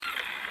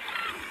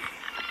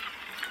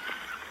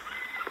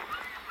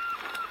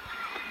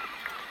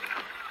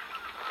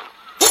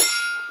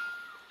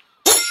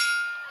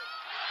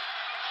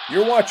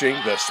You're watching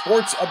The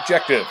Sports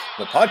Objective,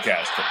 the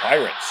podcast for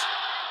Pirates.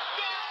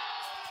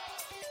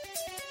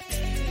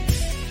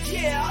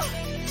 Yeah.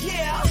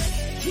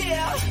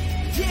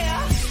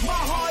 My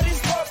heart is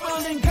purple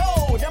and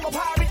gold. I'm a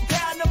pirate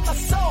down to my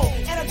soul.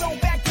 And I don't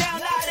back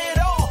down, not at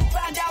all.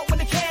 Find out when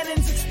the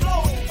cannons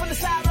explode. From the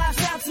sidelines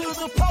down to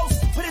the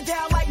post. Put it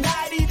down like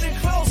not even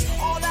close.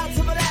 All out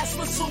to the last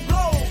whistle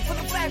blow. For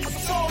the flag with the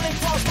soul and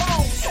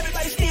crossbones.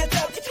 Everybody stand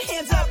up, get your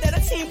hands up. Let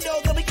a team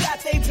know that we got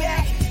they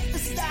back.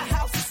 This is our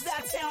house, this is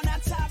our town, our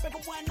time.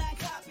 Everyone not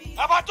copy.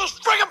 How about those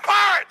friggin'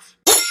 Pirates?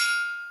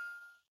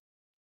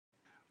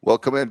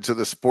 Welcome into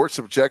the Sports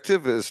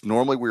Objective. As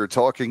normally we are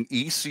talking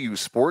ECU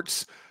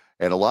sports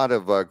and a lot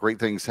of great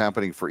things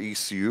happening for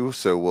ECU.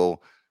 So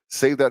we'll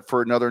save that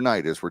for another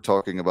night as we're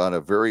talking about a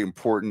very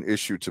important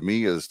issue to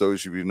me. As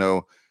those of you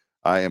know,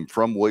 I am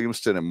from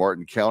Williamston in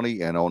Martin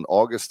County, and on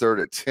August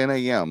 3rd at 10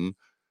 a.m.,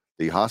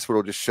 the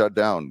hospital just shut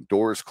down,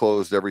 doors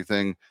closed,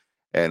 everything.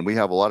 And we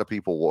have a lot of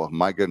people,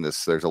 my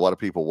goodness, there's a lot of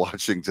people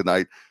watching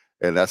tonight,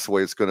 and that's the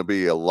way it's going to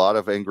be. A lot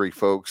of angry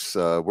folks.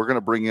 We're going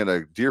to bring in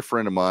a dear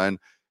friend of mine.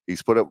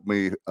 He's put up with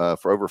me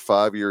for over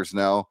 5 years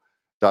now,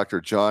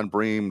 Dr. John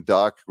Bream.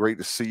 Doc, great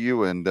to see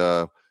you, and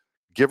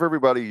give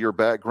everybody your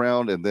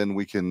background, and then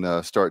we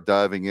can start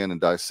diving in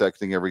and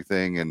dissecting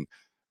everything. And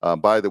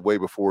by the way,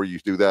 before you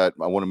do that,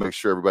 I want to make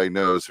sure everybody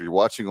knows if you're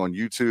watching on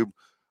YouTube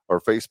or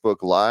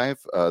Facebook Live,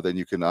 then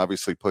you can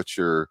obviously put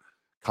your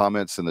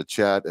comments in the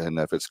chat, and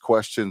if it's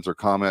questions or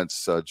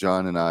comments,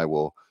 John and I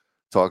will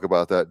talk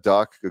about that.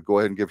 Doc, go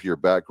ahead and give your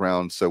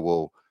background,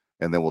 and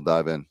then we'll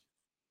dive in.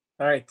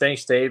 All right.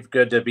 Thanks, Dave.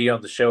 Good to be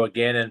on the show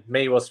again. And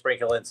maybe we'll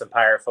sprinkle in some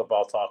Pirate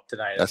football talk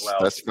tonight as well.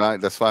 That's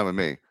fine. That's fine with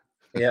me.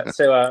 Yeah.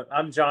 So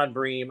I'm John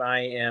Bream. I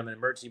am an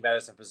emergency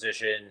medicine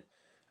physician.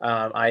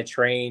 I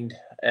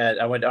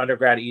went to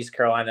undergrad at East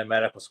Carolina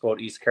Medical School at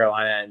East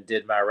Carolina and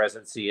did my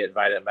residency at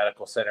Vidant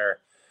Medical Center.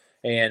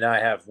 And I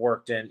have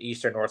worked in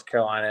Eastern North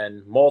Carolina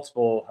in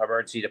multiple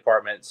emergency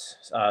departments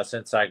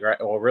since my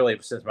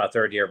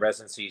third year of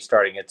residency,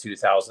 starting in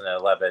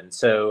 2011.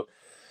 So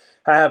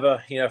I have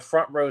a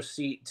front row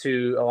seat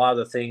to a lot of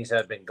the things that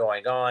have been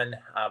going on,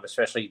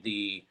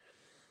 especially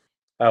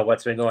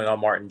what's been going on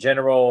Martin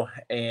General,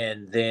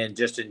 and then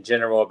just in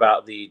general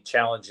about the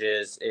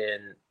challenges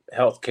in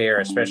healthcare,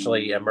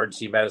 especially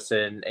emergency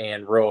medicine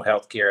and rural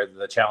healthcare,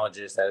 the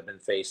challenges that have been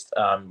faced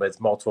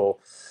with multiple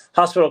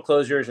hospital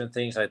closures and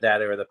things like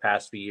that over the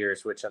past few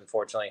years, which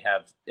unfortunately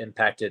have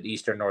impacted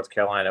Eastern North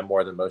Carolina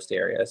more than most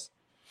areas.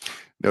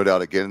 No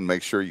doubt. Again,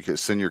 make sure you can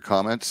send your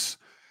comments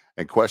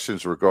and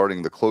questions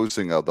regarding the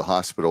closing of the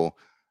hospital,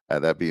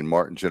 that being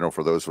Martin General.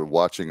 For those who are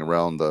watching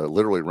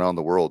literally around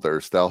the world,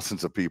 there's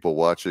thousands of people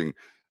watching,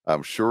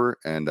 I'm sure.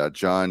 And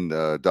John,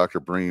 Dr.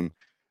 Bream,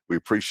 we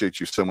appreciate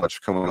you so much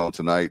for coming on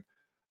tonight.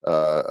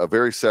 A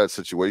very sad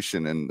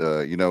situation. And,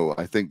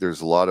 I think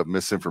there's a lot of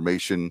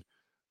misinformation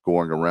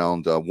going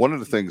around. One of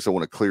the things I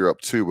want to clear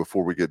up too,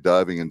 before we get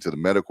diving into the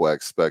medical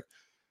aspect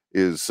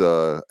is,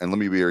 and let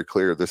me be very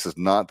clear, this is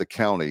not the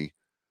county,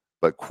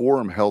 but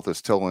Quorum Health is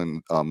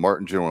telling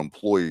Martin General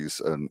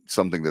employees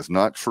something that's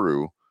not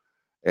true,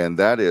 and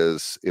that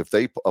is if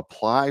they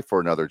apply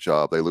for another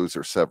job, they lose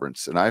their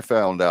severance. And I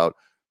found out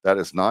that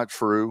is not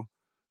true.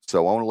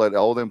 So I want to let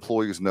all the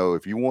employees know,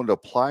 if you want to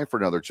apply for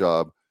another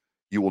job,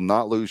 you will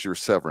not lose your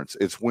severance.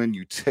 It's when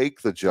you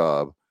take the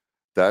job,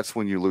 that's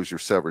when you lose your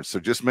severance. So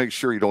just make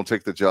sure you don't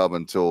take the job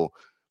until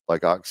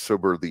like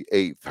October the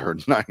 8th or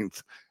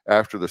 9th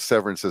after the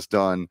severance is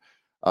done.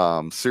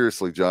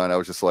 Seriously, John, I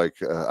was just like,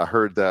 I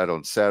heard that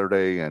on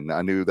Saturday, and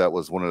I knew that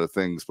was one of the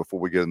things. Before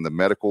we get in the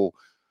medical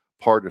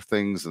part of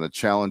things and the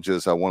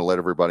challenges, I want to let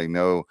everybody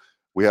know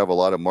we have a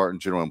lot of Martin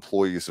General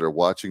employees that are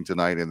watching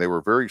tonight, and they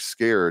were very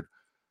scared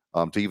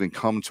to even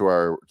come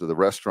to the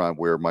restaurant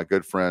where my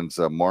good friends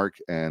Mark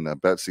and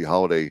Betsy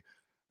Holiday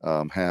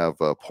have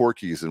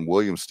Porky's in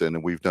Williamston,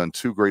 and we've done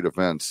 2 great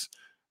events,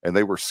 and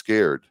they were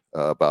scared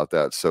about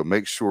that. So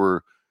make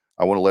sure,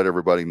 I want to let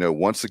everybody know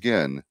once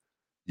again,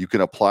 you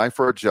can apply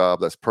for a job.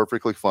 That's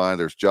perfectly fine.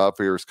 There's job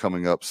fairs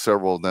coming up,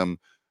 several of them.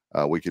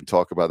 We can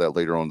talk about that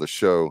later on the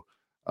show.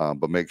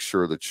 But make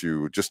sure that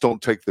you just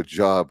don't take the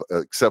job,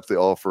 accept the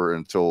offer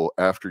until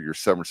after your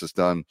severance is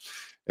done.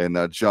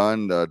 And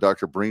John,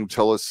 Dr. Bream,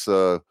 tell us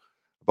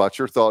about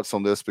your thoughts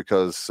on this,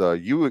 because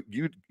you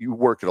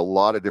work at a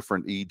lot of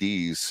different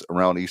EDs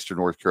around Eastern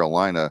North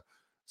Carolina.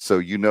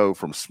 So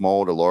from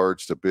small to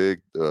large to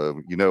big,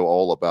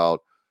 all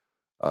about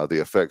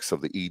the effects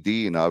of the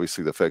ED, and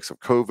obviously the effects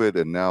of COVID,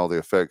 and now the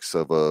effects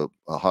of a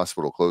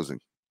hospital closing.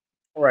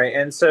 Right.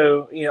 And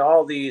so,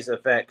 all these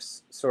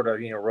effects sort of,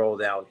 roll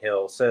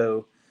downhill.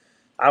 So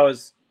I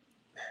was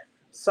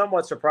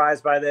somewhat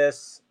surprised by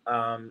this.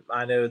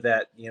 I know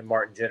that,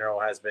 Martin General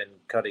has been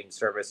cutting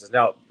services.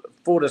 Now,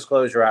 full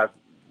disclosure,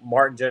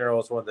 Martin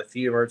General is one of the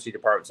few emergency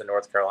departments in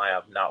North Carolina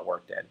I've not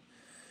worked in.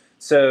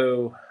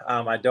 So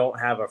I don't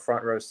have a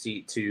front row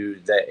seat to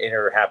the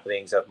inner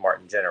happenings of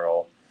Martin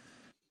General.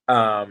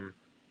 But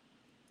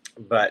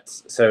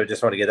so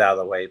just want to get out of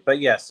the way. But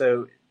yeah,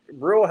 so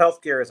rural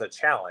healthcare is a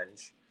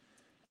challenge.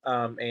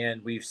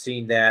 And we've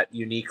seen that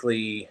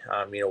uniquely.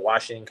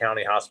 Washington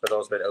County Hospital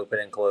has been open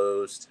and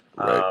closed.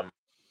 Right.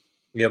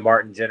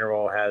 Martin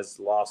General has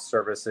lost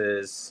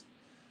services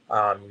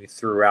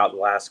throughout the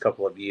last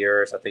couple of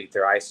years. I think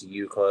their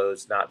ICU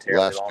closed not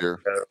terribly Last long year,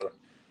 ago,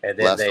 and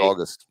then last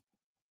August.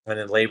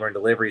 labor and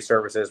delivery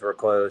services were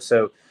closed.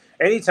 So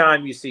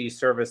anytime you see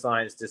service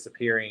lines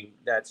disappearing,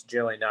 that's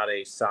generally not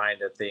a sign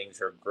that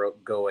things are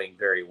going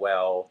very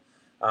well.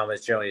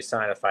 It's generally a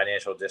sign of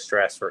financial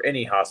distress for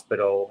any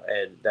hospital,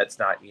 and that's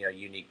not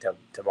unique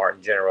to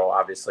Martin General.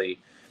 Obviously,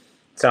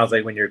 it sounds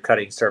like when you're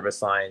cutting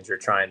service lines, you're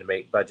trying to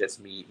make budgets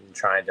meet and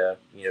trying to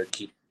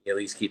keep at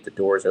least keep the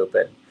doors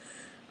open.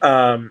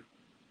 But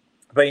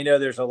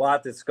there's a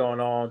lot that's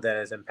going on that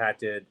has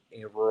impacted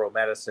rural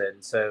medicine.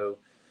 So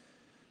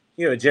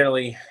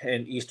generally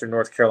in Eastern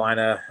North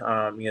Carolina,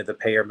 the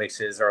payer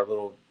mixes are a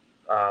little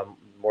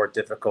more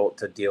difficult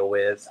to deal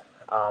with.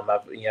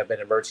 I've been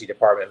emergency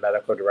department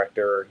medical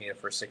director,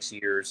 for 6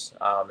 years,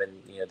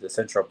 in the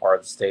central part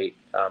of the state,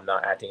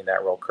 not acting in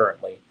that role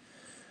currently.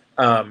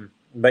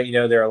 But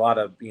there are a lot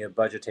of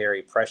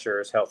budgetary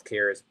pressures.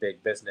 Healthcare is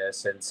big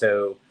business, and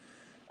so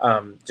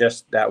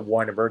just that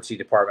one emergency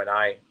department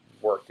I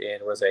worked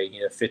in was a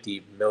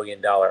 $50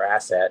 million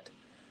asset.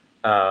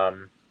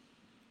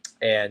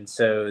 And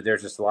so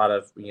there's just a lot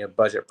of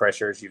budget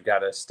pressures you've got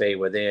to stay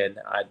within.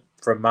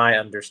 From my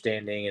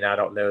understanding, and I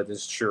don't know if this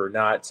is true or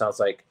not, it sounds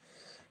like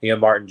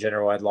Martin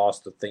General had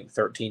lost, I think,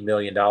 $13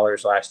 million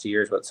last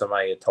year is what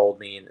somebody had told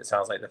me, and it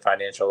sounds like the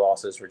financial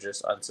losses were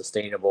just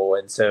unsustainable.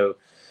 And so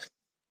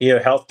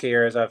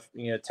healthcare, as I've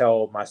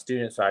tell my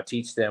students when I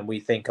teach them, we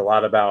think a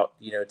lot about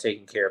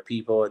taking care of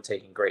people and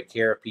taking great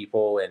care of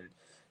people, and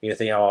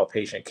thinking about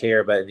patient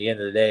care. But at the end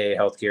of the day,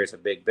 healthcare is a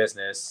big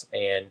business,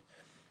 and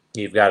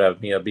you've got to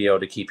be able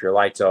to keep your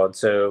lights on.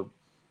 So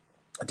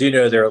I do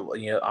know there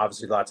are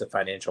obviously lots of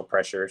financial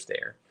pressures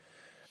there.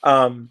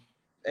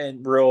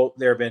 And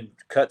there have been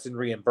cuts in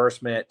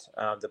reimbursement.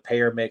 The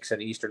payer mix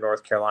in Eastern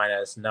North Carolina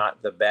is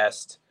not the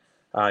best.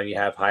 You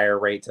have higher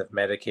rates of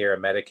Medicare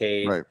and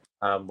Medicaid, Right.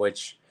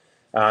 which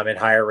and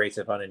higher rates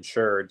of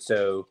uninsured.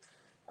 So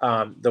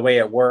the way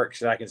it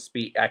works, and I can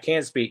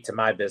speak to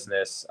my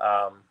business.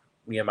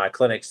 My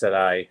clinics that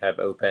I have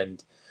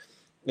opened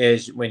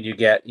is when you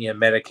get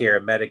Medicare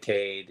and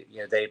Medicaid,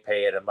 they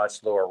pay at a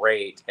much lower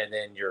rate, and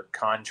then your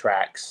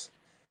contracts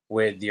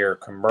with your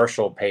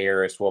commercial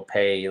payers will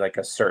pay like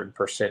a certain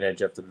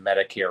percentage of the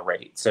Medicare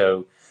rate.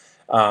 So,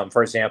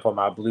 for example,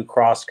 my Blue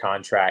Cross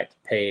contract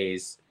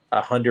pays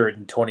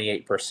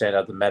 128%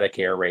 of the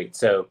Medicare rate.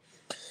 So,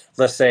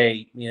 let's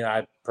say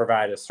I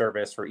provide a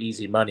service for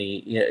easy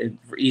money,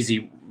 for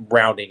easy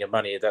rounding of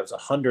money. That was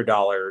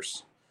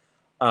 $100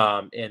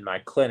 in my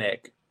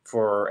clinic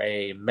for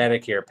a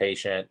Medicare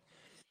patient.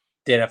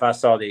 Then if I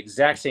saw the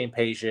exact same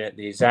patient,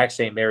 the exact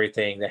same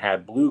everything that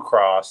had Blue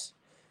Cross,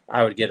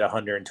 I would get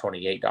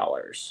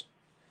 $128.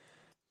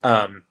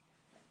 So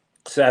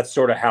that's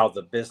sort of how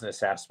the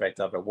business aspect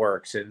of it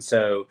works. And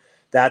so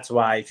that's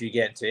why if you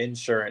get into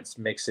insurance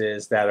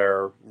mixes that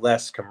are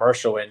less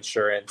commercial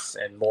insurance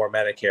and more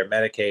Medicare,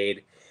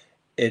 Medicaid,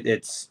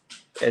 it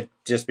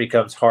just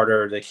becomes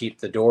harder to keep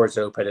the doors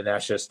open, and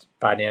that's just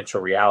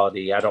financial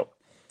reality.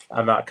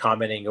 I'm not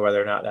commenting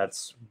whether or not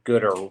that's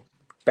good or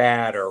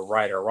bad or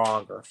right or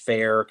wrong or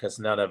fair, because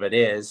none of it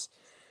is.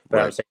 But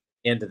Right. I'm saying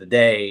at the end of the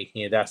day,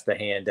 that's the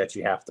hand that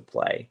you have to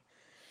play.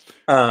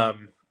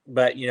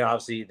 But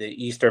obviously the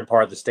eastern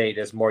part of the state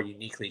is more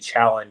uniquely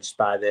challenged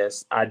by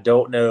this. I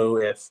don't know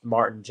if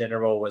Martin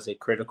General was a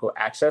critical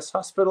access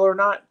hospital or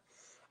not.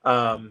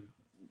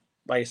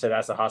 Like I said,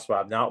 that's a hospital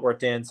I've not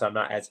worked in, so I'm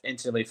not as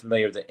intimately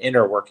familiar with the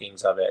inner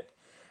workings of it.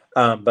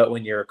 But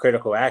when you're a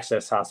critical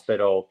access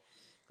hospital,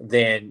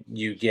 then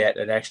you get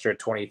an extra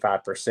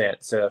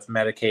 25%. So if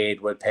Medicaid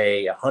would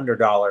pay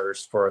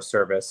 $100 for a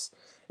service,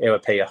 it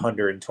would pay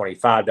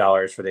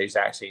 $125 for the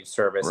exact same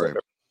service if Right.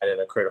 it at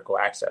a critical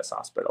access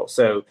hospital.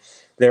 So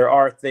there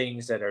are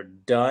things that are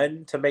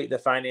done to make the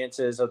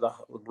finances of the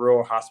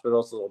rural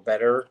hospitals a little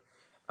better,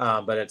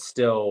 but it's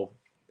still,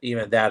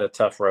 even that, a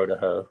tough road to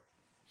hoe.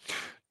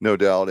 No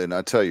doubt. And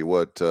I tell you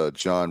what,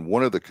 John,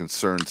 one of the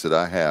concerns that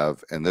I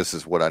have, and this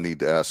is what I need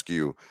to ask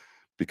you,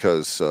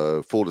 because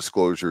full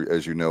disclosure,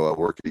 as you know, I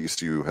work at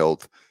ECU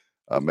Health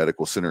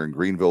Medical Center in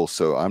Greenville.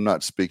 So I'm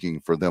not speaking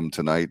for them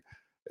tonight,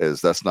 as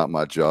that's not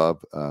my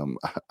job.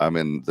 I'm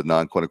in the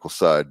non-clinical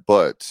side.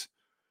 But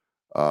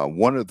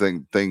one of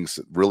the things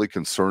that really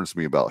concerns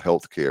me about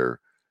healthcare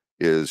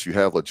is you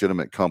have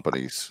legitimate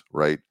companies,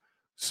 right?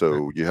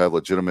 So you have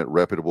legitimate,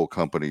 reputable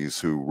companies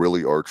who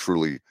really are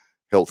truly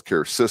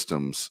healthcare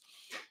systems.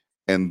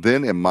 And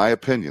then, in my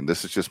opinion,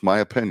 this is just my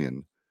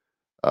opinion,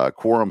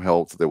 Quorum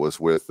Health that was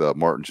with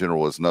Martin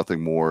General is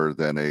nothing more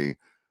than a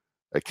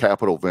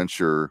capital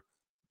venture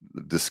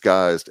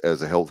disguised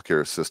as a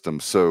healthcare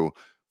system. So,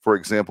 for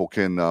example,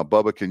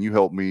 Bubba, can you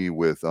help me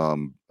with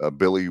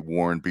Billy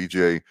Warren,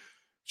 BJ?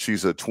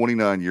 She's a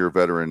 29-year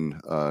veteran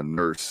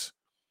nurse.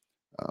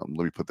 Let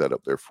me put that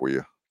up there for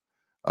you.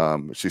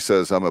 She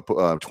says, I'm a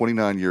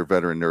 29-year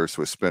veteran nurse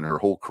who has spent her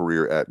whole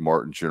career at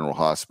Martin General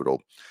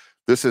Hospital.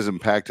 this has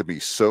impacted me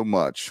so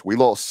much. We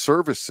lost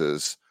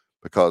services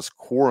because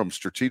Quorum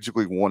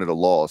strategically wanted a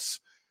loss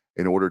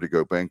in order to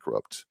go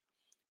bankrupt.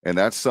 And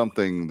that's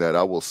something that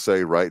I will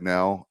say right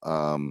now.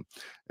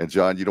 And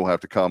John, you don't have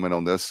to comment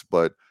on this,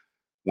 but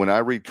when I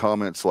read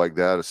comments like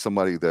that, as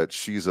somebody that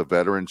she's a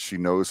veteran, she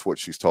knows what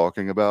she's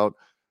talking about.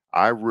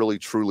 I really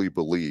truly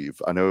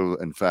believe. I know,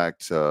 in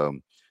fact,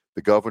 the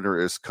governor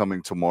is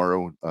coming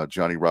tomorrow.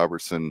 Johnny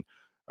Robertson,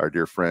 our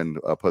dear friend,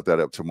 put that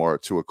up tomorrow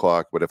at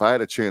 2:00. But if I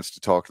had a chance to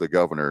talk to the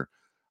governor,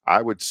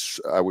 I would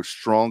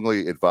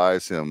strongly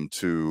advise him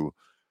to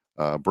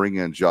bring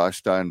in Josh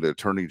Stein, the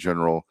Attorney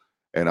General,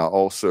 and I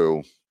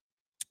also,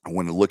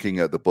 when looking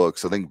at the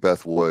books, I think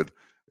Beth Wood,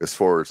 as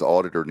far as the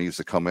auditor, needs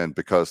to come in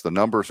because the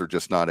numbers are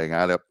just not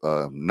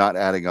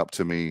adding up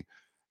to me.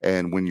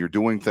 And when you're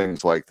doing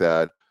things like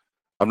that,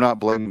 I'm not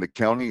blaming the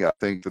county. I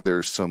think that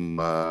there's some,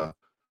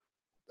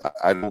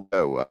 I don't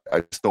know.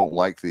 I just don't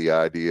like the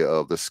idea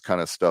of this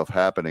kind of stuff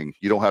happening.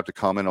 You don't have to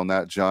comment on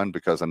that, John,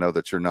 because I know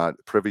that you're not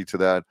privy to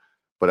that.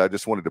 But I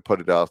just wanted to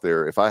put it out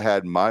there. If I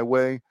had my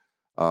way,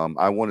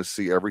 I want to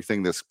see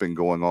everything that's been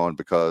going on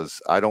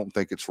because I don't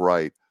think it's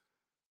right.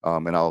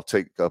 And I'll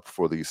take up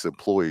for these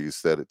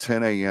employees that at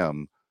 10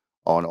 a.m.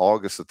 on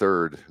August the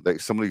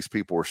 3rd, some of these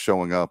people were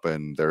showing up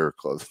and their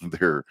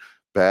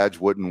badge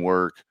wouldn't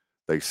work.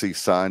 They see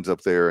signs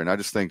up there. And I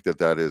just think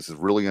that is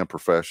really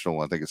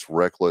unprofessional. I think it's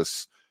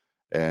reckless.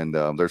 And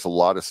there's a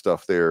lot of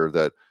stuff there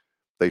that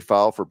they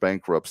filed for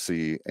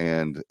bankruptcy.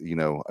 And,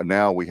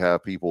 now we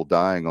have people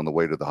dying on the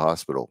way to the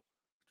hospital.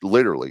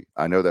 Literally,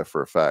 I know that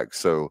for a fact.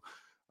 So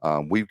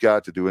we've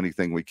got to do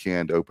anything we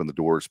can to open the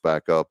doors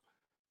back up.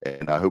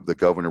 And I hope the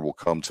governor will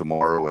come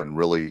tomorrow and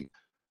really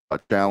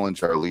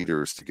challenge our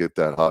leaders to get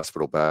that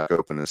hospital back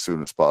open as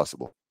soon as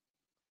possible.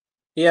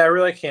 Yeah, I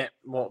really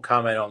won't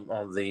comment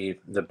on the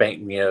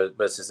bank,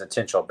 was this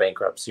intentional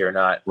bankruptcy or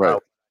not. Right.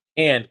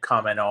 And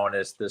comment on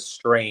is the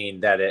strain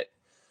that it,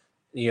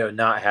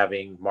 not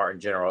having Martin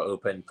General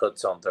open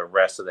puts on the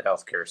rest of the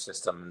healthcare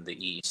system in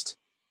the East.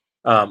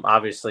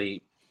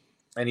 Obviously,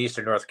 in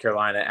Eastern North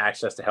Carolina,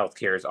 access to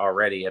healthcare is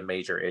already a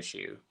major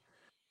issue.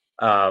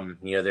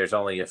 There's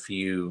only a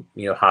few,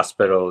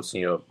 hospitals,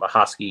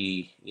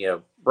 Hosky,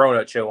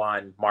 Roanoke,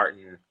 Chowan,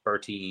 Martin,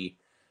 Bertie,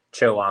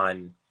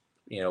 Chowan,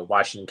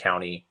 Washington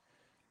County.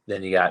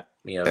 Then you got,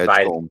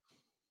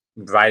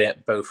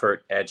 Vidant,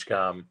 Beaufort,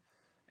 Edgecombe.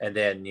 And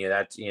then,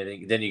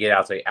 then you get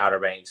out to Outer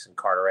Banks and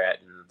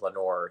Carteret and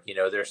Lenore.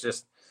 There's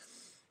just,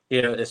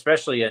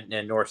 especially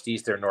in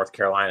northeastern North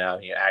Carolina,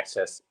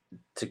 access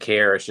to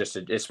care is just,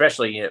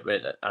 especially,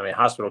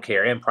 hospital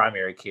care and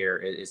primary care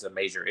is a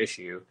major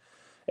issue.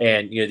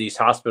 And, these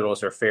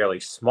hospitals are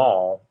fairly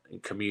small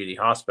community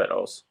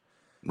hospitals.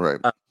 Right.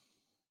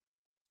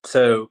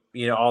 So,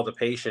 all the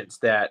patients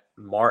that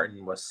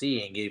Martin was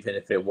seeing, even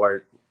if it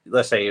were,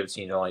 let's say it was,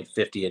 only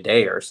 50 a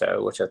day or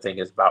so, which I think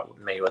is about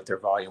maybe what their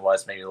volume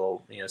was, maybe a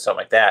little, something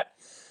like that.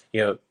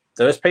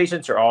 Those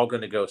patients are all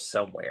going to go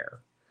somewhere.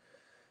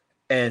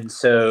 And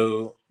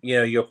so,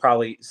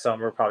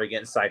 some are probably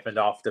getting siphoned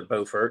off to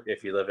Beaufort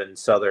if you live in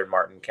southern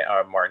Martin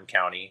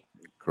County.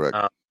 Correct.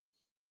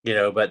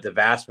 But the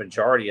vast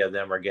majority of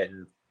them are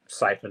getting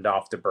siphoned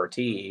off to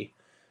Bertie,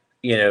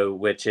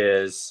 which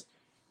is,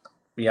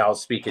 I'll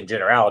speak in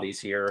generalities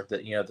here,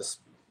 that, this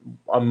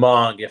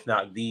among, if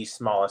not the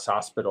smallest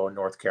hospital in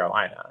North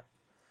Carolina.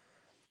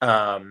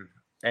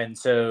 And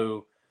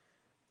so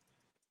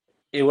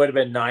it would have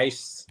been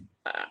nice.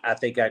 I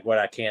think what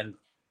I can,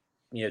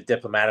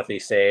 diplomatically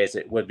say is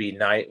it would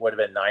have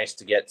been nice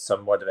to get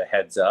somewhat of a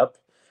heads up,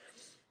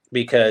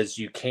 because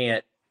you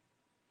can't,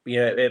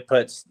 it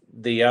puts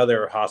the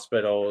other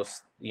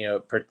hospitals,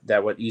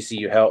 that what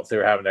ECU Health,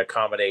 they're having to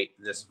accommodate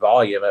this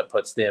volume, it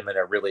puts them in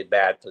a really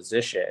bad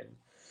position.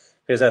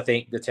 Because I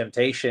think the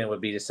temptation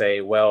would be to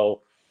say,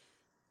 well,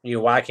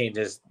 why can't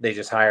they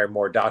just hire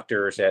more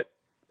doctors at,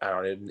 I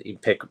don't know,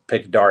 pick a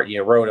dart,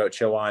 Roanoke,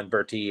 Chowan,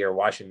 Bertie, or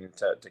Washington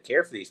to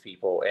care for these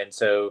people. And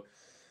so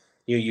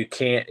you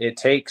can't, it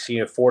takes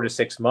 4 to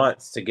 6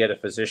 months to get a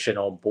physician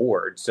on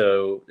board.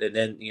 So, and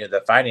then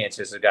the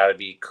finances have got to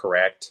be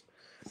correct.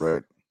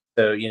 Right.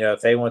 So,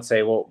 if they want to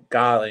say, well,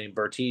 God,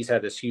 Bertie's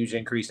had this huge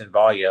increase in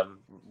volume,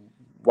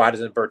 why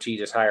doesn't Bertie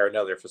just hire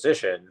another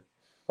physician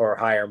or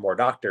hire more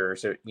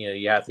doctors? Or,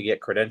 you have to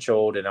get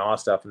credentialed and all that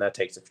stuff, and that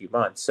takes a few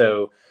months.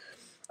 So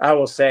I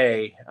will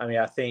say,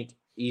 I think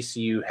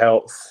ECU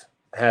Health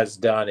has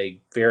done a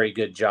very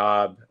good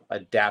job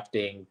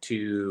adapting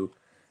to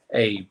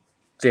a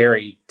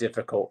very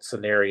difficult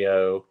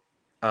scenario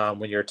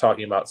when you're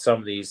talking about some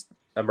of these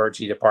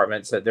emergency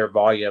departments, that their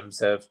volumes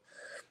have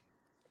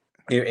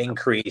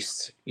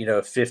increased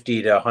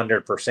 50 to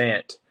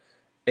 100%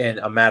 in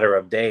a matter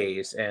of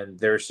days, and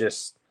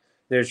there's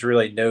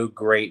really no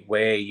great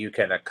way you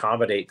can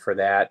accommodate for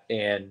that.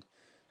 And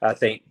I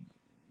think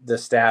the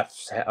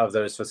staffs of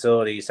those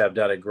facilities have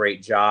done a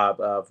great job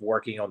of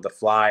working on the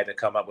fly to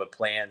come up with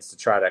plans to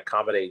try to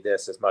accommodate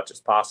this as much as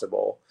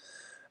possible.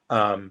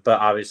 But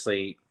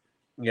obviously,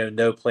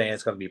 no plan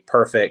is going to be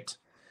perfect.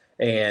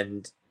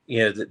 And,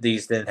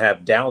 these then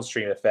have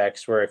downstream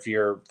effects where if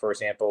you're, for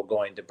example,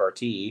 going to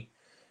Bertie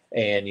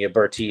and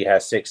Bertie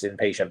has 6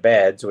 inpatient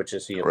beds, which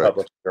is Correct.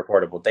 publicly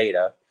reportable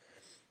data,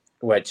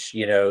 which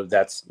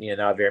that's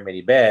not very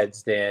many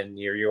beds, then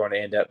you're going to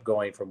end up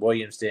going from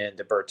Williamston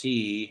to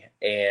Bertie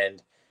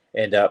and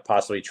end up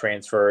possibly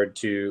transferred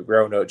to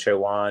Roanoke,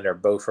 Chowan, or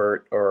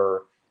Beaufort,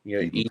 or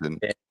Eatonton. Easton,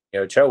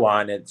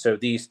 Chowan, and so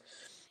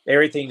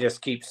everything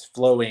just keeps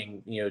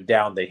flowing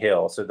down the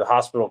hill. So the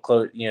hospital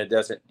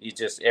doesn't,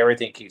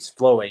 everything keeps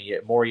flowing. You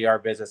get more ER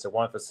visits at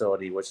one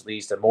facility, which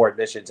leads to more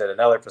admissions at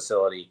another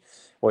facility,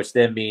 which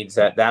then means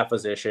that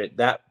physician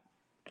that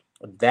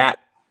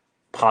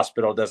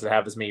hospital doesn't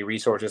have as many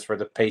resources for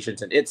the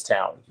patients in its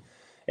town,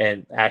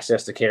 and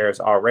access to care is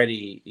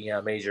already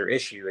a major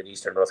issue in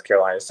Eastern North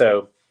Carolina.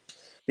 So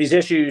these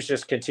issues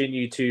just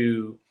continue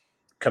to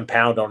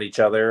compound on each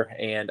other,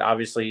 and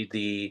obviously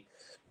the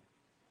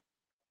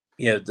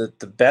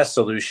best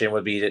solution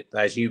would be to,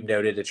 as you've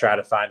noted, to try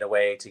to find a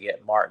way to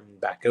get Martin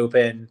back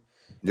open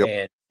Yep.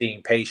 and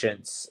seeing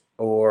patients,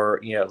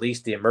 or at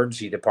least the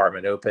emergency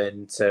department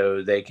open,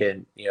 so they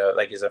can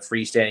like as a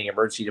freestanding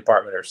emergency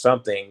department or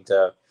something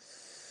to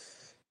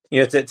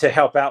to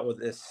help out with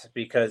this,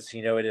 because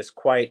it is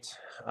quite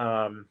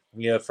from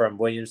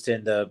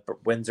Williamston to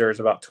Windsor is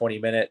about 20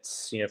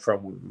 minutes,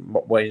 from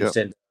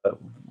Williamston to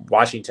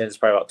Washington is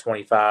probably about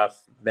 25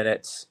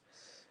 minutes,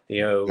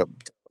 Yep.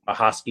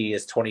 Ahoskie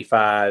is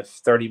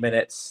 25-30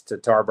 minutes. To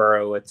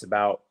Tarboro it's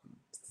about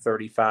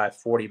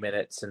 35-40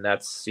 minutes, and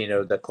that's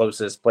the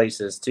closest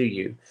places to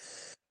you.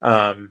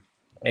 And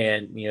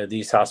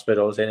these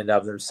hospitals in and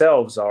of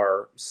themselves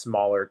are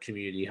smaller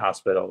community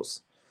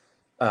hospitals.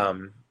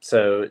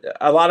 So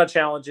a lot of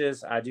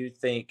challenges. I do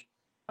think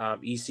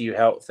ECU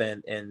Health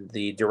and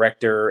the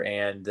director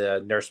and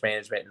the nurse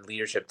management and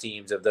leadership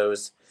teams of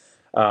those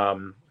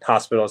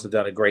hospitals have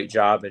done a great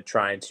job in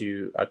trying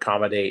to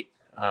accommodate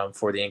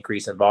for the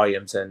increase in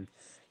volumes. And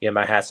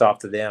my hat's off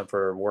to them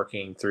for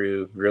working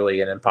through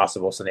really an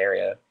impossible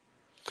scenario.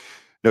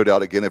 No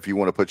doubt. Again, if you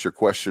want to put your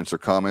questions or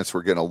comments,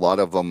 we're getting a lot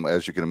of them.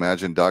 As you can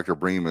imagine, Dr.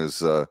 Bream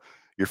is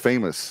you're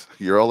famous.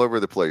 You're all over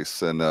the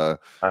place, and I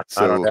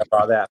don't know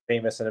about that.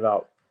 Famous in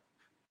about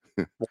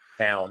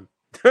town.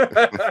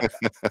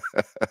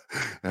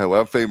 Well,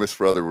 I'm famous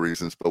for other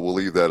reasons, but we'll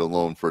leave that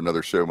alone for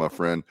another show, my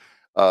friend.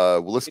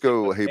 Well, let's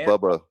go. Hey,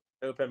 Bubba.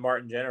 Open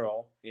Martin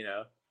General,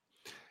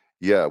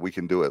 Yeah, we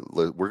can do it.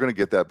 We're going to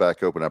get that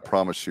back open, I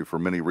promise you, for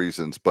many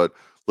reasons. But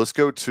let's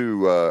go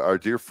to our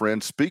dear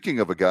friend. Speaking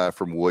of a guy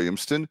from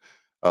Williamston,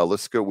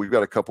 let's go. We've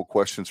got a couple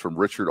questions from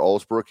Richard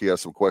Allsbrook. He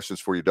has some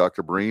questions for you,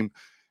 Dr. Bream.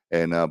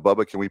 And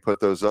Bubba, can we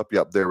put those up?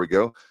 Yep, there we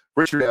go.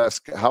 Richard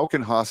asks, how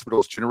can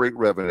hospitals generate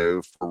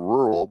revenue for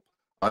rural,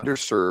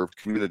 underserved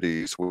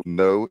communities with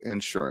no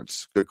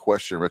insurance? Good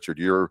question, Richard.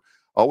 You're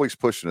always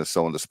pushing us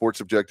on the Sports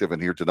Objective, and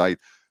here tonight,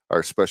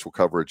 our special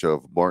coverage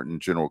of Martin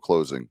General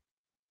closing.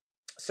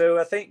 So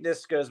I think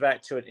this goes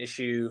back to an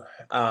issue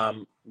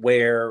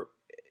where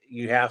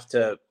you have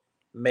to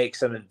make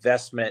some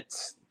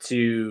investments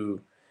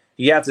you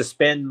have to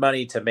spend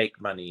money to make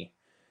money.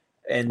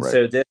 And Right.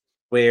 So this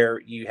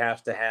where you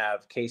have to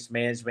have case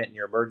management in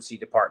your emergency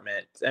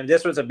department. And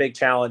this was a big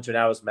challenge when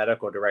I was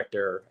medical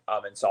director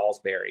in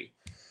Salisbury.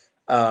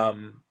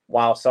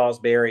 While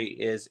Salisbury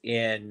is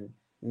in,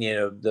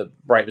 the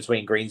right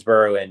between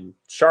Greensboro and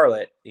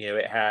Charlotte,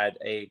 it had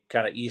a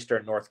kind of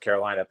Eastern North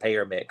Carolina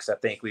payer mix. I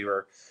think we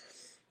were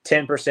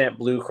 10%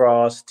 Blue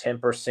Cross,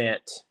 10%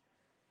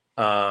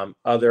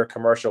 other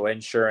commercial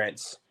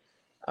insurance,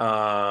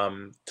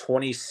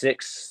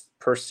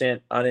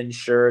 26%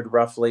 uninsured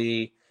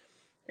roughly,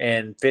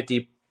 and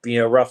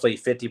roughly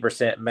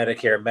 50%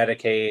 Medicare,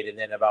 Medicaid, and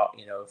then about,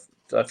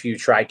 a few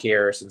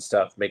TRICAREs and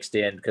stuff mixed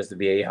in because of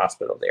the VA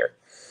hospital there.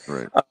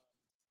 Right.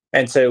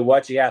 And so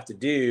what you have to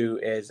do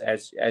is,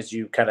 as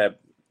you kind of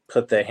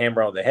put the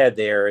hammer on the head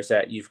there, is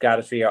that you've got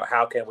to figure out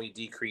how can we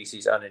decrease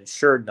these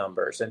uninsured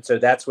numbers. And so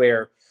that's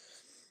where,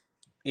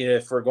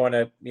 if we're going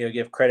to,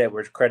 give credit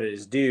where credit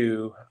is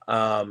due,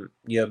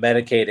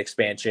 Medicaid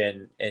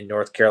expansion in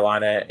North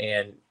Carolina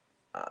and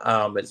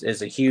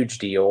is a huge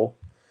deal.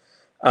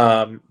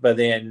 But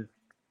then,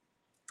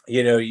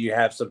 you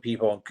have some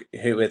people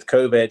who with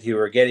COVID who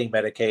are getting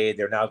Medicaid,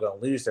 they're now going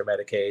to lose their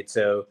Medicaid.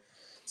 So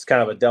it's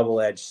kind of a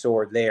double-edged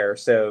sword there.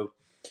 So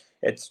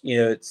it's,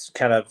 it's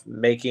kind of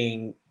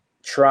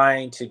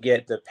trying to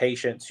get the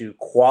patients who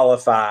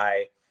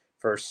qualify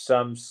for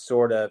some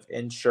sort of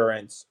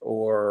insurance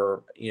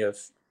or,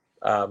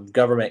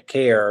 government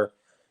care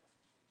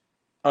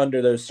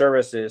under those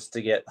services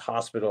to get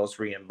hospitals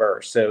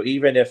reimbursed. So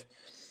even if,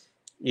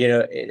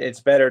 it's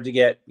better to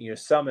get,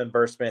 some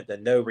reimbursement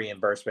than no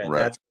reimbursement.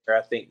 Right. That's where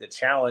I think the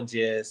challenge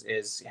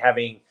is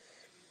having,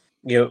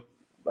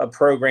 a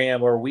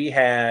program where we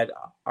had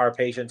our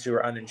patients who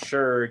were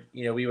uninsured,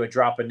 we would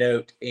drop a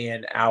note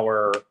in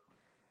our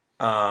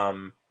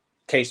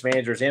case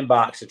manager's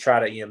inbox to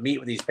try to, meet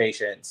with these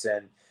patients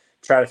and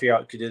try to figure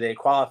out, do they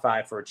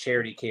qualify for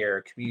charity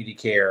care, community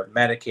care,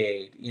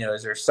 Medicaid?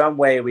 Is there some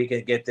way we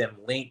could get them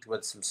linked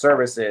with some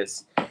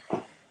services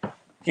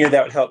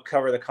that would help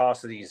cover the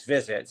cost of these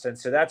visits. And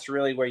so that's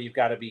really where you've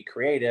got to be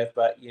creative,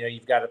 but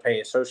you've got to pay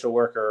a social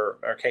worker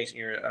or case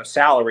a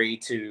salary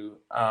to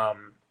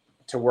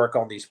work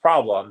on these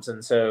problems.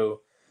 And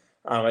so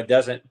it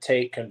doesn't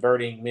take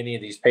converting many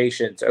of these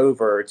patients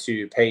over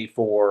to pay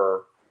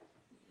for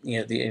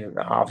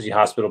obviously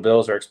hospital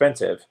bills are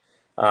expensive.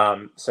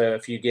 So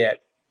if you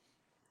get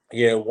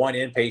one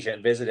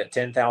inpatient visit at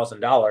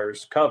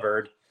 $10,000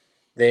 covered,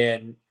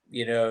 then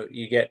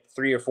you get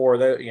 3 or 4 of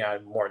those,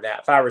 more than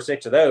that, 5 or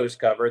 6 of those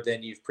covered,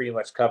 then you've pretty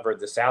much covered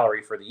the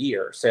salary for the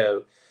year.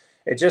 So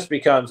it just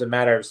becomes a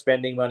matter of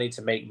spending money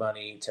to make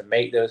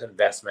those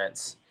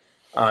investments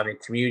in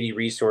community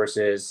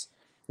resources,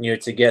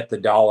 to get the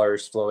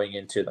dollars flowing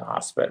into the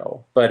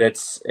hospital. But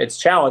it's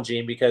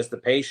challenging because the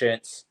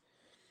patients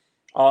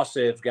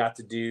also have got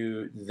to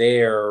do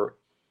their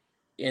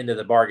end of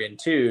the bargain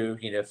too,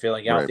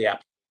 filling out Right. the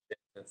application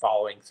and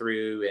following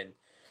through and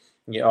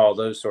all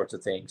those sorts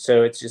of things.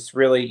 So it's just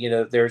really,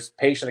 there's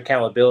patient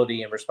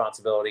accountability and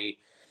responsibility,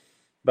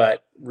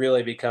 but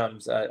really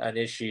becomes an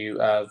issue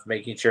of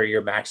making sure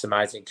you're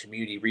maximizing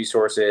community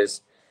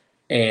resources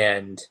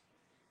and,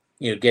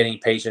 getting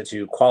patients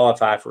who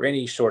qualify for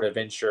any sort of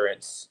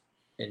insurance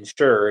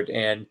insured.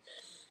 And,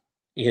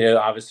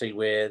 obviously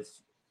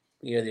with,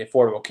 the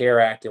Affordable Care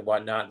Act and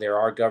whatnot, there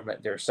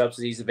are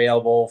subsidies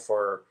available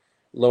for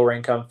lower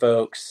income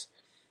folks.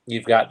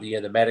 You've got the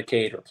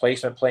Medicaid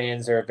replacement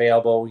plans are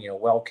available,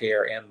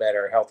 WellCare,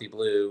 Better, Healthy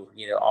Blue,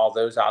 all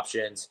those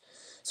options.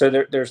 So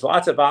there's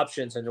lots of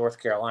options in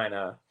North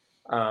Carolina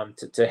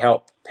to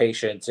help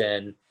patients.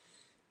 And,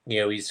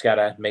 we just got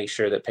to make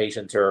sure that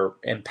patients are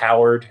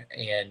empowered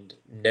and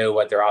know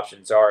what their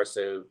options are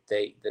so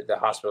the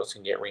hospitals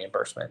can get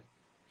reimbursement.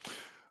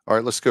 All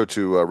right, let's go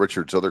to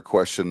Richard's other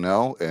question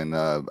now. And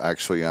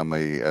actually,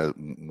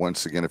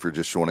 once again, if you're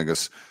just joining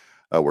us,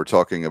 we're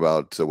talking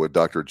about with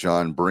Dr.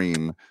 John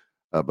Bream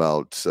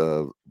about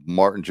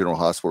Martin General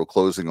Hospital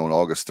closing on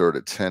August 3rd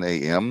at 10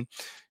 a.m.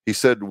 He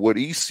said, would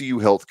ECU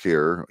Health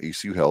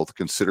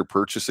consider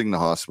purchasing the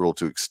hospital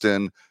to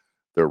extend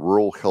their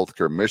rural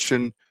healthcare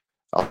mission?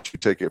 I'll let you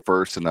take it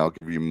first, and I'll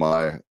give you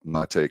my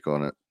take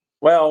on it.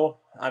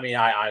 Well, I mean,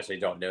 I honestly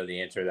don't know the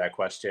answer to that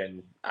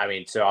question. I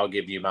mean, so I'll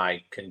give you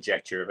my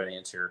conjecture of an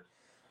answer.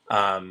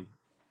 I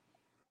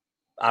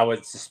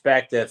would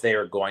suspect that if they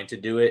were going to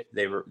do it,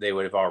 they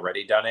would have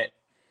already done it.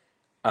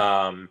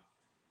 I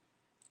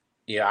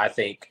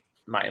think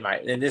my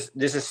and this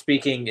is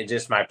speaking in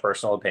just my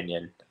personal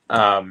opinion.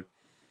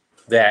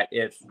 That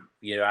if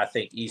I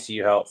think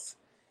ECU Health,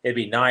 it'd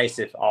be nice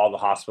if all the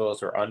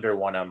hospitals were under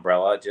one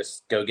umbrella.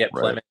 Just go get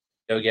Plymouth,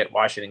 go get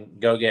Washington,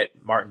 go get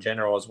Martin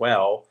General as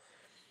well.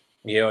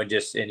 And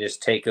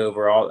just take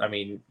over all. I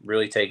mean,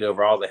 really take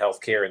over all the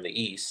healthcare in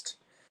the East.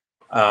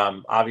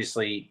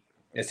 Obviously,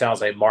 it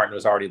sounds like Martin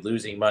was already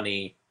losing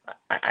money.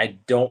 I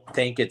don't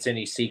think it's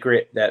any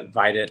secret that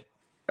Vidant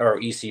or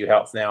ECU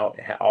Health now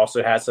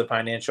also has some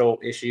financial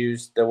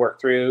issues to work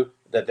through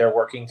that they're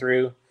working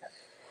through.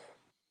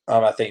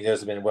 I think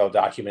those have been well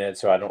documented,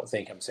 so I don't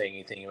think I'm saying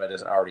anything that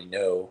doesn't already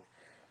know.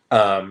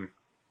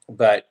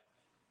 But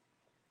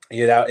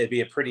it'd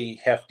be a pretty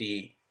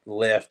hefty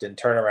lift and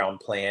turnaround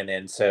plan,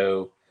 and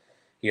so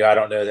I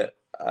don't know that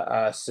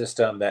a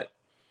system that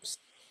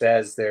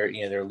says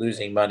they're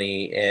losing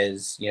money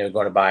is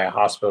going to buy a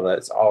hospital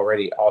that's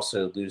already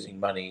also losing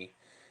money.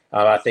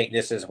 I think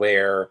this is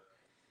where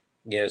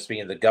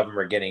speaking of the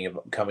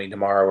government coming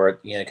tomorrow,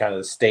 where kind of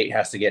the state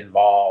has to get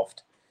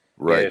involved.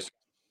 Right.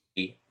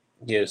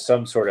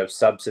 Some sort of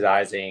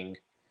subsidizing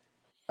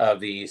of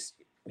these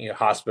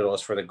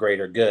hospitals for the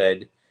greater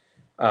good,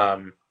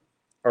 or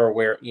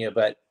where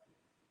but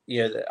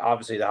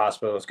obviously the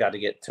hospital has got to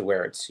get to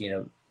where it's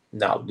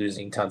not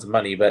losing tons of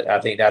money. But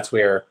I think that's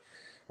where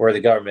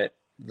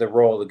the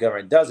role of the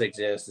government does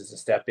exist, is to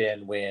step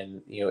in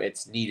when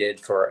it's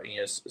needed for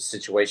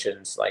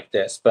situations like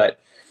this. But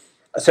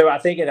so I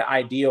think in an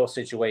ideal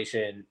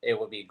situation, it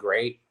would be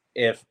great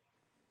if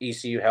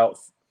ECU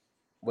Health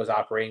was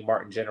operating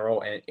Martin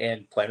General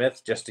and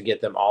Plymouth, just to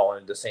get them all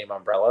under the same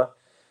umbrella,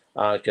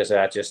 because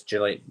that just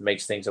generally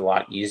makes things a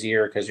lot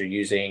easier, because you're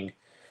using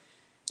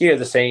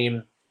the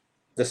same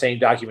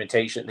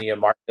documentation.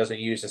 Martin doesn't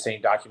use the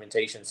same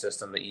documentation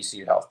system that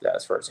ECU Health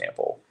does, for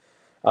example.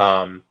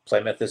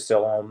 Plymouth is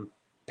still on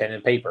pen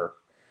and paper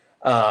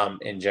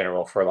in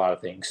general for a lot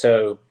of things.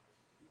 So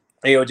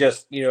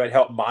it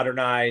helped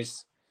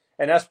modernize.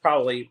 And that's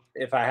probably,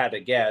 if I had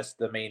to guess,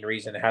 the main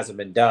reason it hasn't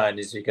been done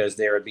is because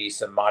there would be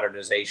some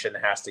modernization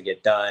that has to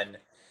get done.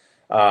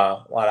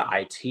 A lot of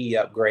IT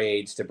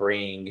upgrades to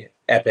bring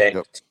Epic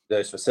to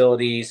those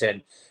facilities.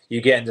 And you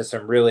get into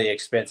some really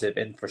expensive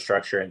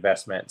infrastructure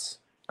investments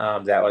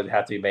that would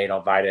have to be made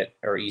on Vidant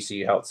or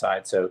ECU Health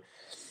side. So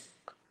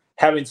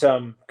having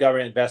some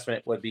government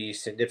investment would be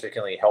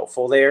significantly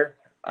helpful there.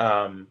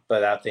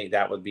 But I think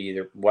that would be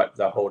what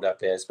the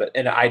holdup is. But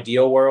in an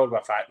ideal world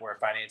where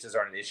finances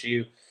aren't an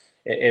issue,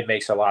 it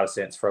makes a lot of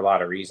sense for a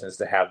lot of reasons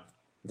to have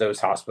those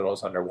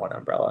hospitals under one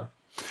umbrella.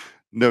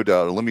 No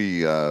doubt. Let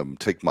me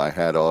take my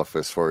hat off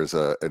as far as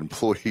an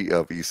employee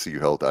of ECU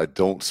Health. I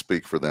don't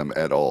speak for them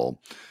at all.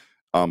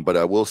 But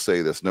I will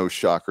say this, no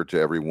shocker to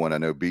everyone. I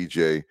know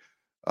BJ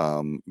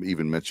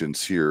even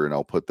mentions here, and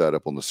I'll put that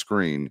up on the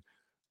screen,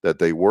 that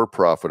they were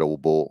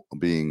profitable,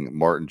 being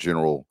Martin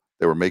General.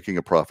 They were making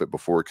a profit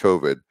before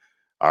COVID.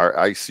 Our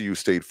ICU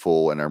stayed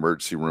full and our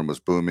emergency room was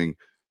booming.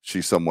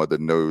 She's someone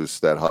that knows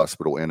that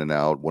hospital in and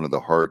out. One of the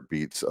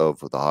heartbeats of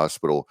the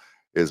hospital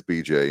is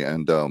BJ.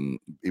 And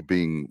it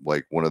being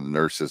like one of the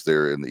nurses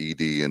there in the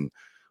ED and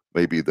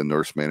maybe the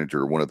nurse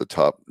manager, one of the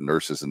top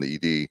nurses in the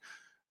ED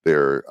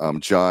there.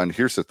 John,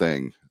 here's the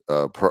thing.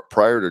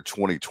 Prior to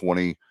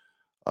 2020,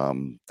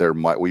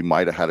 we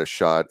might have had a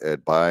shot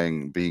at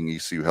being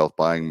ECU Health,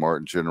 buying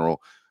Martin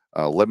General.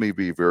 Let me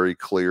be very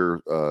clear,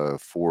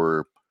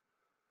 for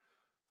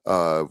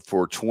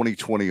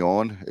 2020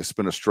 on, it's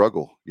been a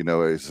struggle. You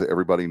know, as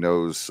everybody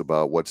knows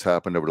about what's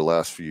happened over the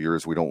last few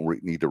years, we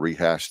don't need to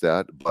rehash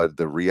that. But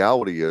the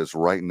reality is,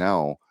 right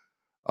now,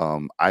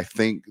 I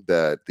think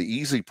that the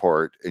easy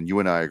part, and you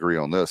and I agree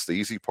on this, the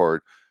easy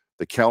part,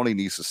 the county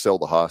needs to sell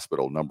the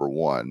hospital, number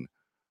one.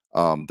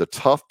 The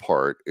tough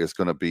part is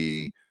going to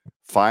be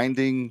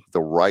finding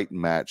the right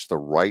match, the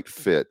right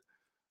fit.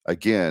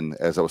 Again,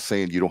 as I was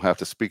saying, you don't have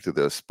to speak to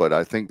this, but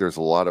I think there's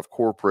a lot of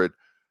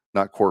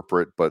not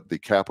corporate, but the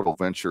capital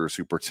ventures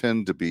who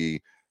pretend to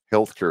be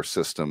healthcare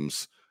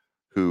systems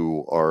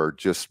who are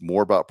just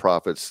more about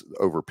profits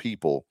over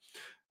people.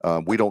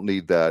 We don't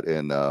need that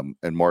in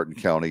Martin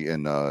County,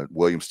 in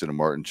Williamston and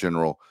Martin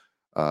General.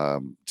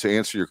 To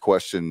answer your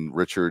question,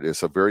 Richard,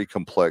 it's a very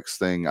complex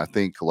thing. I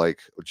think,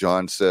 like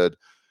John said,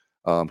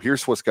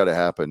 here's what's got to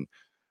happen.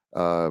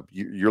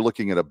 You're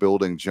looking at a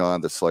building,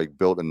 John, that's like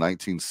built in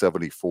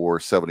 1974,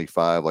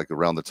 75, like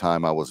around the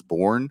time I was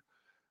born.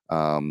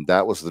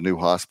 That was the new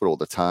hospital at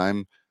the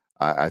time.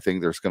 I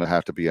think there's going to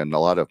have to be a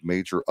lot of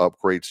major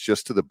upgrades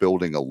just to the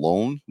building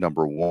alone,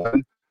 number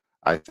one.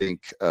 I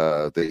think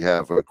they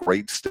have a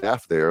great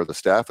staff there. The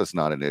staff is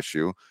not an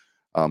issue,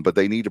 but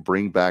they're going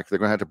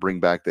to have to bring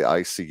back the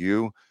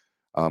ICU.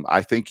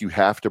 I think you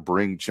have to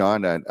bring,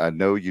 John, I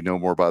know you know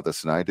more about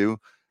this than I do.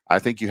 I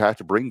think you have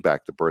to bring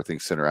back the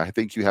birthing center. I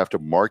think you have to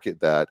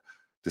market that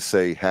to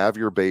say, have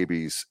your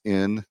babies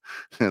in.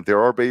 There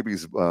are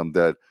babies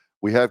that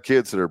we have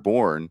kids that are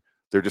born.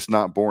 They're just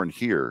not born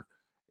here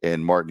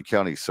in Martin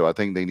County. So I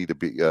think they need to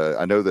be,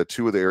 I know that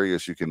two of the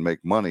areas you can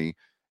make money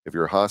if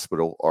you're a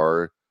hospital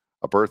are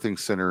a birthing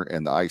center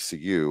and the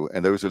ICU.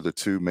 And those are the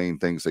two main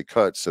things they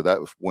cut. So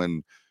that was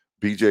when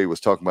BJ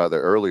was talking about that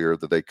earlier,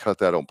 that they cut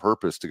that on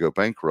purpose to go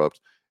bankrupt.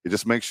 It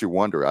just makes you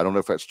wonder. I don't know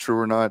if that's true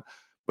or not,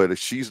 but if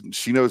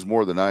she knows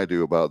more than I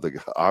do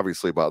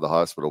obviously about the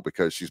hospital,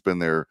 because she's been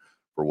there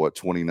for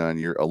 29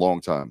 years, a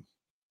long time.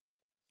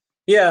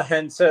 Yeah.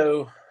 And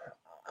so,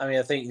 I mean,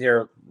 I think there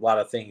are a lot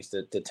of things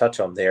to touch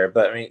on there,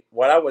 but I mean,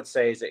 what I would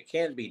say is it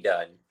can be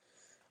done.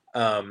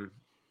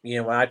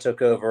 When I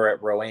took over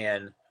at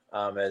Rowan,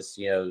 as,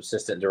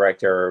 assistant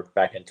director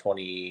back in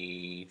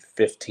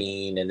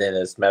 2015, and then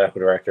as medical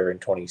director in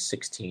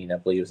 2016, I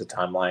believe was the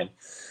timeline.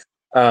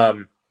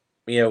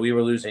 We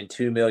were losing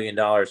 $2 million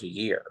a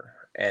year.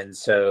 And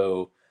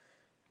so,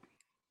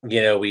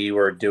 we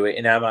were doing,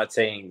 and I'm not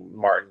saying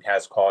Martin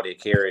has quality of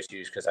care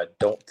issues, because I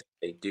don't think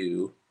they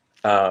do.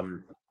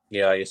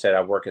 Like I said,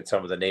 I work at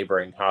some of the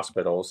neighboring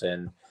hospitals,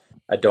 and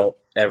I don't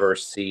ever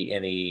see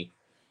any,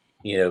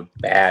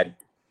 bad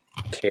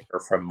care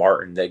from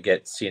Martin that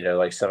gets,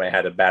 like somebody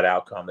had a bad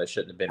outcome that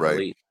shouldn't have been Right.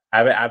 released.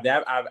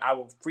 I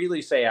will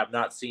freely say I've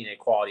not seen a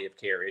quality of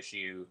care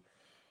issue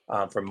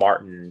from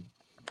Martin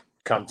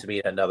come to me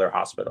at another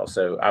hospital.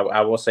 So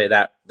I will say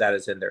that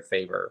is in their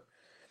favor.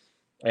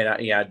 And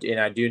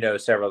I do know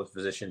several of the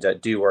physicians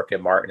that do work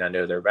at Martin. I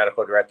know their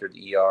medical director at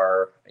the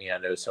ER, and I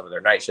know some of their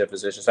night shift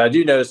physicians. So I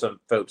do know some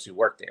folks who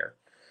work there.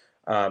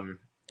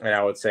 And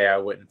I would say I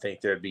wouldn't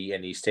think there'd be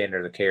any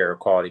standard of care or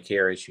quality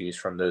care issues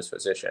from those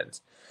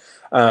physicians.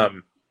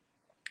 But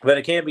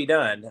it can be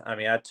done. I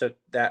mean, I took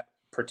that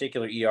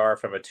particular ER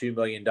from a $2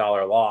 million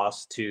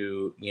loss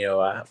to,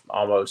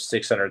 almost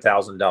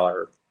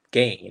 $600,000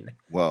 gain.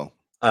 Wow.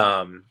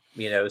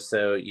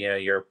 So,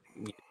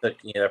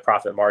 the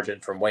profit margin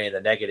from way in the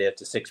negative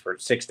to 6 to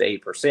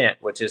 8%,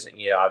 which isn't,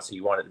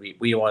 obviously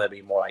we want to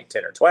be more like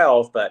 10 or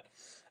 12, but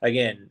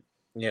again,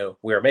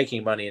 we're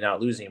making money and not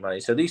losing money.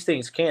 So these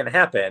things can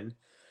happen.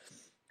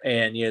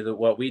 And,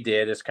 what we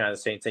did is kind of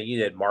the same thing you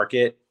did: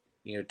 market,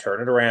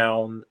 turn it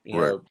around,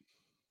 Right.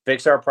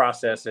 fix our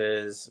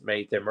processes,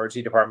 make the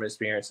emergency department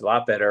experience a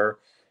lot better.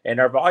 And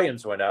our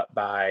volumes went up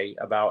by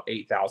about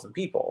 8,000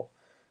 people.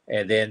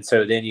 And then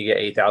you get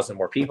 8,000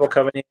 more people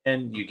coming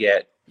in, you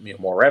get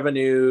more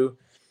revenue,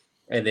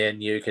 and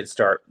then you can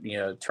start,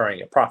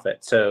 turning a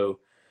profit. So,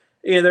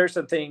 there's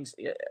some things,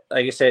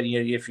 like I said,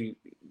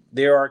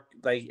 there are,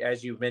 like,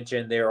 as you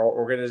mentioned, there are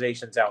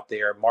organizations out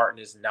there.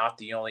 Martin is not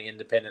the only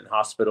independent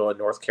hospital in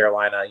North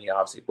Carolina.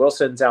 Obviously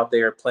Wilson's out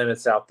there,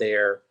 Plymouth's out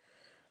there.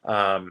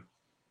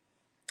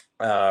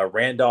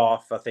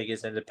 Randolph, I think,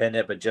 is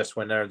independent, but just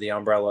went under the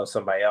umbrella of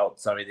somebody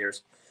else. I mean,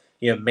 there's,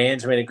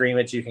 management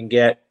agreements you can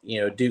get,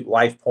 Duke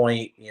Life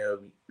Point,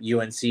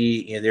 UNC,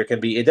 there can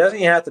be, it doesn't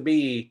even have to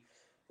be,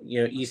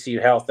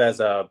 ECU Health as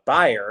a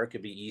buyer. It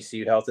could be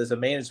ECU Health as a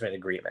management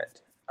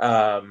agreement.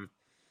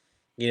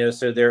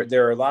 So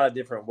there are a lot of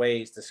different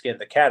ways to skin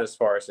the cat as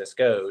far as this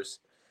goes.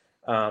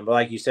 But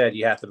like you said,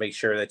 you have to make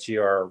sure that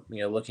you are,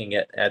 looking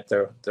at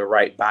the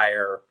right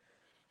buyer.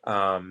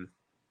 And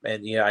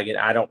again,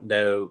 I don't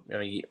know. I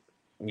mean,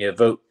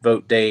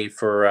 vote Dave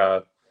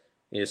for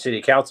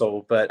city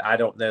council, but I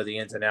don't know the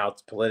ins and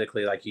outs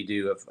politically like you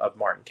do of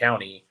Martin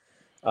County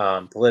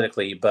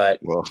politically. But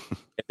Well,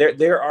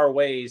 there are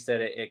ways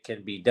that it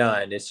can be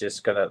done. It's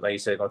just gonna, like you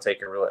said, gonna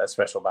take a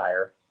special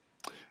buyer.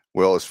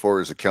 well, as far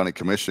as the county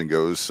commission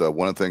goes,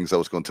 one of the things I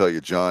was going to tell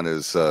you, John,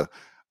 is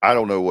I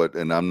don't know what,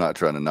 and I'm not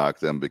trying to knock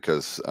them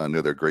because I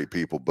know they're great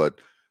people, but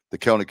the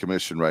county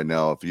commission right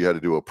now, if you had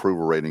to do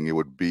approval rating, it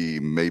would be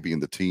maybe in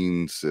the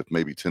teens, if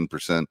maybe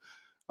 10%.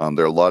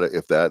 There are a lot of,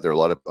 if that, there are a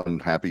lot of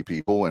unhappy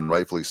people, and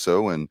rightfully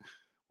so. And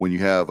when you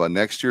have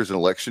next year's an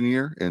election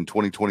year in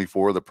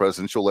 2024, the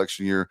presidential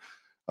election year,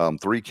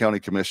 3 county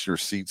commissioner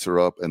seats are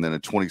up, and then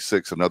in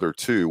 26, another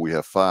 2. We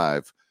have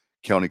 5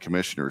 county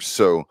commissioners.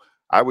 So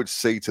I would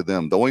say to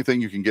them, the only thing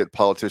you can get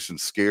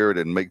politicians scared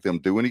and make them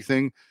do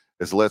anything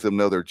is let them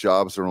know their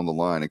jobs are on the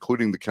line,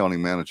 including the county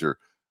manager.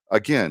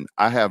 Again,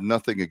 I have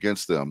nothing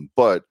against them,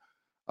 but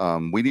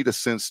we need a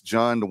sense,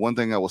 John, the one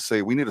thing I will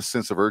say, we need a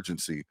sense of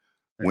urgency.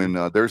 When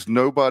there's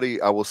nobody,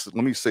 let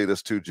me say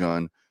this too,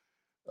 John.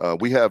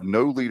 We have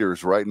no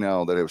leaders right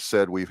now that have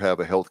said we have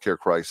a healthcare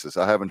crisis.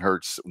 I haven't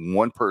heard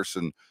one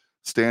person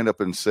stand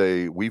up and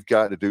say, we've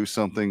got to do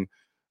something.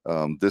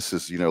 This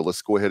is,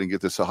 let's go ahead and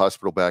get this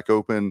hospital back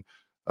open.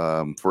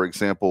 For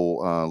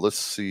example, let's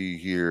see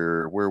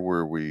here. Where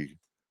were we?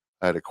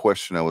 I had a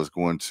question I was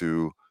going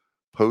to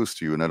pose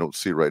to you, and I don't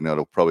see it right now.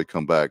 It'll probably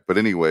come back. But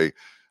anyway,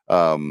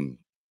 oh,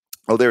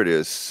 there it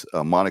is.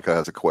 Monica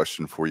has a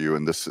question for you,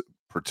 and this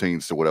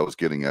pertains to what I was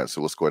getting at.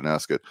 So let's go ahead and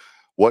ask it.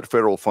 What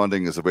federal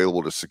funding is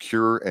available to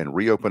secure and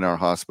reopen our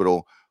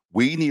hospital?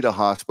 We need a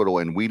hospital,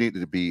 and we need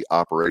it to be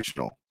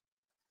operational.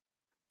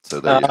 So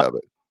there you have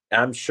it.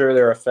 I'm sure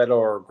there are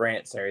federal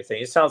grants and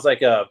everything. It sounds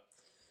like a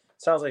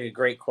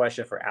great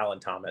question for Alan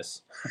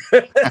Thomas.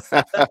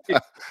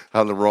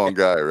 I'm the wrong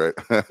guy, right?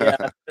 Yeah,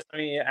 I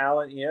mean,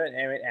 Alan.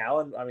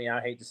 Alan. I mean,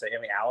 I hate to say.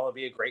 Alan would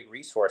be a great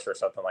resource for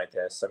something like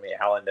this. I mean,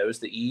 Alan knows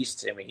the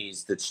East. I mean, he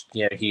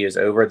is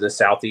over the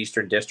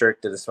Southeastern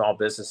District of the Small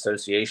Business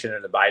Association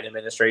and the Biden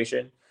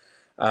administration.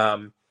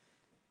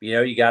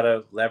 You got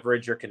to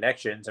leverage your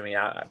connections. I mean,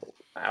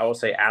 I will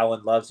say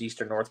Alan loves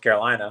Eastern North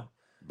Carolina.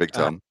 Big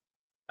time.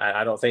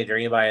 I don't think there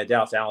anybody that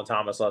doubts Alan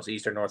Thomas loves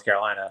Eastern North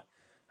Carolina.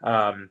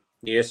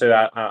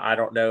 So I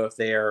don't know if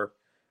they're.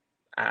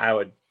 I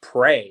would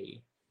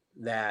pray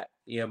that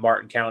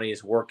Martin County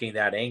is working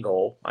that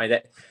angle. Put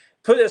it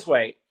this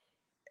way,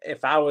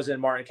 if I was in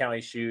Martin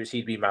County's shoes,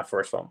 he'd be my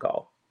first phone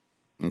call.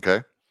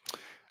 Okay.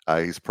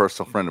 He's a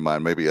personal friend of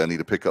mine. Maybe I need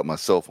to pick up my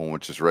cell phone,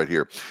 which is right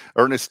here.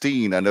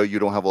 Ernestine, I know you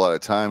don't have a lot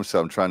of time, so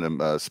I'm trying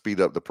to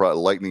speed up the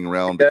lightning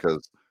round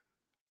because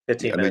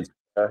 15 minutes.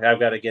 I've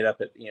got to get up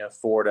at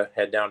 4 to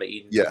head down to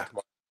Eden.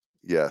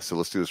 Yeah. So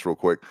let's do this real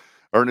quick.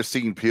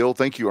 Ernestine Peel,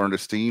 thank you,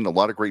 Ernestine. A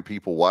lot of great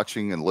people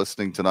watching and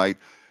listening tonight.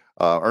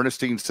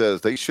 Ernestine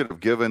says they should have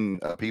given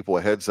people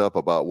a heads up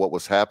about what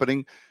was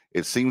happening.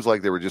 It seems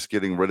like they were just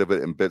getting rid of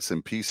it in bits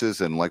and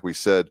pieces. And like we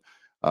said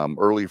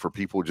earlier, for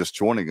people just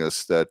joining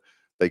us, that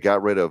they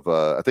got rid of,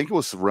 I think it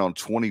was around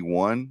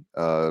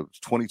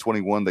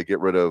 2021, they get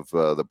rid of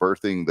the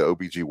birthing, the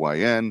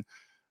OBGYN.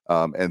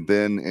 And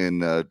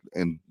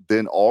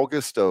then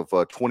August of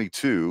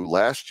 22,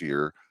 last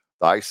year,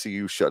 the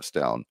ICU shuts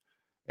down.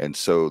 And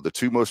so the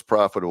 2 most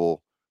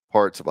profitable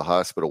parts of a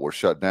hospital were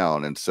shut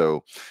down. And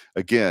so,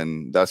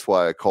 again, that's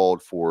why I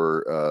called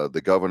for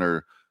the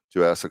governor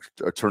to ask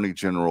Attorney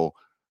General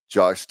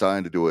Josh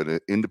Stein to do an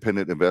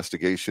independent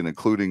investigation,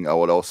 including I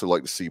would also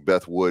like to see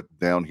Beth Wood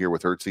down here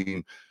with her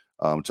team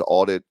to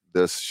audit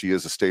this. She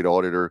is a state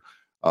auditor.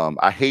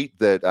 I hate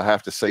that I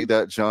have to say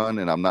that, John,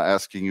 and I'm not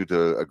asking you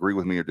to agree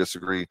with me or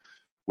disagree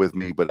with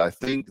me, but I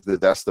think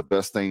that that's the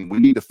best thing. We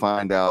need to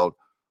find out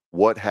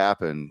what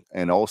happened,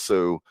 and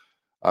also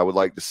I would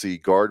like to see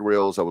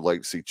guardrails. I would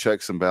like to see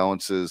checks and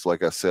balances.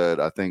 Like I said,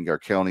 I think our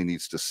county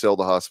needs to sell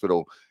the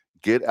hospital,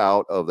 get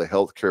out of the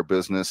healthcare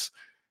business.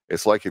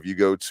 It's like if you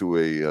go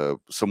to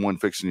someone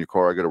fixing your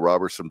car. I go to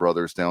Robertson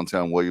Brothers,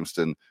 downtown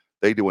Williamston.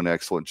 They do an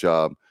excellent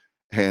job,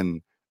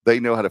 and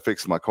they know how to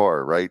fix my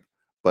car, right?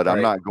 But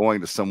I'm not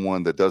going to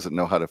someone that doesn't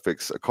know how to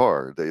fix a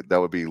car. That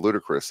would be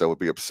ludicrous. That would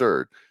be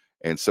absurd.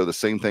 And so the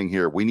same thing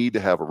here. We need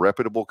to have a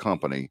reputable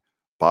company.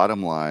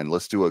 Bottom line,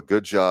 let's do a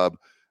good job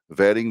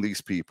vetting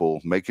these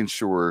people, making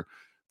sure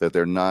that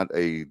they're not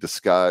a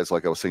disguise,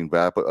 like I was saying,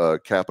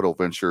 capital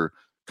venture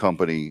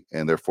company,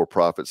 and they're for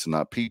profits and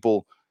not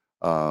people.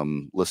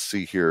 Let's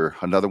see here.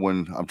 Another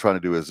one. I'm trying to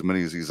do as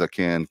many of these as I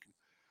can.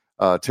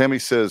 Tammy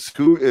says,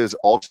 who is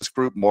Altus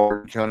Group?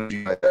 Martin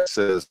County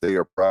says they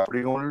are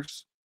property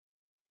owners.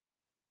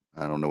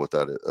 I don't know what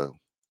that is.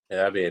 Yeah,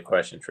 that'd be a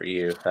question for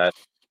you.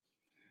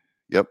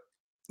 Yep.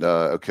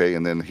 Okay,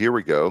 and then here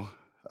we go.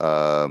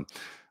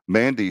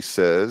 Mandy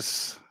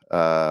says,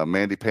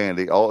 Mandy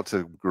Pandy, all it's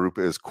a group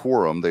is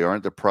Quorum. They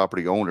aren't the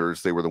property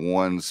owners. They were the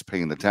ones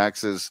paying the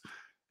taxes.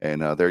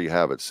 And there you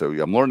have it. So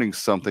I'm learning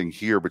something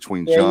here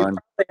between Yeah, you John.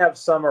 probably have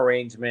some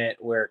arrangement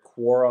where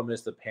Quorum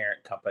is the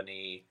parent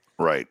company,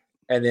 Right.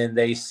 and then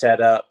they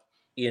set up,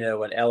 an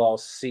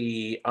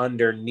LLC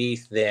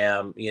underneath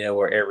them,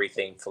 where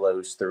everything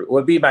flows through.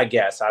 Would be my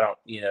guess. I don't,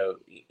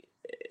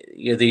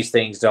 these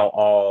things don't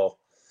all,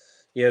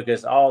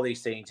 because all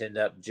these things end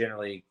up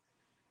generally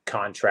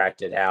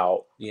contracted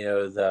out.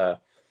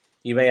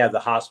 You may have the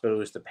hospital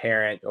as the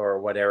parent or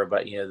whatever,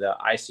 but the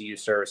ICU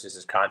services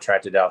is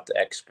contracted out to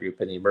X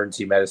group, and the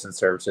emergency medicine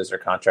services are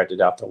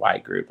contracted out to Y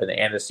group, and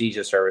the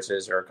anesthesia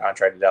services are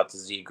contracted out to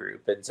Z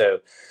group. And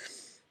so,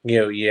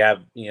 you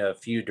have a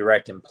few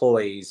direct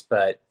employees,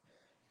 but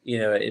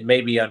it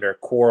may be under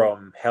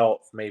Quorum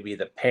Health, maybe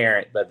the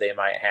parent, but they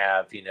might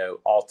have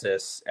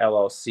Altus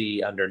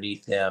LLC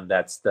underneath them.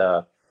 That's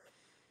the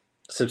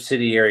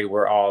subsidiary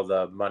where all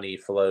the money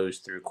flows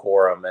through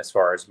Quorum as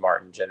far as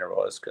Martin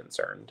General is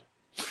concerned.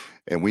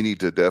 And we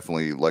need to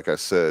definitely, like I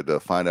said,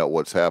 find out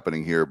what's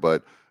happening here.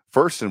 But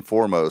first and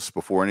foremost,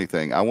 before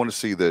anything, I want to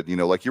see that,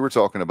 like you were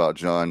talking about,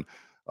 John,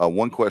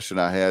 one question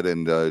I had,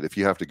 and if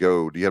you have to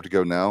go, do you have to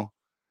go now?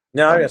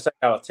 No, I'm going to say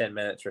about 10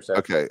 minutes or so.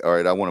 Okay. All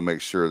right. I want to make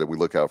sure that we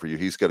look out for you.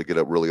 He's got to get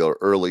up really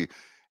early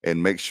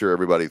and make sure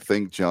everybody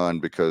thank John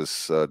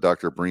because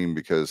Dr. Bream,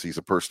 because he's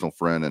a personal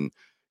friend and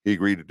he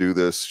agreed to do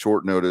this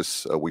short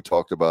notice. We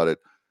talked about it.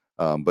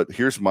 But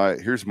here's my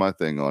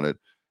thing on it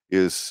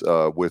is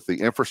with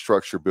the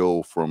infrastructure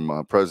bill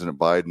from President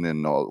Biden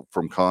and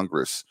from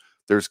Congress,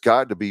 there's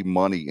got to be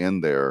money in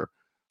there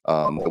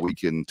that we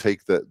can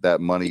take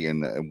that money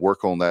and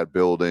work on that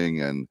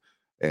building and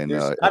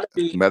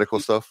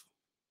medical stuff.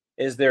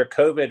 Is there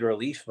COVID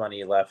relief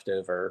money left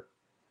over?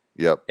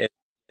 Yep. It's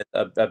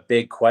a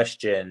big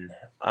question.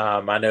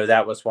 I know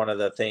that was one of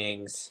the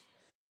things.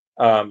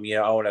 I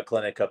own a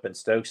clinic up in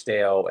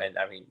Stokesdale, and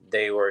I mean,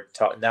 they were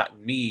not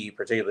me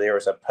particularly. There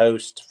was a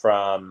post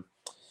from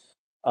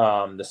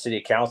the city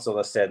council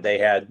that said they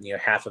had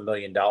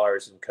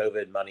 $500,000 in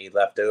COVID money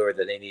left over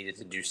that they needed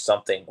to do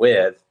something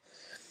with.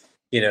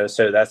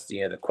 So that's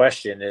the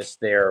question: is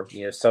there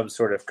some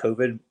sort of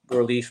COVID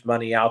relief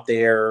money out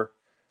there?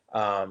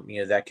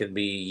 That can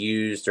be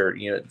used or,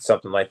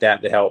 something like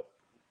that to help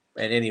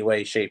in any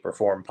way, shape, or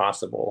form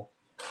possible.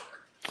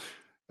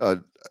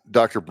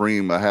 Dr.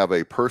 Bream, I have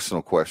a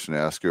personal question to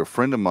ask you. A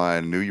friend of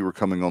mine knew you were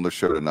coming on the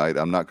show tonight.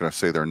 I'm not going to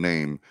say their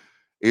name.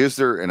 Is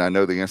there, and I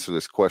know the answer to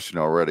this question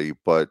already,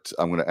 but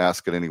I'm going to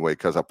ask it anyway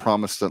because I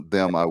promised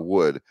them I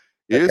would.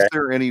 Is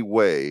there any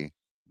way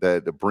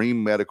that the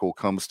Bream Medical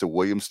comes to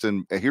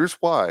Williamston? And here's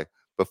why.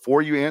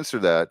 Before you answer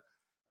that,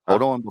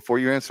 hold on. Before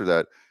you answer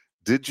that,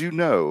 did you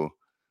know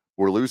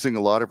we're losing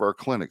a lot of our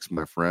clinics,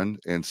 my friend?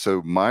 And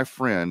so my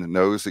friend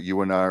knows that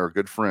you and I are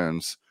good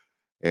friends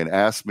and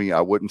asked me,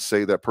 I wouldn't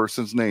say that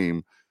person's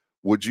name,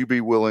 would you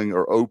be willing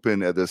or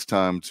open at this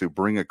time to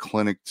bring a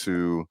clinic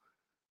to,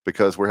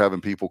 because we're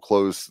having people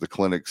close the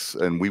clinics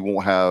and we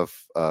won't have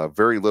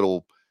very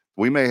little,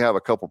 we may have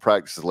a couple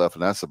practices left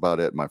and that's about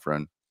it, my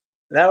friend.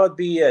 That would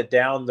be a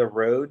down the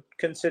road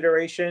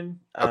consideration.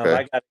 Okay.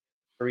 I got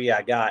 3.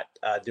 I got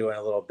doing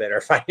a little better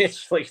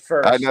financially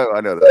first. I know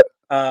that.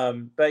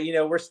 But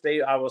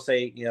I will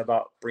say,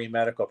 about Bream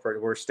Medical,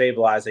 we're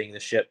stabilizing the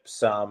ship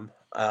some.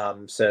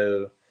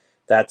 So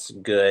that's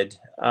good.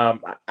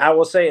 I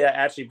will say that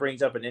actually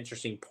brings up an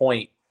interesting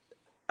point.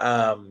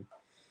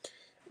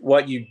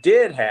 What you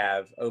did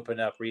have open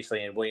up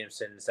recently in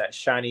Williamson is that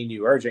shiny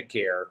new urgent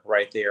care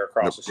right there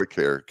across the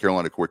street.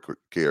 Carolina Quick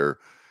Care.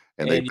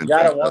 And you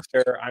got to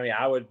wonder,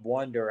 I would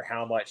wonder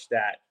how much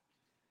that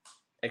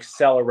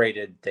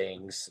accelerated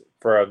things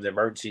from the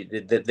emergency.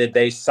 Did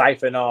they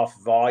siphon off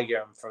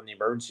volume from the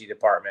emergency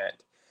department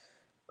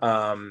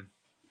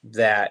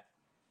that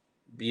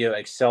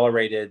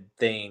accelerated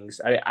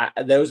things?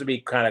 Those would be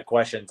kind of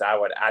questions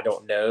I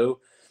don't know,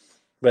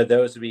 but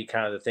those would be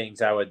kind of the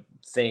things I would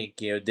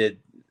think.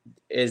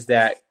 Is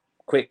that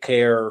quick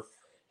care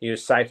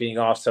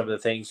siphoning off some of the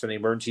things from the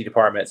emergency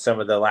department, some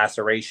of the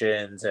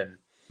lacerations and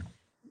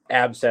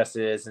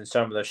abscesses and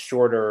some of the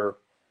shorter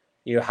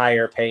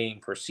higher paying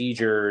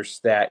procedures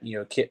that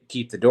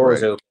keep the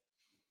doors open,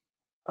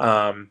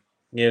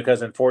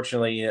 because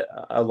unfortunately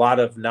a lot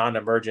of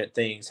non-emergent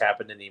things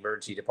happen in the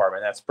emergency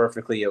department. That's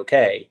perfectly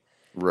okay,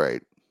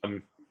 right?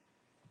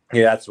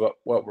 That's what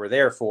we're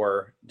there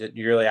for.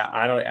 Really,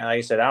 I don't, like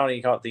I said, I don't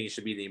even think it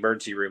should be the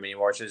emergency room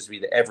anymore. It should just be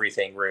the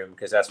everything room,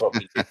 because that's what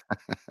we do.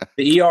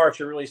 The ER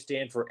should really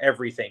stand for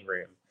everything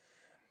room.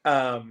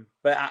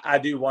 But I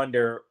do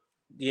wonder,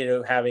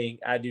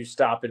 I do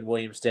stop in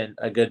Williamston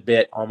a good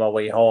bit on my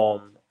way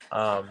home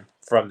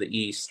from the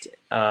east,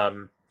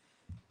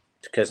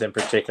 because in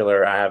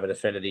particular I have an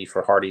affinity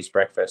for Hardee's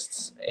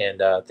breakfasts, and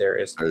there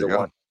is the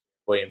one in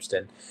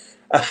Williamston.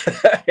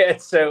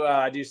 And so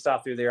I do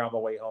stop through there on my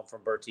way home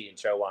from Bertie and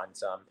Chowan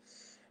some.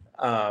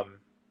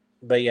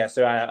 But yeah,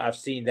 so I've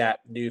seen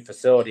that new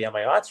facility. I'm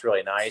like, oh, that's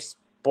really nice.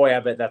 Boy, I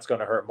bet that's going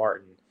to hurt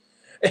Martin.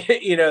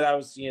 that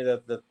was,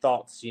 the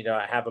thoughts,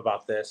 I have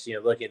about this,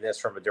 looking at this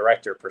from a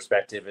director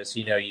perspective is,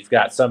 you've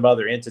got some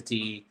other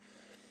entity,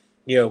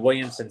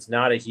 Williamson's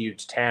not a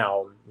huge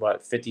town,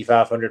 what,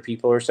 5,500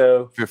 people or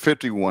so?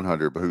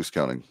 5,100, but who's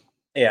counting?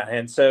 Yeah.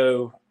 And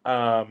so,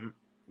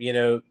 you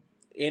know,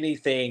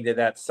 anything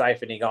that's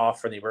siphoning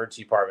off from the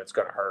emergency department is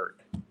going to hurt.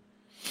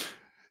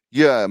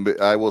 Yeah, but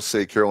I will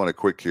say Carolina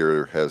Quick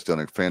Care has done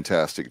a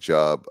fantastic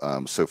job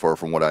so far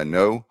from what I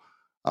know.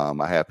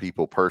 I have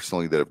people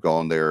personally that have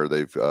gone there.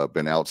 They've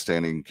been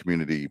outstanding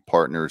community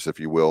partners, if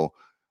you will.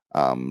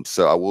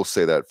 So I will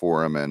say that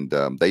for them.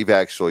 And they've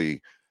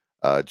actually,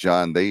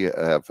 John, they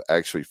have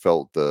actually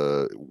felt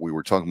we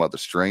were talking about the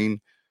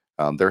strain.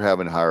 They're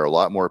having to hire a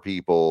lot more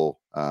people.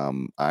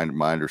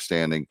 My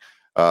understanding,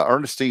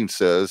 Ernestine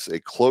says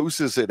it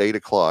closes at 8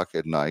 o'clock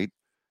at night,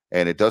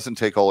 and it doesn't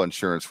take all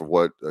insurance for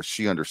what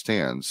she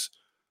understands.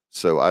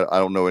 So I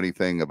don't know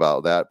anything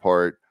about that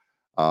part.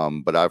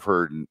 But I've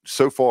heard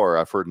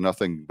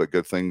nothing but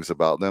good things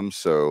about them.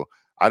 So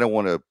I don't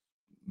want to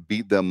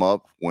beat them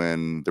up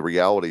when the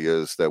reality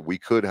is that we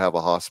could have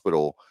a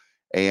hospital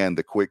and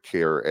the quick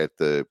care at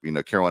the,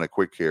 Carolina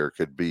Quick Care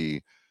could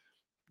be,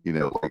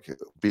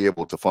 be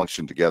able to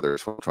function together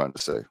is what I'm trying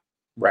to say.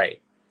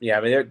 Right. Yeah.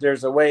 I mean,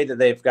 there's a way that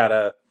they've got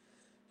to,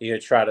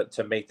 try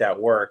to make that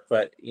work.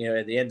 But,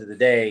 at the end of the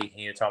day,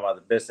 talking about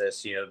the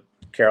business,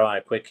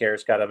 Carolina Quick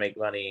Care's got to make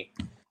money.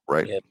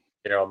 Right.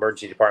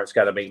 Emergency department's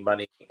got to make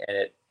money,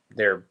 and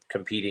they're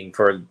competing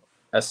for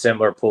a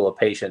similar pool of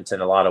patients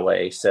in a lot of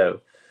ways.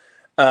 So,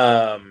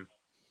 they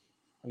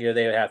would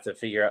have to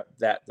figure out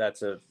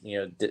that's would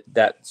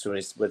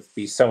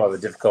be somewhat of a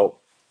difficult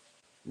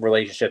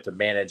relationship to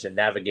manage and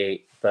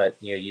navigate. But,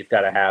 you've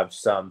got to have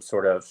some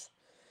sort of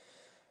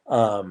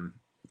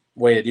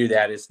way to do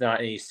that. It's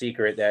not any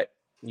secret that,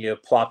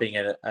 plopping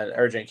an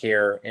urgent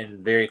care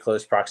in very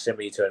close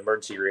proximity to an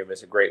emergency room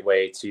is a great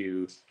way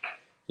to,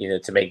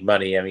 to make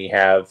money. I mean, you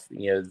have,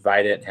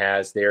 Vidant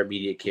has their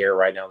immediate care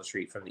right down the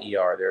street from the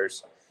ER.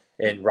 There's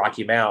in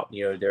Rocky Mount,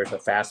 there's a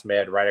Fast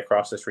Med right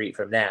across the street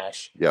from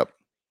Nash. Yep.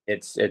 You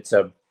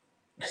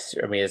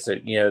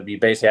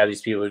basically have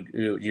these people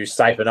who you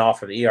siphon off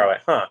from the ER,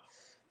 like,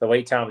 the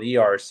wait time of the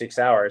ER is 6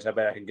 hours. I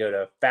bet I can go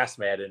to Fast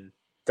Med in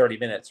 30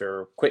 minutes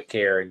or quick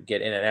care and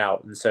get in and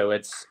out. And so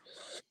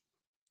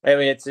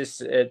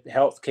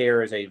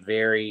healthcare is a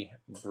very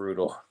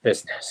brutal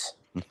business.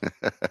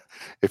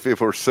 If it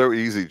were so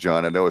easy,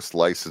 John, I know it's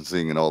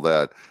licensing and all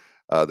that.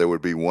 There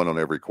would be one on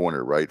every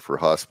corner, right? For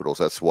hospitals.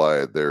 That's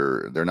why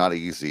they're not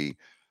easy.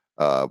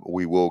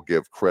 We will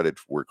give credit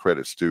where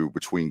credit's due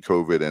between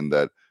COVID and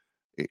that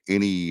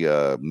any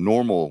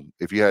normal,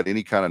 if you had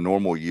any kind of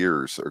normal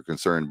years are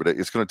concerned, but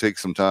it's going to take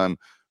some time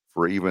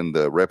for even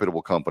the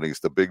reputable companies,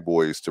 the big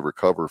boys, to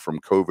recover from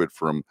COVID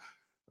from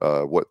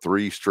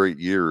 3 straight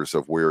years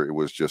of where it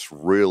was just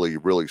really,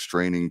 really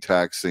straining,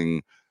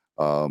 taxing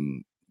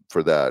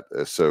for that.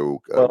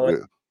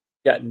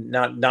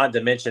 Not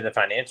to mention the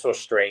financial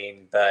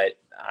strain, but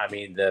I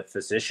mean the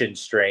physician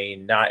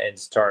strain, not in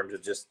terms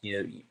of just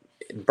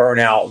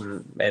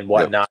burnout and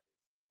whatnot,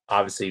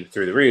 obviously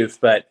through the roof.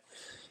 But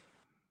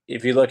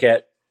if you look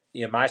at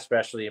my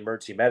specialty,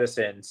 emergency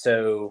medicine,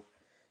 so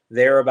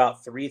there are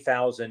about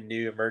 3,000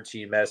 new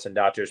emergency medicine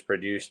doctors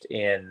produced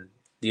in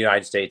the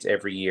United States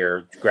every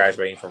year,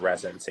 graduating from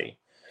residency.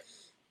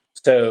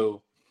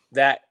 So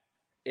that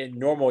in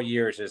normal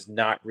years is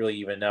not really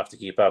even enough to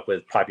keep up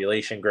with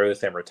population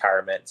growth and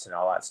retirements and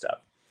all that stuff.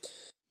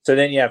 So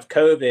then you have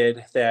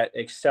COVID that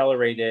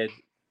accelerated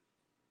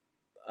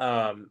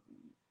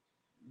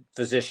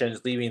physicians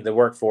leaving the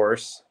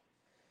workforce.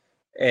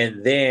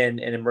 And then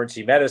in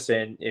emergency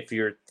medicine, if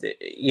you're,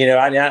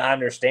 I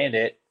understand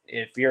it.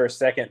 If you're a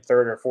second,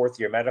 third, or fourth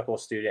year medical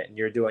student and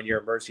you're doing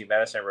your emergency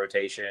medicine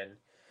rotation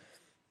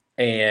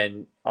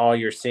and all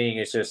you're seeing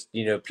is just,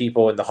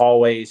 people in the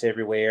hallways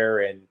everywhere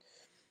and,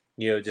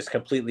 just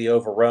completely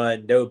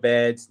overrun, no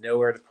beds,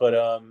 nowhere to put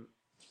them,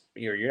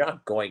 you're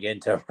not going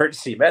into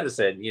emergency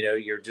medicine,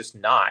 you're just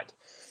not.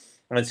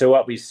 And so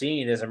what we've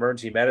seen is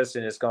emergency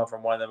medicine has gone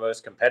from one of the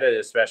most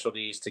competitive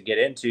specialties to get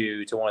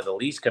into to one of the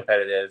least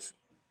competitive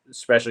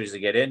specialties to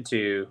get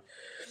into.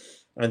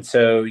 And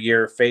so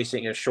you're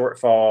facing a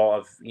shortfall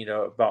of,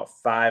 about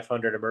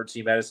 500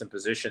 emergency medicine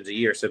positions a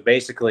year. So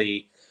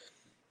basically,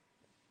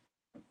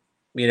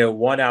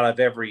 1 out of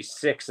every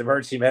 6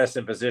 emergency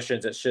medicine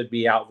positions that should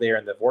be out there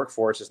in the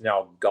workforce is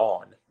now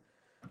gone.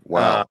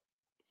 Wow.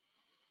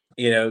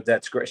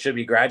 That should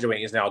be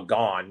graduating is now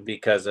gone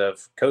because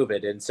of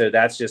COVID. And so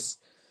that's just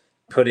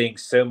putting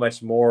so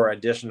much more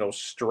additional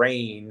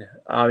strain,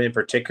 in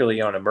particularly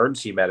on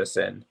emergency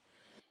medicine,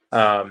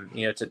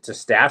 to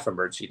staff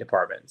emergency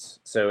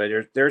departments.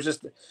 So there's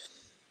just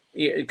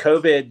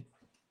COVID,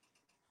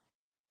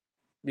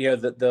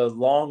 the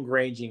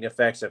long-ranging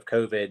effects of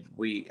COVID,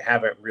 we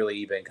haven't really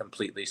even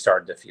completely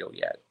started to feel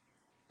yet.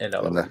 In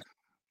other words.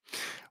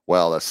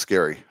 Wow, that's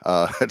scary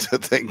to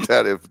think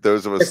that if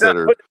those of us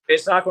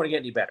it's not going to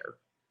get any better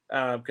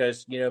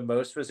because,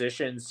 most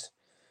physicians,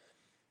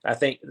 I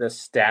think the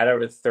stat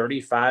of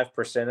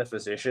 35% of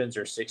physicians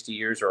are 60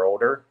 years or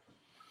older.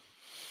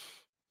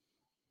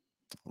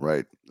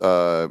 Right.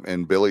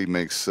 And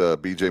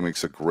BJ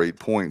makes a great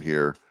point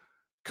here.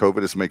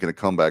 COVID is making a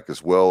comeback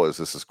as well, as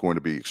this is going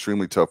to be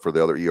extremely tough for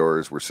the other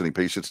ERs we're sending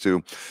patients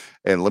to.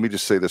 And let me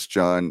just say this,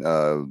 John,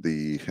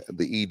 the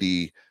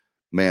ED,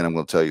 man, I'm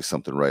going to tell you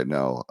something right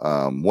now.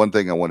 One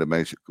thing I want to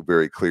make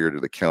very clear to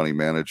the county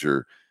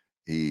manager,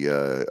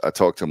 I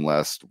talked to him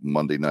last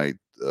Monday night,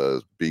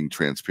 being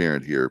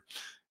transparent here.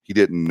 He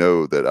didn't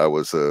know that I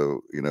was a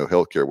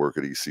healthcare worker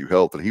at ECU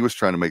Health, and he was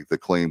trying to make the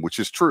claim, which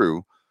is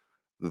true,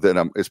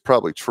 that it's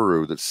probably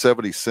true that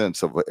 70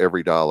 cents of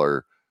every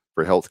dollar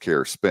for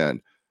healthcare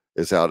spent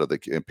is out of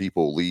and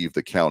people leave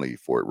the county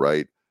for it,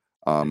 right?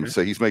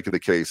 So he's making the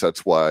case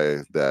that's why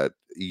that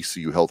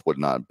ECU Health would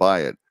not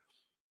buy it.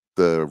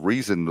 The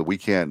reason that we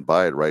can't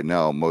buy it right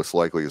now, most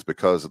likely, is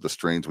because of the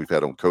strains we've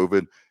had on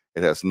COVID.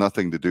 It has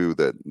nothing to do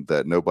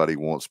that nobody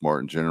wants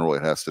Martin General.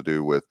 It has to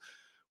do with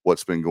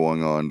what's been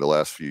going on the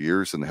last few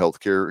years in the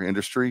healthcare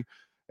industry.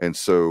 And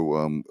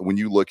so when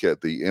you look at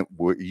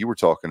what you were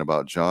talking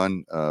about,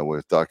 John,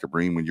 with Dr.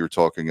 Bream, when you're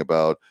talking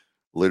about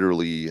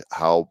literally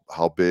how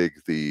big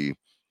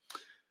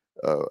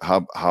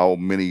how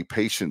many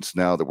patients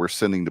now that we're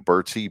sending to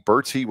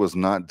Bertie was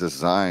not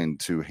designed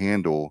to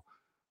handle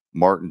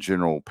Martin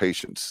General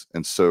patients.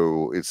 And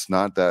so it's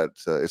not that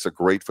it's a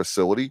great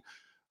facility,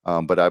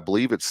 but I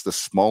believe it's the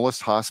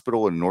smallest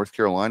hospital in North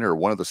Carolina, or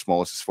one of the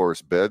smallest as far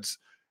as beds,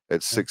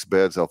 at 6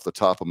 beds off the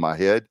top of my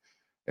head.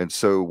 And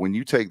so when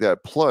you take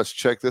that, plus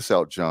check this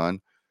out,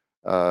 John,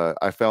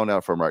 I found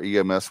out from our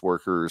EMS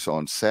workers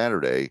on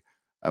Saturday.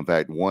 In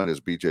fact, one is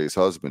BJ's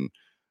husband.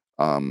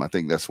 I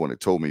think that's when it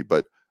told me,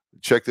 but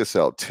check this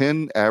out.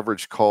 10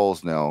 average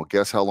calls now.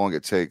 Guess how long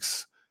it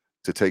takes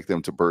to take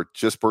them to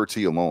just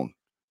Bertie alone.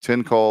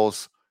 10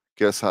 calls.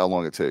 Guess how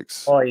long it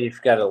takes? Oh,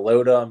 you've got to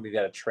load them. You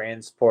got to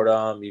transport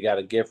them. You got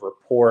to give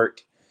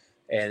report.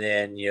 And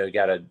then, you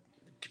got to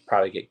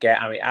probably get gas.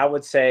 I mean, I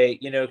would say,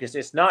 because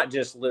it's not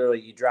just literally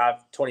you drive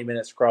 20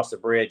 minutes across the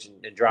bridge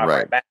and drive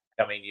right back.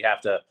 I mean, you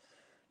have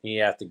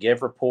to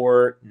give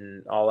report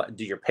and all that,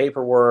 do your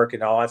paperwork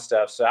and all that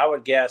stuff. So I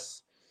would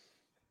guess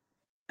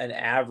an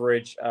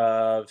average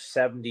of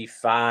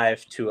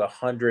 75 to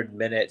 100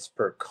 minutes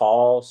per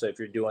call. So if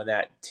you're doing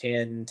that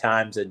 10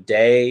 times a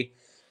day,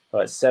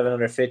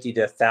 750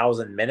 to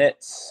 1,000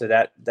 minutes. So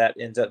that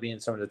ends up being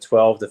some of the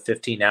 12 to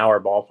 15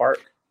 hour ballpark.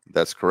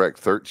 That's correct.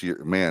 13,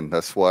 man,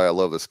 that's why I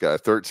love this guy.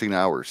 13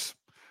 hours.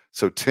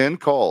 So 10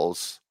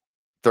 calls,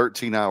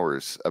 13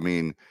 hours. I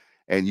mean,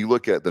 and you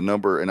look at the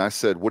number, and I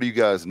said, what do you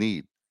guys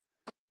need?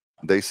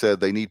 They said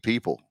they need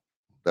people.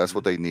 That's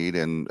what they need.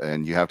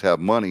 And you have to have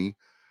money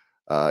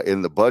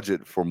in the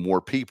budget for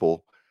more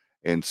people.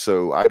 And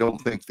so I don't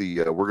think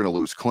we're going to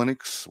lose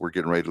clinics. We're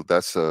getting ready to,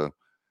 that's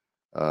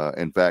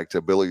in fact,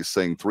 Billy is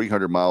saying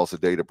 300 miles a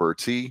day to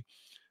Bertie.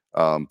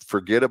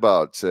 Forget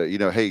about,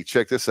 hey,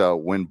 check this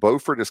out. When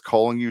Beaufort is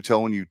calling you,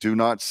 telling you, do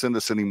not send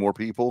us any more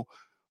people.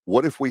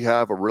 What if we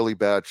have a really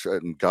bad,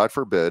 and God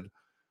forbid,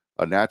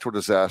 a natural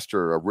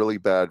disaster, a really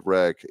bad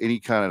wreck, any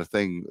kind of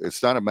thing?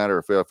 It's not a matter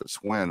of if,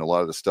 it's when. A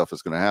lot of this stuff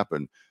is going to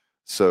happen.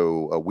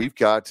 So we've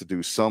got to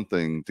do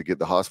something to get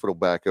the hospital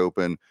back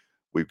open.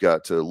 We've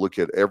got to look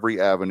at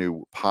every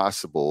avenue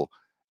possible,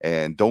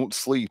 and don't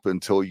sleep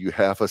until you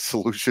have a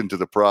solution to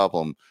the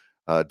problem.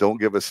 Don't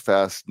give us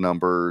fast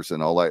numbers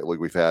and all that. Like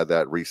we've had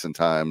that recent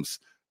times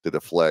to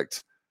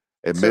deflect.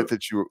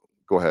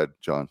 Go ahead,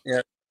 John.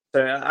 Yeah.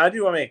 So I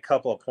do want to make a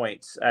couple of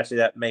points, actually,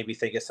 that made me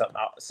think of something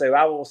else. So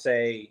I will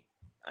say,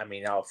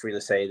 I'll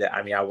freely say that,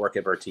 I work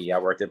at Bertie. I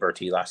worked at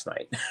Bertie last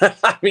night.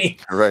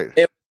 Right.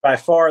 It was by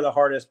far the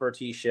hardest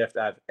Bertie shift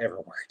I've ever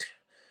worked.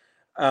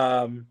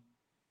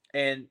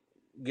 And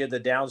the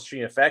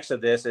downstream effects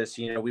of this is,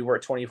 we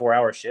work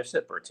 24-hour shifts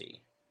at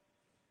Bertie.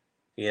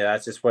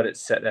 That's just what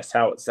it's set. That's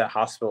how that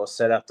hospital is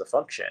set up to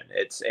function.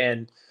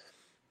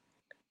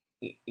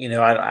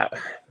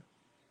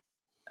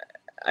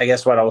 I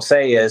guess what I will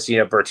say is,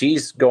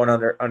 Bertie's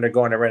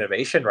undergoing a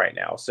renovation right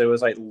now. So it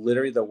was like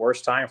literally the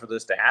worst time for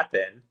this to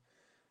happen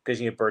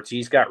because,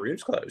 Bertie's got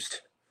rooms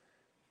closed.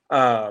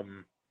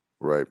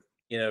 Right.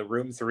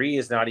 Room 3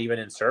 is not even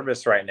in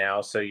service right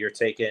now. So you're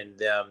taking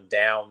them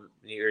down.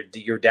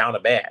 You're down a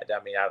bed.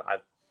 I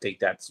think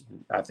that's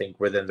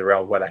within the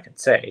realm of what I can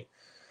say.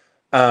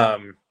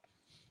 And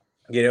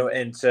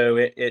so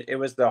it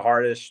was the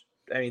hardest.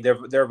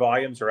 Their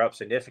volumes are up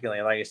significantly.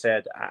 Like I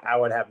said, I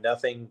would have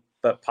nothing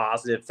but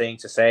positive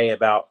things to say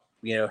about,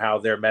 how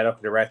their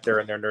medical director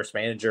and their nurse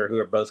manager, who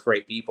are both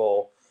great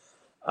people,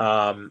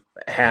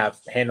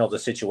 have handled the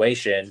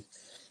situation,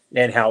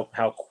 and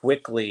how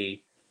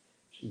quickly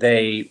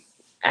they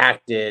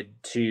acted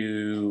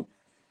to,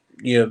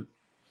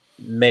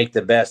 make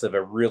the best of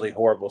a really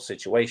horrible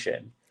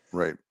situation.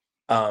 Right.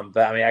 But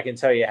I can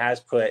tell you, it has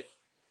put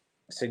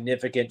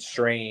significant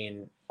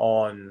strain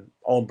on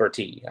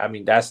Bertie.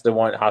 That's the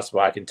one hospital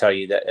I can tell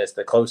you that is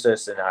the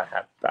closest, and I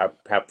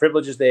have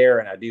privileges there,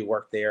 and I do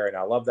work there, and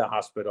I love the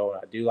hospital,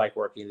 and I do like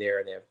working there,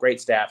 and they have great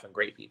staff and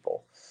great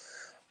people.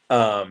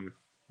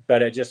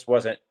 But it just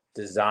wasn't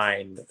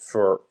designed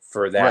for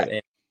that. Right.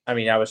 And,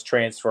 I was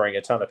transferring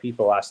a ton of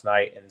people last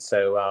night, and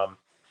so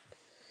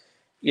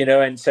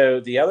And so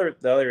the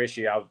other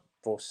issue I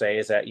will say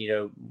is that,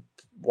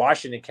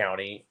 Washington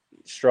County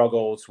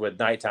struggles with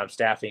nighttime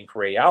staffing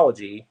for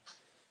radiology.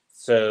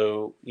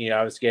 So,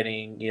 I was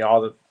getting,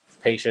 all the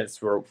patients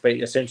were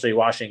essentially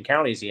Washington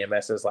County's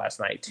EMSs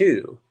last night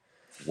too.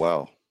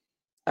 Wow.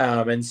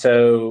 And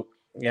so,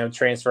 I'm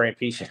transferring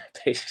patients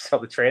to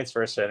the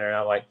transfer center, and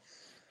I'm like,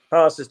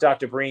 oh, this is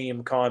Dr.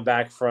 Bream calling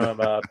back from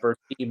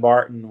Bertie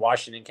Martin,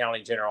 Washington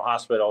County General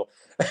Hospital.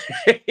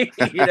 And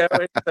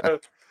so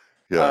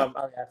Yeah.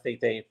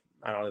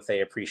 I don't know if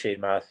they appreciate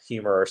my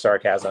humor or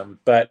sarcasm,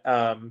 but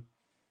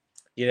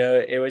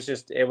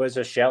it was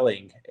a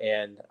shelling,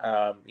 and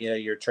I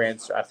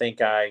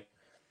think I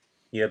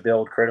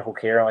billed critical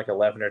care like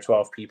 11 or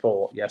 12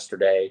 people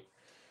yesterday,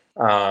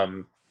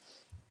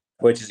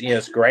 which is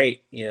it's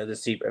great to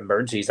see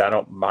emergencies. I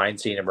don't mind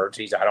seeing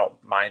emergencies. I don't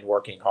mind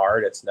working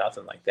hard. It's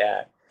nothing like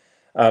that.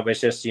 It's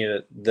just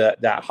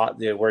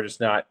we're just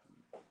not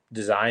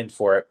designed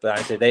for it. But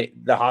I say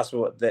the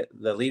hospital,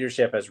 the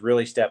leadership has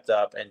really stepped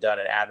up and done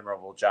an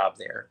admirable job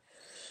there.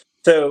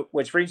 So,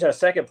 which brings us to a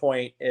second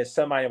point is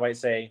somebody might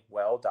say,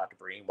 well, Dr.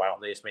 Breen, why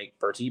don't they just make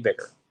Bertie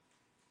bigger?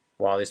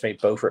 Why don't they just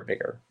make Beaufort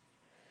bigger?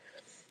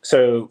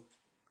 So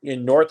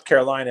in North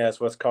Carolina, it's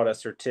what's called a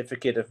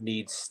certificate of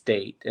need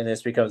state, and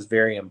this becomes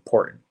very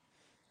important.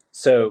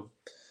 So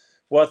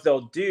what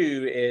they'll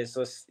do is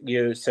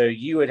so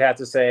you would have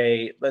to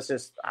say, let's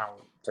use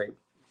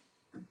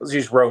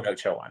Roanoke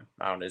Chowan.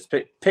 I don't know, just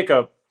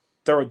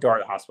throw a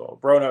dart at the hospital.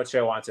 Roanoke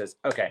Chowan says,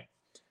 okay,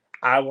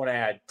 I want to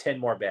add 10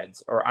 more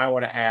beds, or I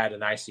want to add an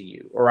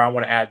ICU, or I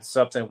want to add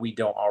something we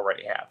don't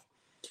already have.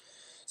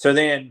 So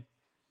then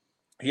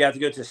you have to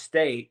go to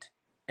state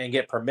and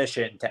get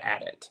permission to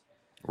add it.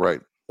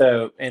 Right.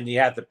 So, and you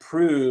have to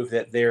prove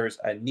that there's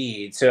a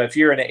need. So if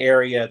you're in an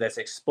area that's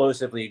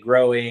explosively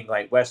growing,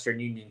 like Western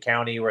Union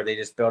County, where they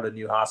just built a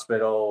new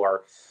hospital,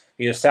 or,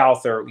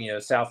 south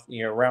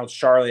around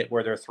Charlotte,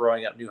 where they're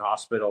throwing up new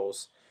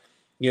hospitals,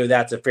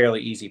 that's a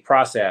fairly easy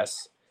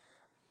process.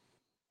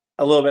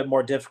 A little bit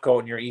more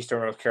difficult in your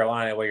Eastern North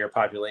Carolina, where your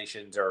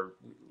populations are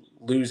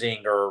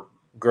losing or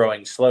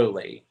growing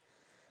slowly.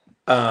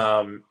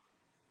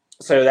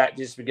 So that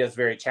just becomes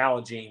very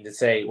challenging to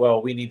say,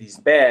 well, we need these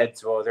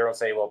beds. Well, they'll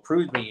say, well,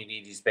 prove me you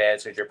need these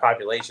beds because your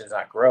population is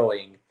not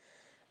growing.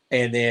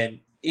 And then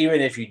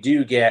even if you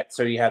do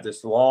so you have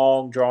this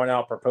long drawn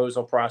out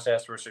proposal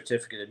process for a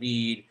certificate of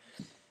need.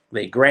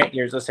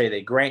 Let's say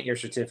they grant your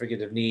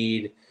certificate of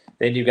need.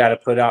 Then you've got to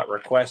put out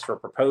requests for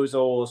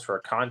proposals for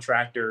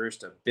contractors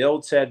to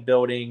build said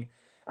building.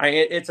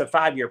 It's a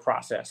 5-year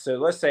process. So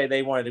let's say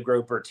they wanted to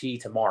grow Bertie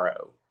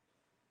tomorrow.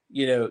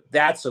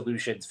 That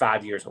solution's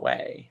 5 years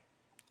away.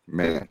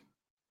 Man.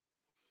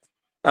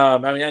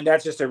 And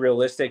that's just a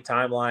realistic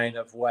timeline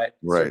of what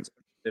right. certificate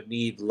of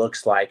need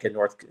looks like in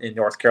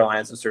North Carolina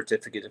as a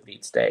certificate of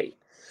need state.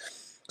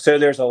 So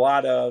there's a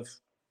lot of,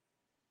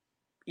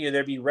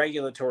 there'd be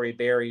regulatory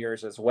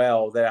barriers as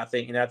well that I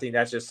think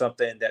that's just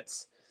something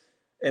that's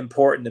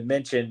important to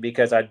mention,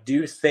 because I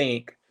do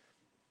think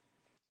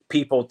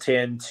people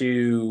tend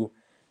to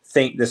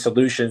think the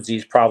solutions to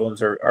these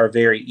problems are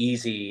very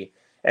easy,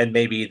 and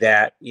maybe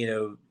that,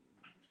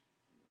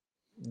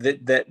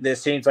 that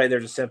this seems like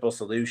there's a simple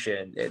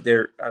solution.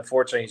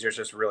 Unfortunately, there's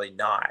just really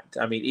not.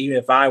 I mean, even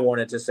if I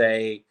wanted to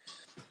say,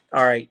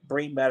 all right,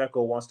 Bream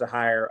Medical wants to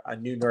hire a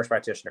new nurse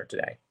practitioner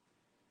today,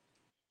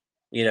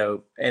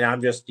 and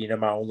I'm just,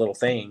 my own little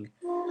thing,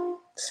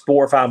 it's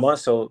 4 or 5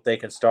 months so they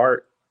can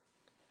start,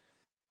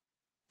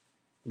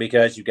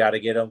 because you got to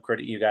get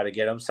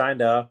them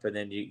signed up, and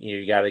then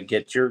you got to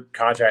get your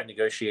contract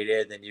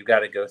negotiated, then you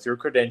got to go through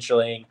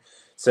credentialing.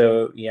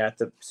 So I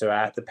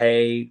have to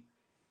pay,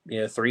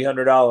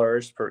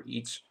 $300 per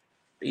each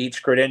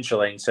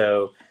credentialing.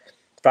 So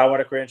if I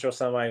want to credential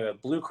somebody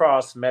with Blue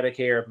Cross,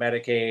 Medicare,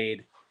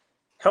 Medicaid,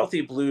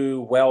 Healthy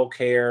Blue,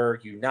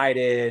 WellCare,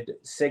 United,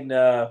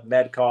 Cigna,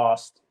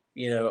 MedCost,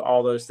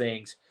 all those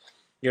things,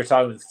 you're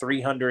talking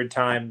 300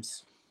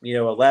 times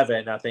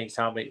 11, I think, is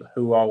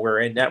who all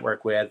we're in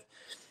network with.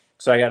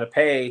 So I got to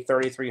pay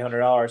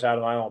 $3,300 out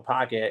of my own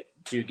pocket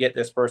to get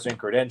this person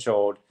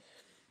credentialed.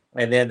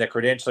 And then the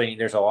credentialing,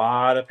 there's a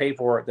lot of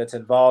paperwork that's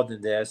involved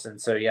in this.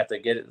 And so you have to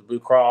get it to Blue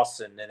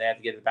Cross, and then they have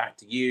to get it back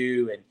to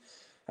you. And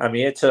I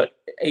mean, it took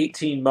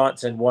 18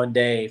 months and 1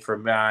 day for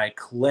my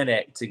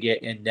clinic to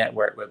get in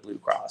network with Blue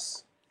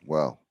Cross.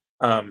 Wow.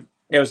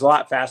 It was a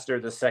lot faster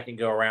the second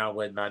go around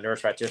when my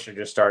nurse practitioner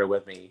just started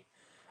with me.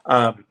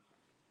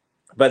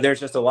 But there's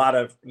just a lot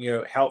of,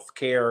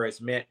 healthcare is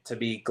meant to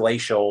be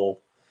glacial,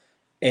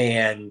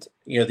 and,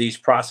 these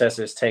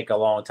processes take a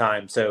long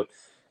time. So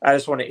I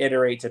just want to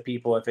iterate to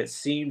people, if it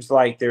seems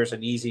like there's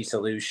an easy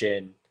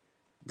solution,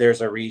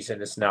 there's a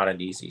reason it's not an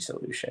easy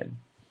solution.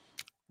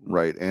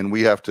 Right. And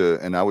we have to,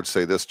 and I would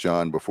say this,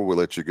 John, before we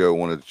let you go, I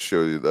wanted to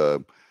show you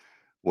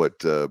what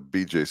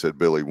BJ said,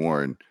 Billy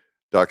Warren.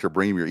 Dr.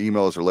 Bream, your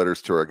emails or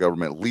letters to our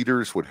government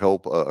leaders would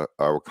help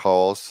our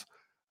cause.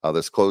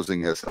 This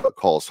closing has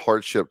caused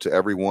hardship to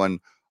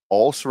everyone,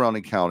 all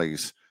surrounding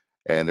counties.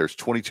 And there's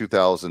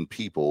 22,000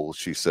 people,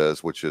 she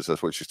says,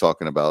 that's what she's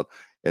talking about,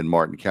 in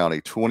Martin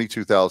County,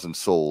 22,000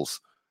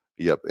 souls.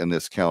 Yep, in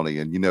this county.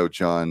 And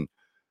John,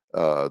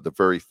 the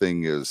very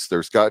thing is,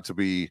 there's got to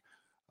be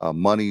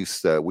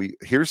monies that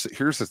here's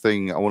the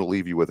thing I want to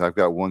leave you with. I've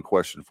got one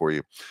question for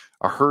you.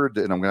 I heard,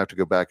 and I'm gonna have to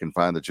go back and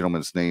find the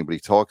gentleman's name, but he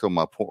talked on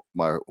my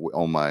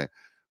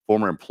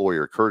former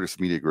employer, Curtis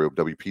Media Group,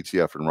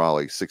 WPTF in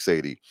Raleigh,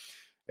 680.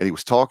 And he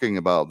was talking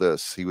about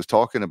this. He was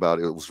talking about,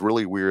 it was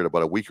really weird.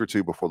 About a week or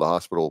two before the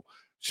hospital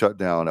shut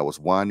down, I was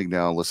winding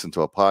down, listening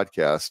to a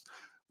podcast,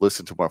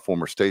 listened to my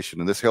former station,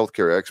 and this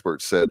healthcare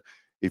expert said,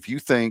 if you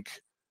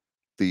think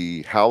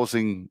the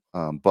housing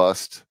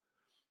bust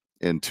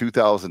in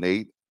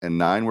 2008 and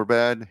 9 were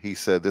bad, he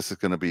said this is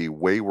going to be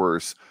way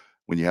worse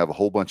when you have a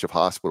whole bunch of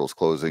hospitals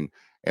closing.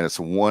 And it's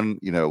 1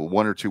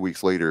 or 2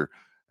 weeks later,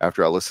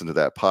 after I listened to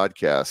that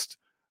podcast,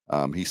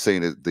 he's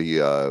saying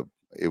that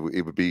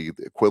it would be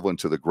equivalent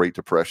to the Great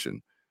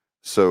Depression.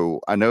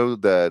 So I know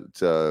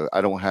that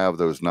I don't have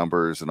those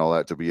numbers and all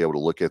that to be able to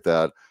look at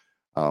that.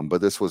 But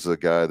this was a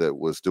guy that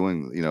was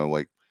doing,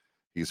 like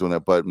he's doing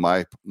that. But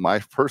my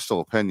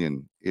personal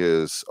opinion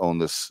is on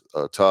this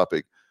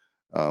topic.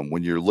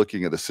 When you're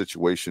looking at a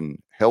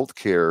situation,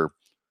 healthcare,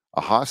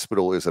 a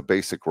hospital is a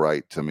basic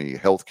right to me.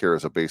 Healthcare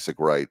is a basic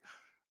right.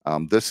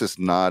 This is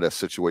not a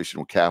situation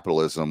with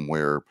capitalism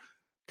where,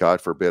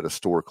 God forbid, a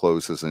store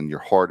closes and your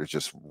heart is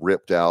just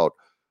ripped out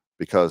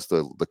because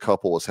the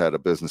couple has had a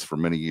business for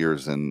many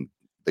years and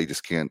they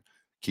just can't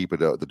keep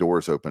the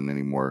doors open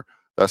anymore.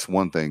 That's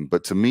one thing.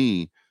 But to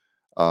me,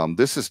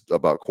 this is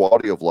about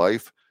quality of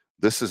life.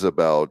 This is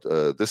about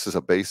this is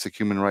a basic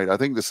human right. I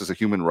think this is a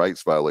human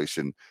rights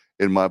violation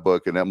in my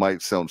book, and that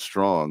might sound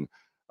strong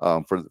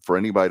for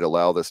anybody to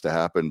allow this to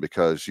happen,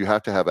 because you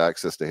have to have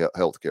access to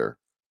health care.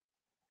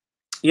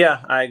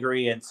 Yeah, I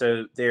agree. And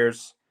so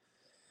there's,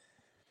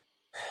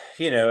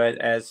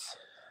 as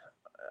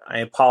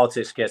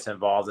politics gets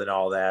involved in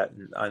all that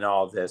and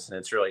all of this, and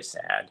it's really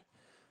sad.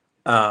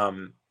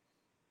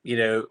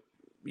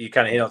 You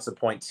kind of hit on some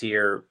points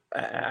here.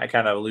 I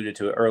kind of alluded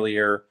to it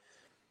earlier.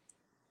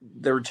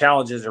 The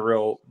challenges of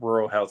rural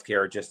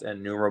healthcare are just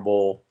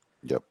innumerable.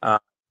 Yep.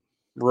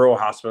 Rural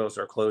hospitals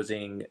are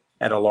closing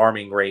at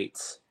alarming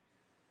rates.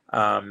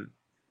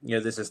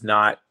 This is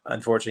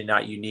unfortunately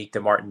not unique to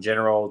Martin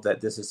General,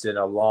 that this has been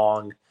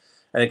an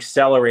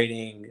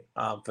accelerating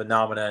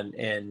phenomenon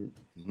in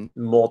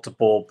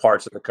multiple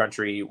parts of the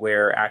country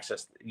where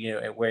access,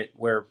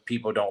 where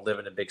people don't live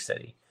in a big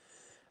city.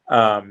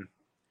 And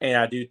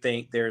I do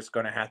think there's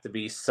going to have to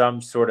be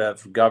some sort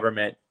of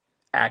government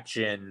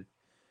action.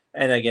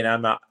 And again,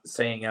 I'm not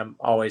saying I'm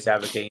always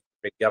advocating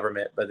for big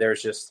government, but there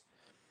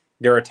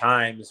are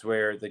times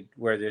where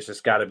there's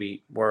just got to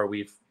be, where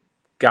we've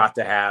got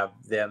to have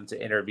them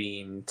to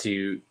intervene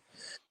to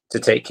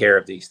take care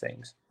of these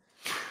things.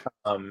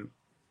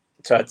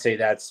 So I'd say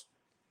that's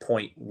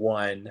point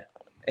one.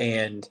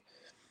 And,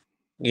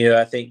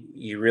 I think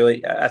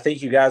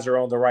you guys are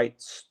on the right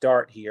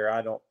start here.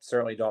 I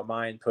certainly don't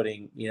mind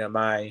putting,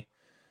 my,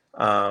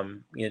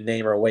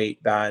 name or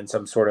weight behind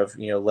some sort of,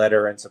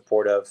 letter in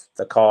support of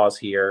the cause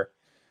here.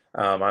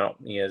 I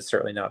don't,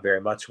 certainly not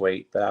very much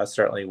weight, but I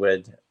certainly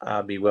would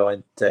be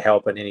willing to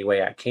help in any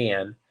way I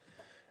can.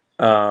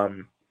 But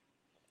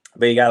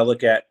you got to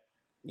look at,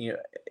 you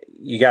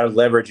got to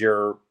leverage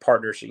your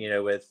partnership,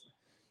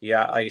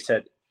 like you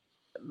said,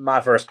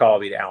 my first call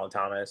would be to Alan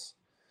Thomas.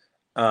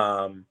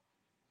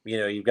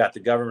 You've got the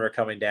governor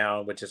coming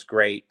down, which is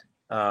great.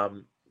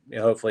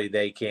 Hopefully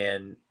they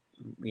can,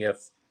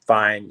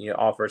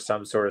 offer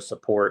some sort of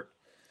support.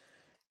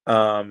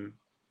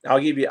 I'll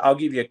give you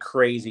a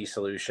crazy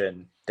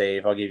solution,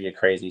 Dave. I'll give you a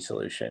crazy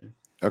solution.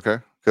 Okay.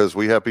 Because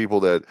we have people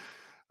that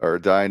are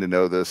dying to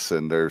know this,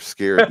 and they're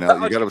scared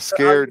now. You got them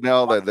scared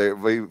now that they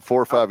wait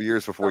 4 or 5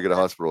 years before we get a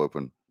hospital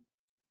open.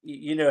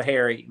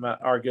 Harry,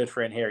 our good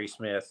friend Harry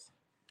Smith.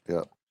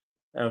 Yeah.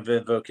 I'm going to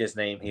invoke his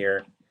name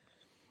here.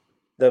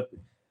 The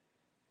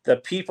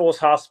People's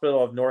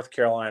Hospital of North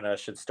Carolina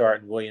should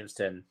start in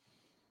Williamston.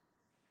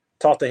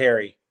 Talk to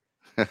Harry.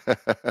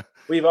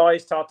 We've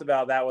always talked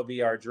about that would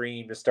be our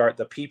dream, to start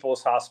the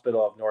People's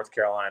Hospital of North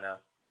Carolina,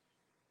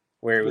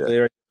 where we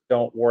literally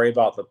don't worry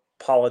about the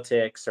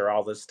politics or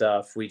all this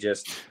stuff. We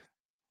just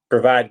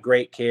provide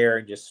great care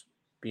and just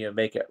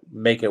make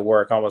it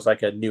work, almost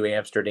like a New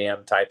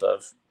Amsterdam type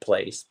of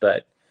place.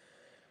 But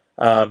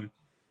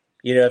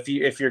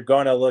if you're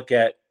going to look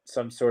at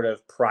some sort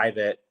of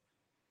private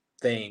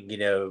thing,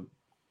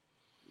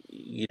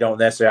 you don't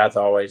necessarily have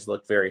to always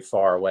look very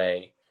far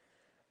away.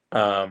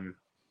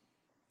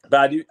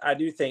 But I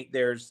do think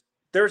there's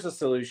a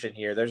solution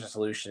here. There's a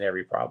solution to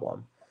every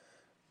problem.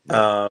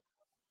 Yeah.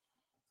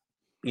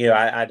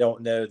 I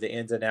don't know the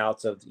ins and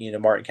outs of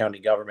Martin County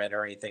government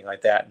or anything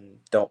like that, and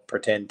don't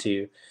pretend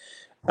to.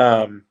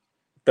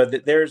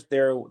 But there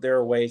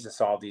are ways to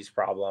solve these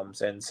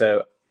problems, and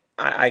so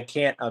I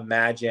can't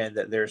imagine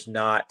that there's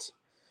not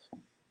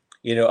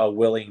a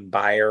willing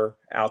buyer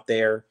out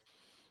there.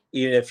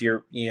 Even if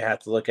you have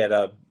to look at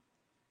a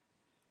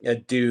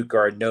Duke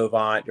or a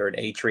Novant or an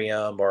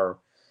Atrium or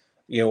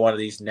one of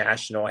these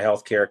national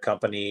healthcare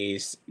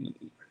companies,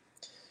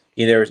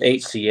 there's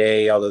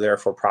HCA, although they're a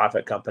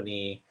for-profit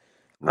company.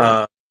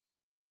 Right.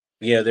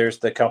 There's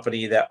the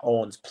company that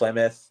owns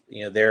Plymouth.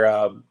 They're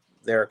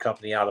a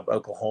company out of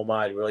Oklahoma.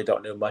 I really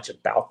don't know much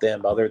about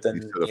them other You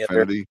than said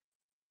Affinity.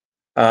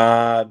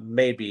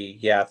 maybe.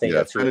 Yeah, I think Yeah,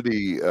 that's who.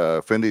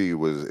 Affinity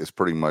is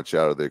pretty much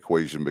out of the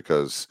equation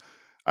because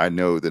I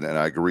know that, and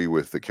I agree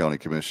with the county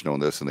commission on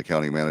this and the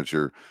county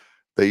manager.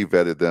 They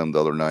vetted them the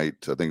other night.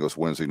 I think it was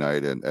Wednesday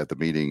night, and at the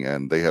meeting,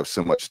 and they have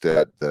so much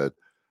debt that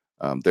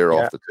they're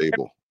Yeah, off the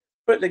table.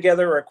 put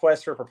together a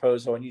request for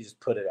proposal and you just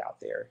put it out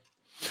there.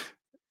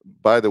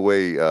 By the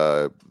way,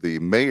 the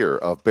mayor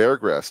of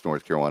Beargrass,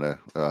 North Carolina,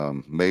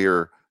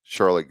 Mayor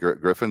Charlotte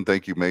Griffin.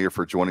 Thank you, Mayor,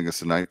 for joining us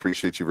tonight.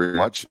 Appreciate you very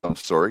much. I'm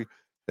sorry,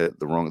 hit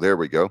the wrong. There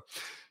we go.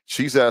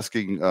 She's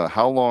asking,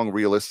 how long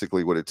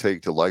realistically would it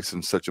take to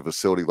license such a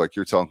facility like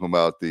you're talking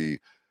about, the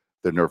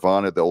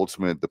Nirvana, the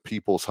Ultimate, the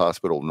People's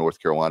Hospital of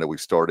North Carolina? We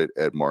started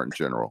at Martin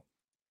General.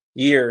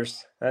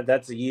 Years.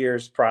 That's a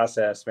year's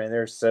process, man.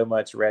 There's so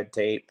much red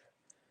tape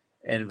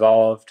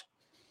involved.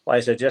 Like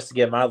I said, just to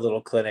get my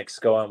little clinics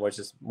going, which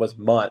was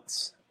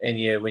months. And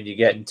when you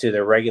get into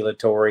the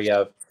regulatory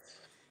I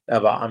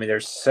mean,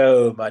 there's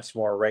so much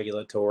more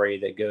regulatory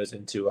that goes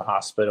into a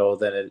hospital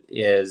than it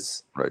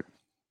is, right?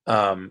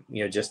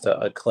 Just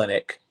a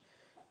clinic.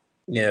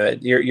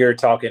 You're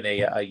talking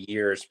a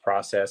year's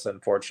process.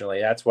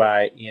 Unfortunately, that's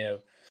why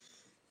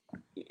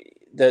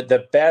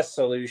the best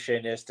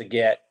solution is to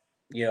get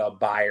a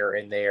buyer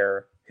in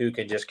there who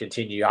can just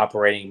continue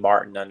operating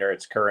Martin under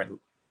its current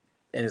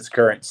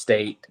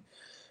state,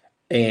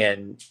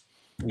 and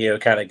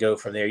kind of go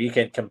from there. You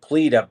can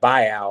complete a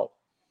buyout.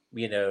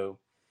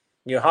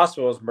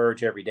 Hospitals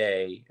merge every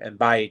day and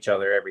buy each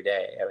other every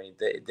day. I mean,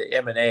 the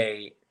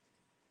M&A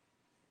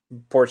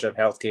portion of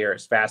healthcare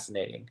is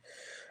fascinating.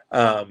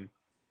 But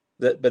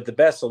the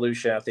best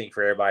solution, I think,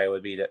 for everybody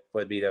would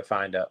be to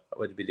find a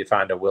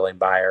willing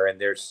buyer.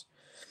 And there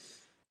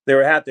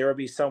would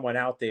be someone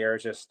out there.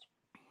 Just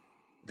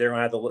they're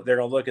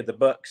gonna look at the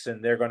books,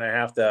 and they're gonna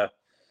have to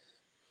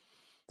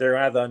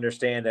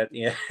understand that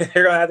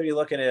they're gonna have to be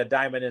looking at a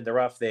diamond in the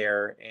rough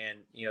there, and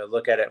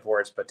look at it for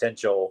its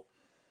potential,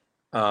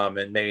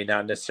 and maybe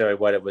not necessarily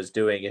what it was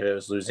doing if it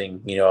was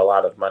losing a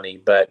lot of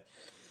money. But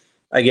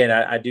again,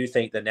 I do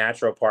think the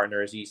natural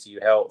partner is ECU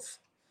Health.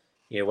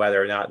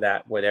 Whether or not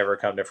that would ever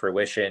come to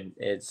fruition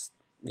is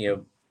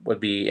would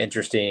be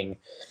interesting,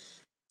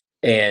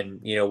 and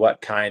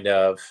what kind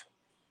of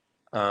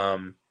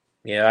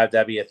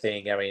that'd be a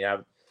thing. I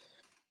mean,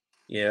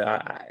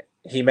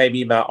 he may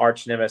be my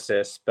arch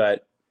nemesis,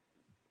 but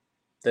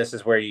this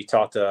is where you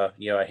talk to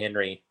a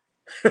Henry.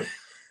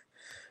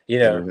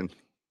 Henry.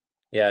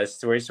 Yeah,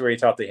 it's where you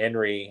talk to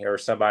Henry or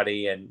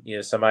somebody, and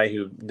somebody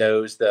who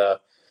knows the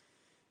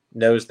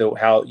knows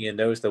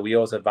the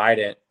wheels of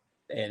Vidant.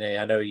 And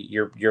I know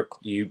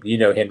you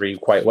know Henry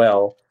quite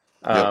well.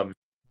 Yep.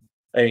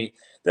 I mean,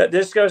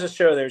 this goes to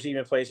show there's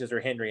even places where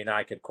Henry and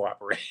I could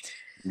cooperate.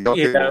 Y'all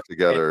can work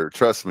together.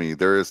 Trust me,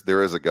 there is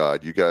a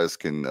God. You guys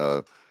can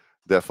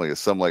definitely,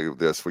 something like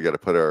this, we got to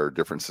put our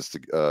differences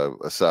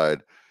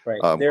aside.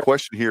 Right.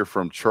 Question here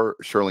from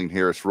Charlene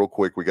Harris, real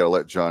quick. We got to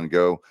let John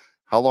go.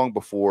 How long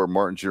before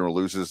Martin General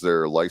loses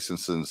their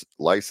licenses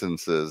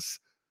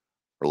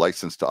or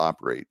license to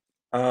operate?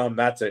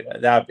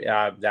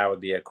 That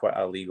would be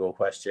a legal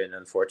question.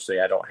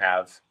 Unfortunately, I don't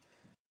have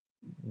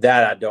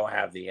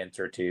the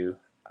answer to.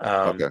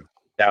 Okay.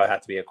 That would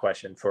have to be a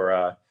question for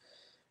a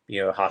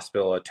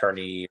hospital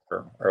attorney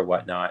or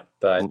whatnot.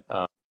 But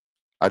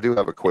I do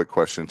have a quick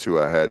question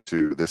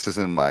too. This is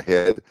in my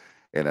head,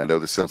 and I know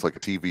this sounds like a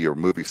TV or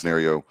movie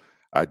scenario.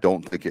 I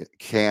don't think it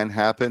can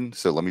happen.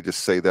 So let me just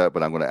say that,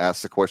 but I'm going to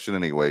ask the question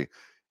anyway.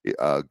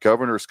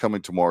 Governor's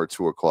coming tomorrow at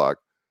 2:00.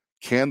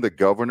 Can the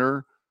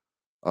governor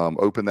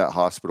open that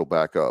hospital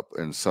back up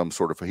in some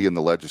sort of, he in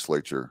the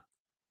legislature?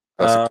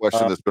 That's a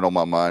question that's been on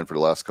my mind for the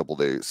last couple of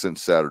days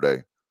since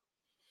Saturday.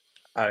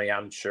 I mean,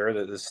 I'm sure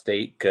that the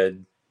state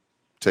could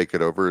take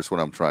it over, is what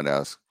I'm trying to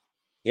ask.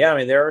 Yeah, I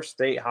mean, there are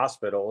state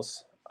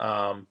hospitals.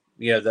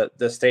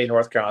 The state of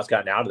North Carolina's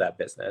gotten out of that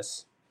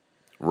business.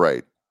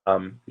 Right.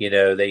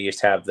 They used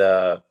to have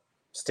the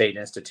state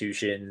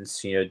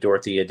institutions,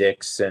 Dorothea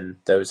Dix and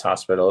those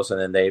hospitals, and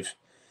then they've,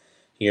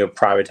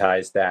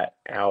 privatized that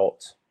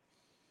out.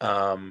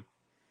 I'm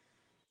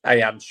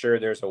sure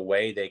there's a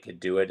way they could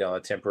do it on a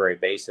temporary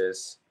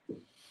basis.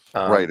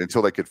 Right.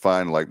 Until they could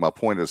find, like, my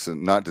point is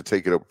not to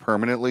take it up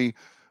permanently,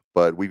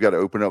 but we've got to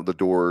open up the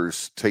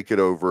doors, take it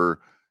over,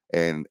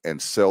 and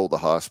sell the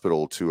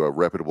hospital to a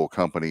reputable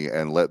company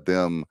and let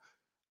them,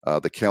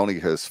 the county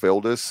has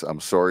failed us, I'm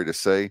sorry to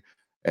say,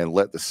 and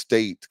let the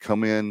state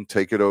come in,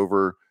 take it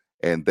over,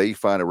 and they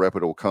find a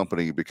reputable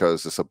company,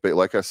 because it's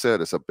like I said,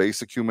 it's a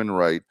basic human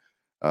right.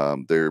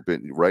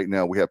 Right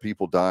now we have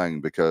people dying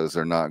because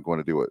they're not going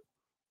to do it.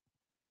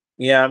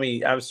 Yeah, I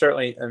mean, I'm sure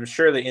the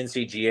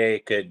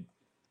NCGA could,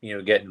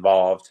 get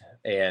involved,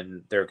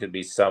 and there could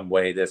be some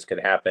way this could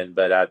happen,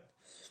 but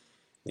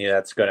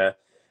that's gonna,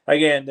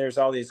 again, there's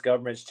all these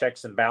government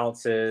checks and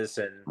balances,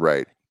 and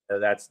right.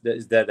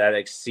 that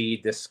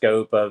exceed the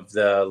scope of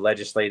the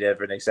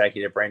legislative and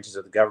executive branches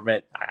of the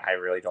government. I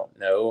really don't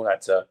know.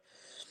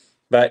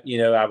 But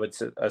I would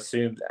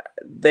assume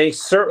they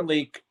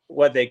certainly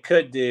what they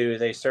could do.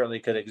 They certainly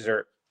could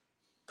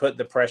put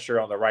the pressure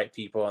on the right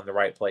people in the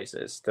right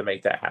places to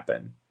make that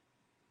happen.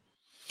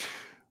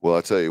 Well,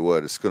 I tell you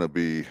what, it's going to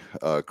be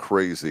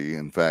crazy.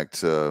 In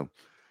fact,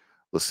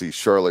 let's see,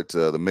 Charlotte,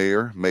 the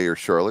Mayor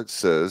Charlotte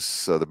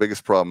says the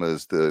biggest problem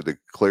is the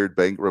declared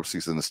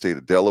bankruptcies in the state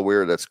of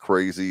Delaware. That's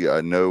crazy. I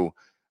know,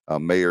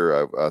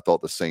 Mayor, I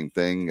thought the same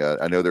thing.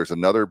 I know there's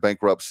another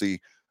bankruptcy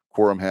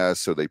Quorum has,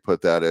 so they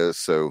put that as.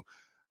 So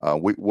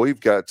we've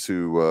got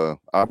to.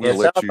 I'm going to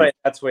let you. Like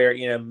that's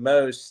where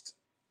most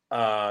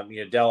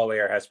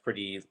Delaware has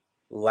pretty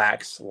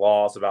lax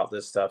laws about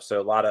this stuff. So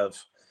a lot of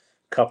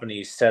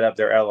companies set up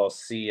their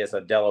LLC as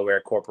a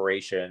Delaware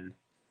corporation.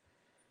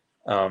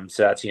 So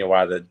that's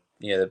why the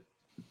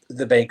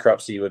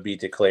bankruptcy would be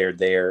declared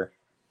there.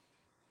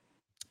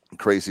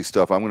 Crazy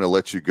stuff. I'm going to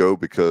let you go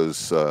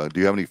because do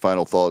you have any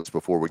final thoughts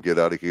before we get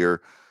out of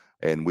here?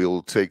 And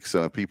we'll take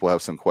some people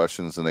have some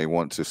questions and they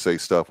want to say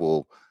stuff.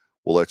 We'll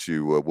let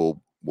you.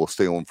 We'll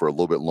stay on for a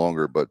little bit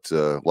longer. But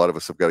a lot of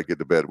us have got to get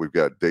to bed. We've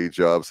got day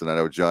jobs, and I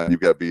know John,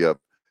 you've got to be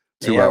up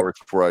 2 hours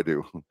before I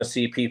do. I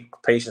see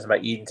patients at my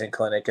Edenton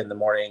clinic in the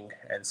morning,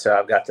 and so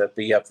I've got to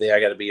be up there.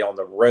 I got to be on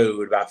the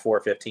road by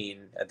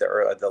 4:15 at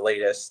the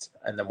latest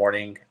in the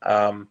morning.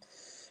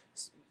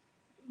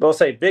 We'll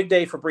say big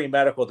day for Bream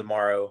Medical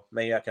tomorrow.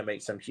 Maybe I can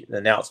make some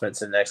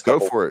announcements in the next couple.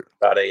 Go for it.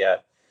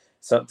 About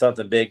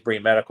something big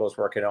Bream Medical is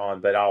working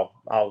on, but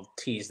I'll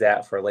tease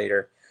that for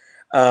later.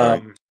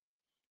 Right.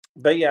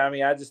 But yeah,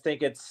 I just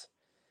think it's.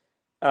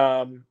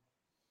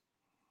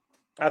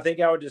 I think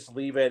I would just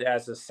leave it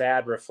as a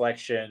sad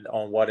reflection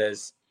on what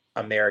is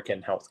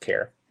American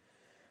healthcare.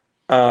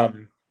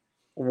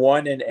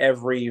 1 in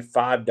every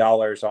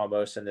 $5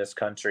 almost in this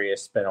country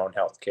is spent on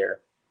healthcare.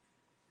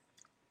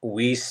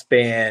 We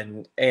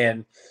spend,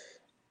 and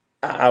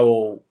I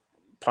will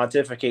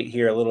pontificate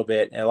here a little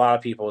bit, and a lot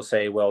of people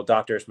say, well,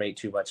 doctors make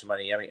too much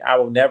money. I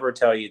will never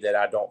tell you that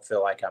I don't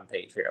feel like I'm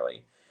paid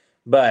fairly,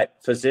 but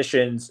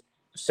physicians'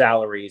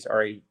 salaries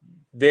are a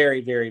very,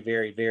 very,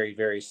 very, very,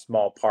 very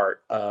small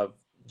part of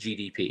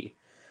GDP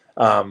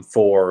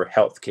for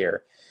healthcare.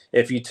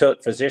 If you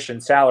took physician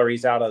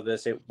salaries out of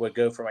this, it would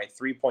go from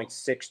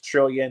 3.6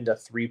 trillion to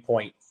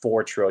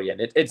 3.4 trillion.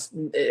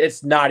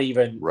 It's not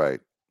even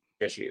right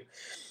issue.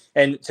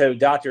 And so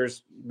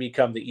doctors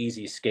become the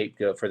easy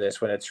scapegoat for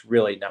this when it's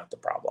really not the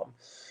problem.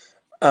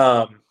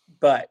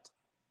 But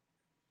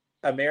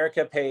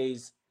America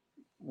pays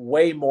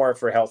way more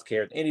for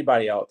healthcare than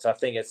anybody else. I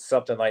think it's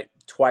something like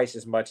twice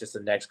as much as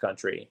the next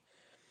country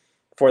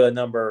for the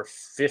number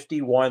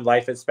 51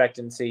 life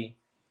expectancy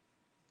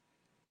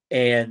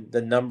and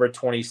the number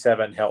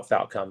 27 health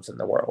outcomes in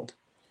the world.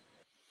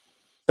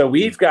 So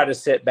we've got to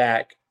sit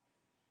back,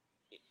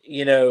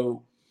 and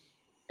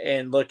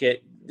look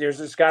at,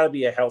 there's got to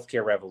be a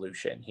healthcare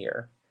revolution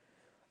here.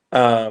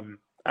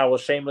 I will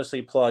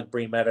shamelessly plug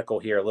Bream Medical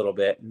here a little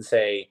bit and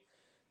say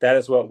that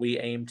is what we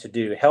aim to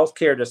do.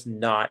 Healthcare does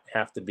not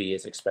have to be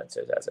as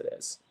expensive as it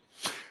is.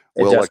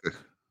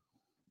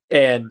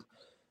 And,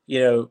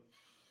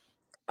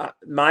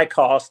 my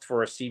cost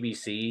for a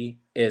CBC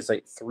is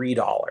like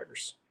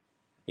 $3.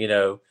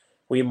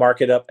 We mark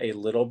it up a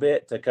little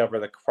bit to cover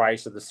the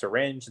price of the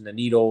syringe and the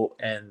needle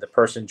and the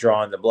person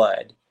drawing the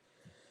blood.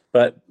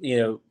 But,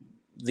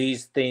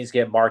 these things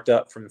get marked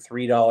up from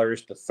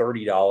 $3 to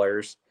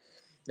 $30.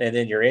 And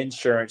then your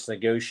insurance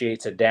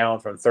negotiates it down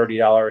from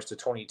 $30 to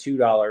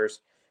 $22,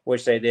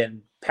 which they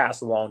then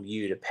pass along to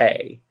you to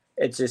pay.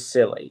 It's just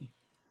silly.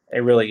 It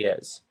really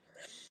is.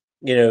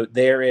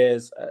 There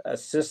is a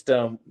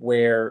system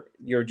where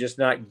you're just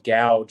not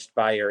gouged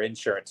by your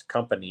insurance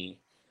company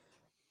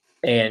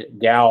and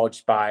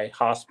gouged by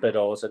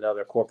hospitals and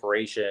other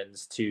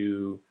corporations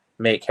to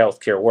make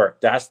healthcare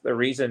work. That's the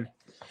reason,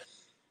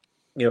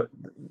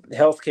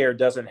 healthcare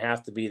doesn't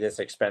have to be this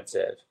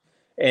expensive.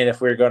 And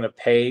if we're going to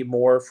pay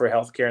more for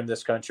healthcare in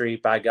this country,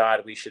 by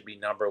God, we should be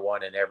number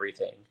one in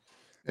everything.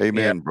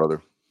 Amen,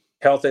 brother.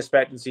 Health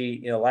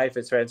expectancy, life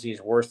expectancy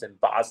is worse than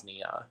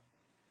Bosnia.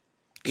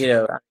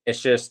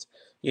 It's just,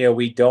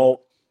 we don't,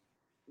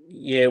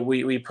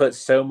 we put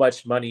so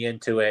much money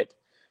into it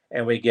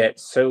and we get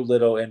so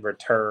little in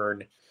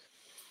return.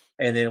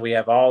 And then we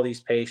have all these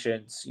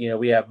patients,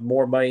 we have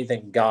more money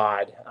than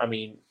God.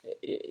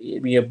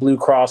 Blue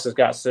Cross has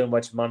got so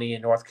much money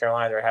in North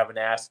Carolina, they're having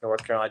to ask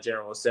North Carolina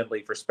General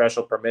Assembly for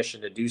special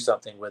permission to do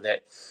something with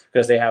it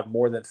because they have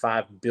more than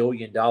 $5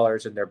 billion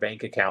in their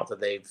bank account that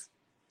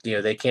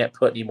they can't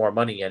put any more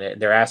money in it.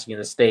 And they're asking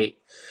the state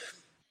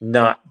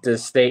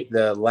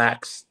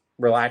relax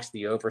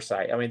the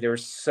oversight.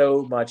 There's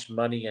so much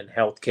money in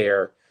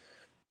healthcare,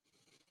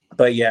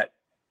 but yet,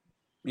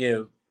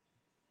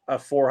 a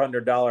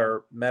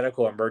 $400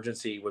 medical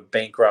emergency would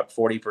bankrupt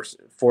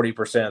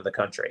 40% of the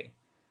country.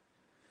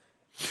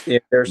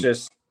 There's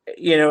just,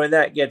 and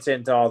that gets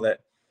into all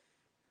that.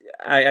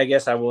 I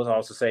guess I will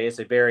also say it's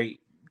a very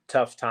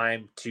tough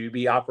time to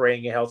be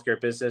operating a healthcare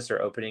business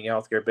or opening a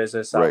healthcare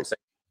business. I Right. would say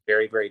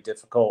very, very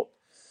difficult.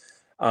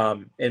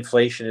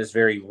 Inflation is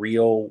very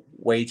real.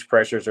 Wage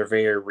pressures are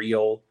very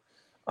real.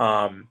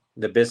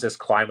 The business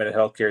climate of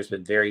healthcare has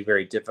been very,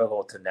 very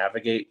difficult to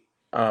navigate,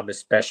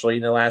 especially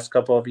in the last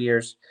couple of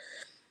years.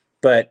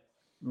 But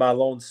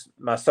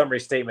my summary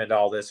statement to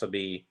all this would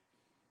be: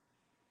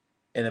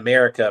 in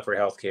America for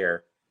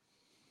healthcare,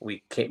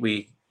 we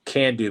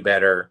can do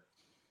better,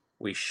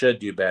 we should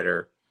do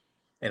better,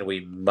 and we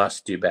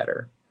must do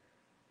better.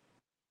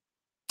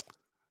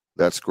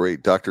 That's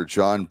great. Dr.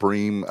 John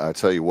Bream, I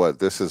tell you what,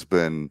 this has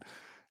been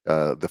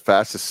the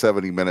fastest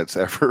 70 minutes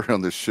ever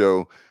on this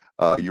show.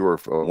 You were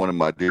one of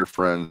my dear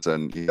friends,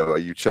 and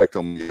you checked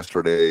on me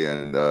yesterday,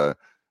 and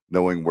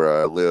knowing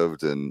where I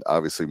lived, and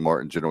obviously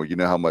Martin General, you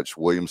know how much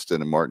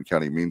Williamston and Martin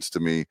County means to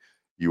me.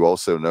 You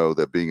also know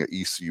that being an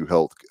ECU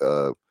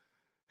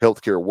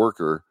healthcare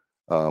worker,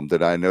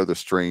 that I know the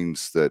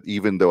strains, that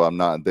even though I'm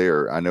not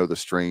there, I know the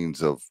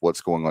strains of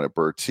what's going on at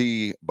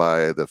Bertie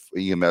by the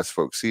EMS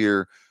folks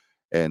here.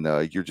 And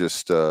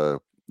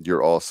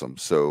you're awesome.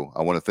 So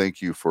I want to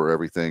thank you for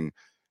everything.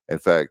 In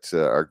fact,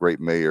 our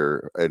great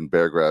mayor in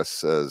Beargrass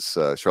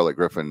says, Charlotte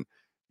Griffin,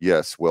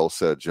 yes, well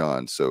said,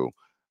 John. So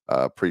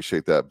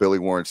appreciate that. Billy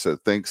Warren said,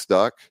 thanks,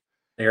 Doc.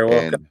 You're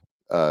welcome.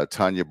 And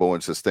Tanya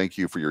Bowen says, thank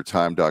you for your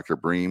time, Dr.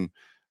 Bream.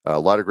 A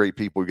lot of great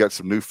people. We've got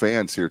some new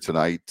fans here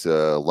tonight.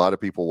 A lot of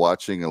people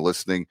watching and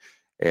listening.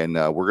 And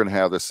we're going to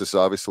have this. This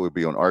obviously will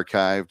be on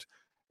archived.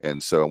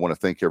 And so I want to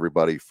thank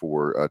everybody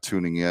for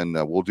tuning in.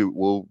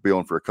 We'll be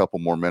on for a couple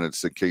more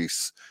minutes in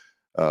case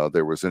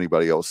there was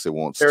anybody else that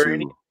wants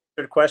to.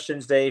 Any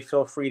questions, Dave,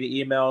 feel free to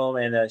email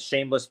them. And a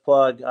shameless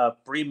plug,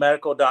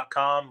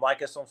 breammedical.com.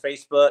 Like us on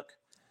Facebook.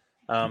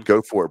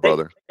 Go for it,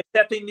 brother.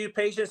 Accepting new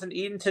patients in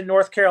Edenton,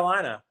 North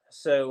Carolina.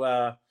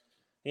 So,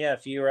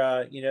 if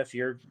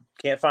you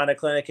can't find a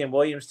clinic in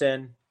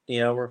Williamston,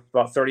 we're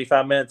about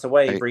 35 minutes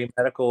away. Hey. Bream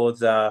Medical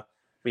is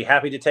be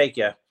happy to take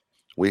you.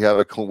 We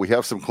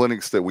have some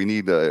clinics that we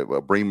need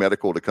Bream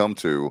Medical to come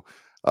to.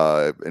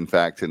 In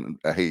fact, and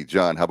hey,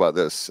 John, how about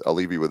this? I'll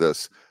leave you with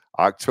this.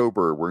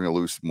 October, we're going to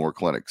lose more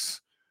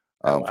clinics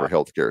for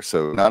healthcare.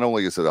 So not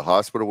only is it a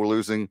hospital we're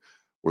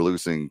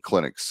losing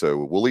clinics.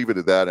 So we'll leave it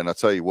at that. And I'll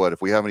tell you what,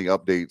 if we have any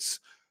updates,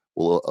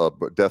 we'll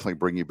definitely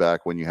bring you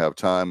back when you have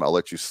time. I'll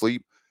let you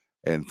sleep.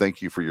 And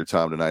thank you for your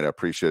time tonight. I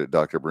appreciate it,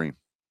 Dr. Bream.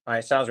 All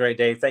right, sounds great,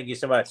 Dave. Thank you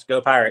so much. Go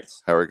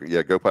Pirates.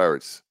 Yeah, go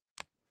Pirates.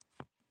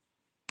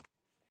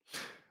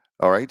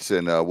 All right,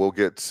 and we'll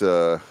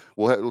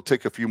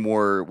take a few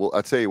more.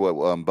 I'll tell you what,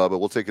 Bubba,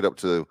 we'll take it up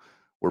to.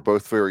 We're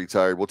both very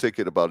tired. We'll take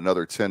it about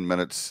another 10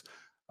 minutes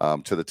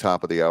to the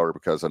top of the hour,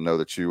 because I know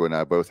that you and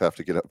I both have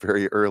to get up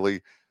very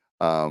early.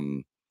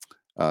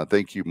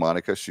 Thank you,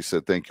 Monica. She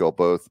said, thank you all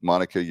both.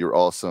 Monica, you're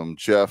awesome.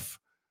 Jeff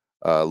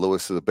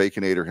Lewis, the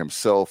Baconator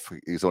himself,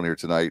 he's on here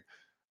tonight.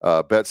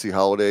 Betsy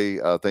Holiday,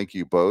 thank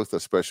you both,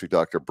 especially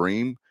Dr.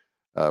 Bream.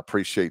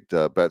 Appreciate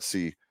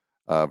Betsy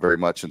very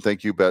much. And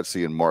thank you,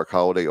 Betsy and Mark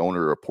Holiday,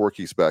 owner of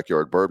Porky's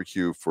Backyard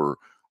Barbecue, for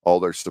all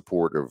their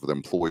support of the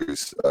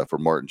employees for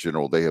Martin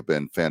General. They have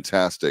been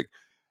fantastic,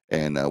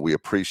 and we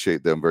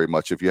appreciate them very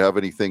much. If you have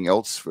anything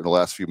else for the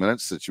last few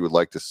minutes that you would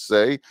like to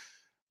say,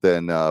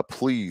 then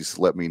please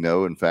let me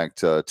know. In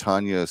fact,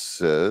 Tanya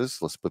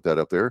says, let's put that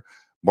up there.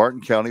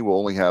 Martin County will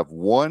only have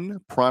one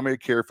primary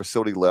care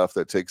facility left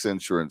that takes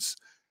insurance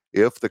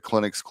if the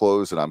clinics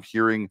close. And I'm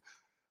hearing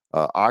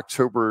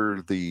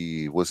October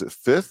was it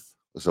 5th?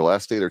 Was the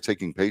last day they're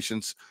taking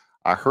patients.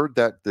 I heard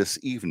that this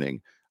evening.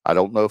 I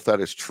don't know if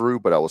that is true,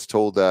 but I was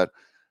told that.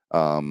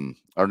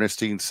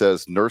 Ernestine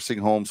says nursing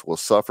homes will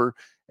suffer.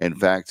 In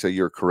fact,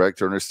 you're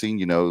correct, Ernestine.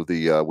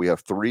 We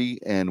have 3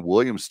 in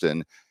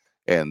Williamston,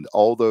 and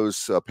all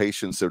those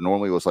patients that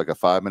normally was like a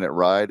 5-minute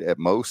ride at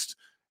most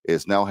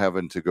is now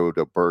having to go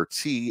to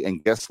Bertie.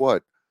 And guess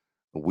what?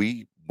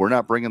 We're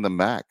not bringing them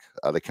back.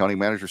 The county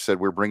manager said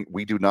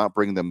we do not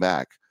bring them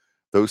back.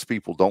 Those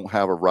people don't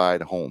have a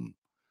ride home.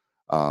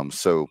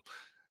 So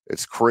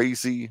it's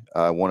crazy.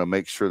 I want to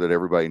make sure that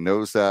everybody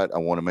knows that. I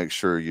want to make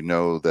sure you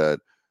know that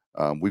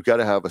we've got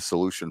to have a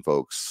solution,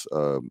 folks.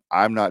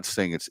 I'm not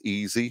saying it's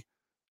easy.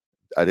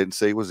 I didn't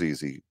say it was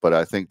easy, but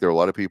I think there are a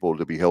lot of people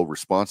to be held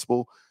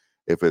responsible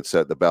if it's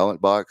at the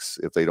ballot box,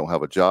 if they don't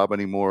have a job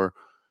anymore,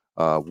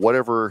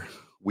 whatever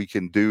we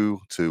can do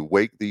to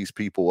wake these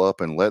people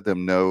up and let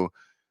them know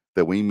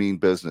that we mean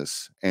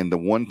business. And the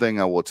one thing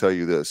I will tell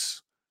you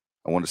this,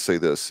 I want to say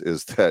this,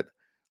 is that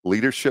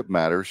leadership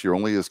matters. You're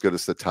only as good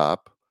as the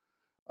top.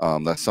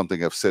 That's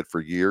something I've said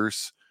for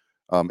years.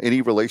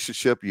 Any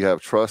relationship, you have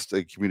trust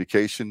and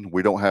communication.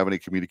 We don't have any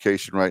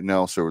communication right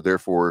now, so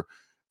therefore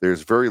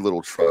there's very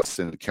little trust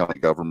in the county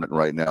government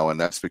right now, and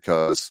that's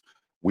because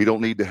we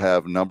don't need to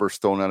have numbers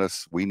thrown at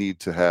us. We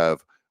need to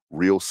have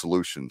real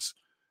solutions.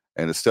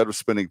 And instead of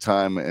spending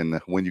time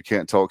and when you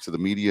can't talk to the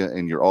media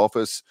in your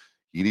office,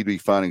 you need to be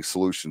finding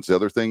solutions. The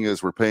other thing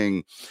is we're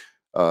paying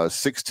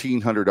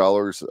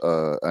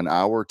 $1,600 an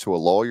hour to a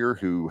lawyer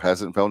who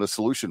hasn't found a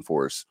solution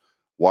for us.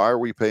 Why are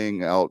we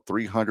paying out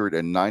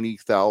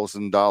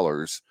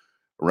 $390,000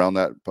 around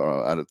that.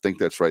 I don't think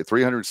that's right.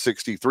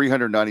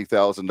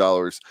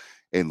 $390,000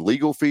 in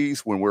legal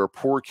fees when we're a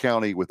poor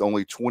county with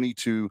only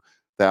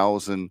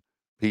 22,000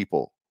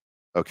 people.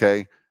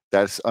 Okay,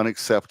 that's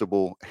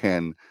unacceptable,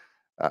 and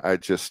I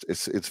just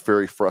it's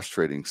very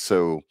frustrating.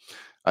 So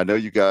I know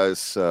you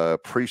guys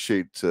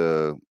appreciate.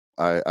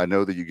 I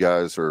know that you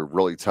guys are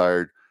really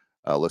tired.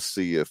 Let's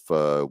see if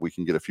we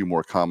can get a few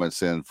more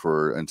comments in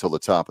for until the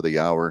top of the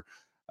hour.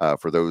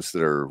 For those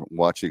that are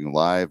watching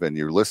live and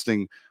you're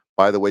listening,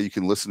 by the way, you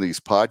can listen to these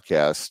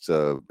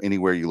podcasts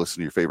anywhere you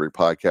listen to your favorite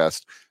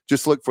podcast.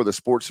 Just look for the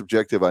Sports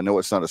Objective. I know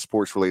it's not a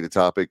sports related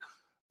topic,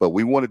 but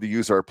we wanted to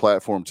use our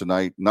platform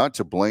tonight not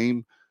to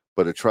blame,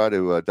 but to try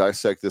to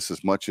dissect this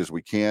as much as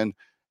we can.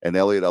 And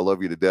Elliot, I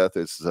love you to death.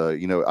 It's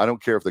I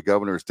don't care if the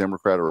governor is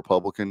Democrat or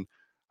Republican.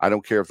 I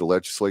don't care if the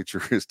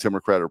legislature is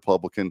Democrat or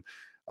Republican.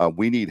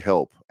 We need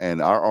help,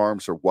 and our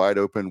arms are wide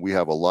open. We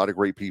have a lot of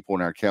great people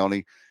in our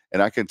county,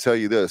 and I can tell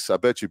you this: I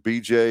bet you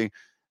BJ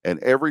and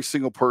every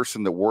single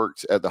person that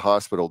worked at the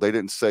hospital, they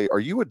didn't say, "Are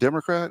you a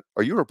Democrat?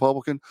 Are you a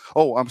Republican?"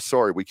 Oh, I'm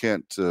sorry, we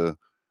can't. They're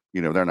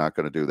not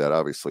going to do that,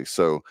 obviously.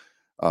 So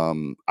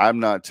I'm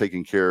not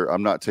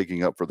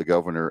taking up for the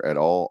governor at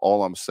all.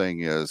 All I'm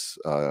saying is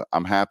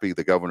I'm happy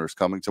the governor's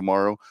coming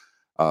tomorrow.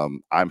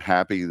 I'm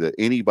happy that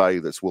anybody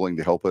that's willing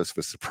to help us, if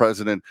it's the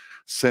president,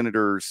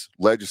 senators,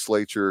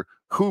 legislature,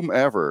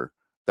 whomever,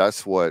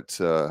 that's what,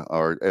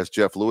 as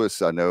Jeff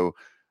Lewis, I know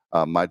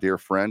my dear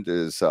friend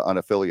is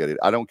unaffiliated.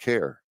 I don't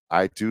care.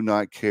 I do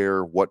not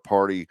care what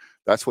party.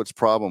 That's what's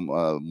problem.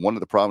 One of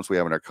the problems we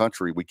have in our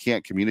country, we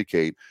can't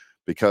communicate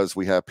because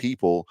we have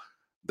people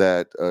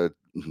that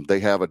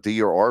they have a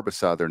D or R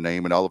beside their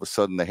name, and all of a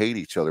sudden they hate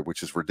each other,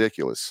 which is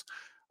ridiculous.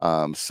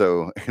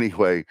 So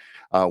anyway,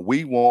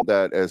 we want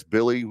that, as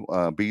Billy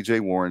BJ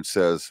Warren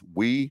says,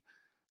 we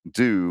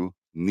do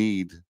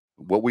need,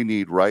 what we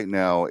need right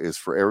now is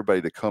for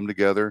everybody to come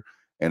together.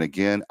 And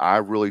again, I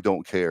really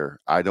don't care.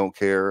 I don't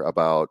care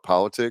about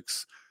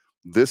politics.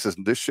 This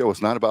show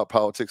is not about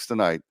politics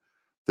tonight.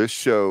 This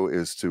show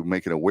is to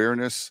make an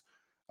awareness.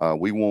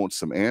 We want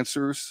some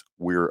answers.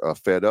 We're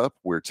fed up.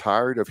 We're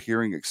tired of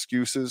hearing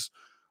excuses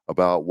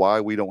about why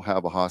we don't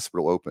have a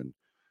hospital open.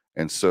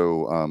 And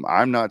so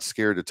I'm not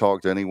scared to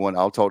talk to anyone.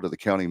 I'll talk to the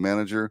county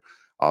manager.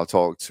 I'll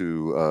talk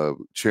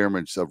to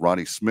Chairman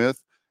Ronnie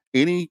Smith,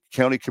 any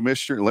county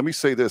commissioner. Let me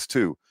say this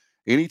too.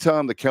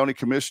 Anytime the county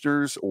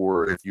commissioners,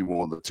 or if you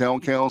want the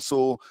town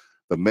council,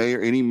 the mayor,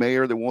 any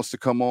mayor that wants to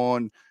come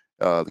on,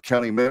 the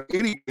county mayor,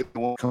 any that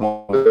wants to come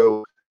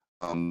on,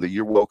 that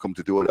you're welcome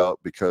to do it out,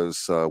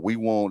 because we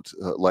want,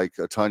 like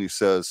Tanya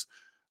says,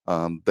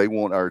 they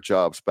want our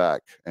jobs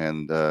back.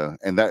 And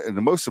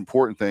the most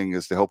important thing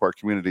is to help our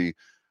community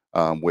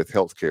with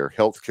healthcare.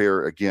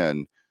 Healthcare,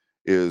 again,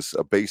 is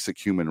a basic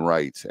human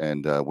right.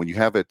 And when you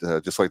have it,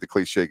 just like the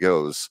cliche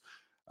goes,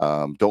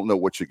 don't know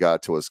what you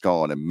got till it's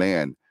gone. And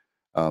man,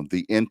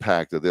 the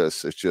impact of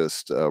this is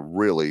just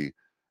really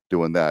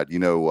doing that.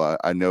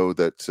 I know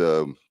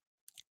that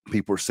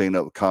people are saying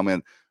a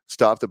comment,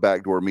 stop the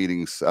backdoor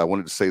meetings. I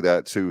wanted to say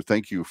that too.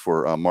 Thank you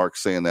for Mark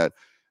saying that.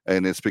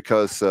 And it's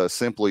because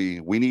simply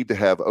we need to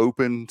have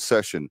open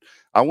session.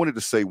 I wanted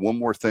to say one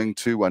more thing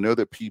too. I know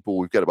that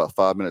we've got about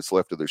 5 minutes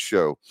left of the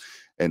show,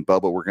 and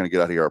Bubba, we're going to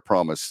get out of here, I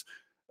promise.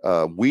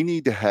 We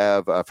need to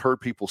have, I've heard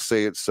people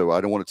say it, so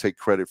I don't want to take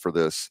credit for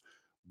this.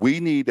 We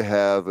need to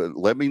have,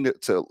 let me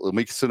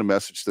send a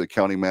message to the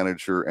county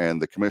manager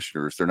and the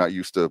commissioners. They're not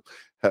used to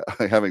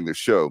having this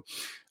show.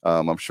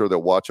 I'm sure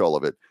they'll watch all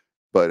of it,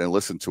 and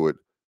listen to it.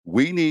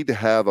 We need to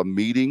have a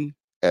meeting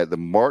at the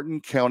Martin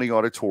County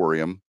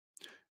Auditorium.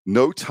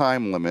 No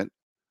time limit.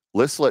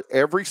 Let's let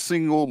every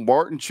single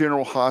Martin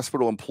General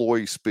Hospital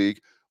employee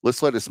speak.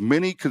 Let's let as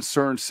many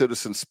concerned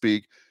citizens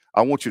speak.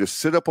 I want you to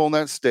sit up on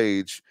that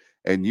stage,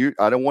 and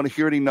I don't want to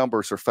hear any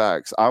numbers or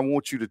facts. I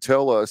want you to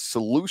tell us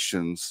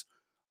solutions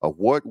of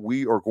what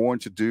we are going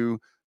to do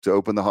to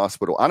open the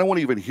hospital. I don't want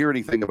to even hear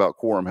anything about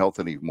Quorum Health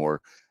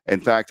anymore.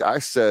 In fact, I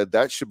said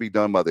that should be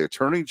done by the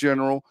Attorney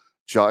General,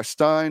 Josh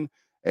Stein,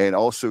 and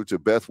also to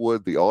Beth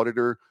Wood, the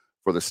auditor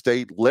for the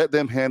state. Let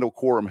them handle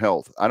Quorum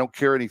Health. I don't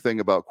care anything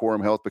about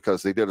Quorum Health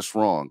because they did us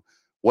wrong.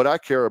 What I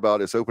care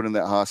about is opening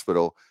that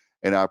hospital,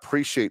 and I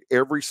appreciate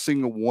every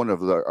single one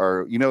of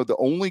the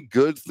only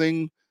good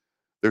thing,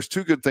 there's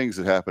two good things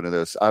that happen to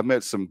this. I've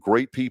met some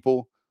great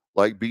people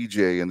like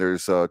BJ, and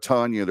there's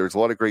Tanya, there's a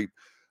lot of great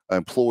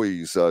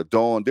employees,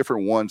 Dawn,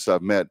 different ones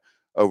I've met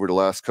over the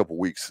last couple of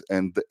weeks,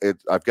 and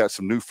I've got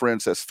some new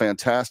friends. That's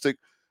fantastic.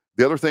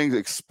 The other thing,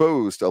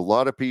 exposed a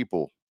lot of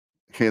people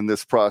in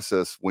this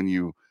process. When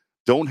you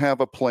don't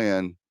have a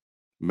plan,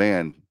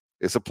 man,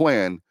 it's a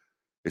plan.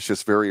 It's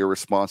just very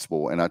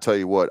irresponsible. And I tell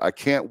you what, I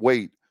can't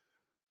wait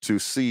to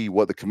see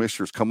what the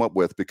commissioners come up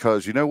with,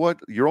 because you know what?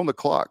 You're on the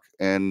clock.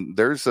 And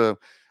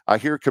I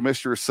hear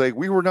commissioners say,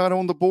 we were not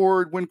on the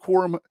board when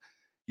Quorum.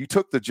 You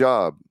took the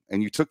job,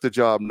 and you took the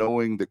job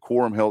knowing that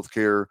Quorum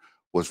Healthcare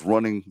was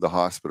running the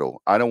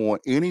hospital. I don't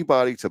want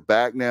anybody to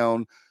back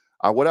down.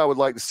 What I would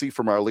like to see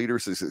from our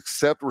leaders is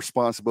accept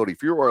responsibility.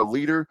 If you're a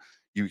leader,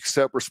 you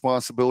accept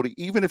responsibility,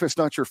 even if it's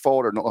not your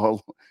fault or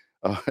no.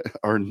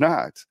 are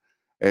not.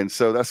 And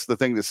so that's the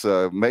thing that's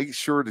make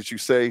sure that you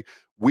say,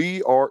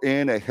 we are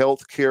in a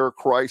healthcare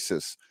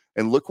crisis.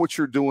 And look what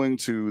you're doing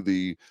to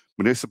the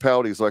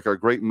municipalities, like our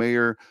great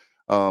mayor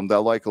that I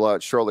like a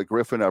lot, Charlotte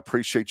Griffin. I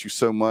appreciate you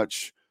so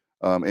much.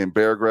 In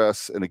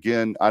Beargrass. And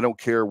again, I don't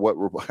care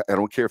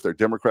if they're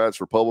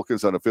Democrats,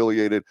 Republicans,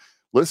 unaffiliated.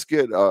 Let's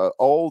get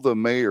all the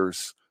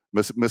mayors,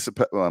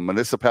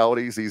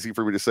 municipalities, easy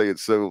for me to say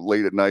it's so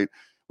late at night.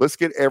 Let's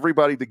get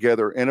everybody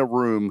together in a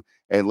room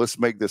and let's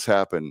make this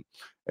happen.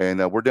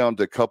 And we're down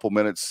to a couple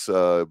minutes.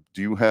 Do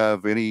you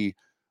have any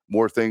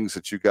more things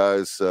that you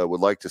guys would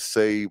like to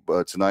say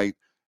tonight?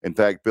 In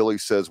fact, Billy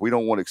says, we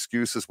don't want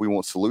excuses. We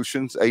want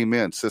solutions.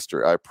 Amen,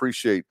 sister. I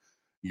appreciate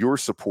your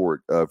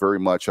support very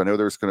much. I know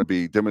there's going to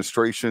be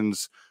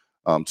demonstrations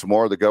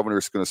tomorrow. The governor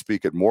is going to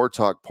speak at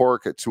Moortalk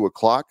Park at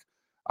 2:00.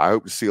 I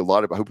hope to see a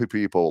lot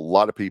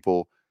of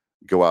people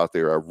go out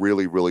there. I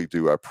really, really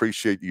do. I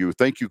appreciate you.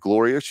 Thank you,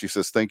 Gloria. She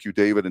says, thank you,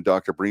 David and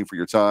Dr. Bream, for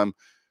your time.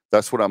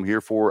 That's what I'm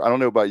here for. I don't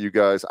know about you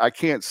guys. I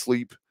can't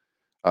sleep.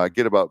 I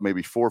get about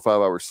maybe 4 or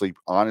 5 hours sleep,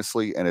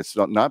 honestly. And it's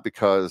not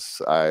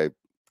because I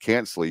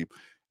can't sleep.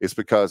 It's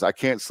because I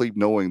can't sleep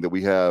knowing that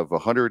we have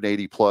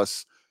 180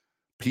 plus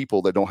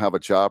people that don't have a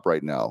job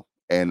right now.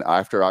 And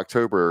after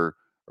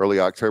early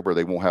October,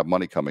 they won't have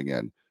money coming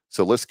in.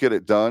 So let's get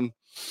it done.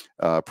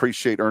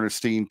 Appreciate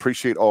Ernestine.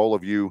 Appreciate all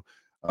of you.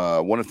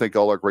 I want to thank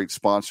all our great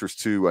sponsors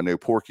too. I know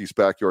Porky's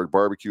Backyard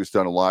Barbecue has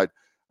done a lot.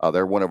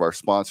 They're one of our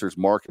sponsors,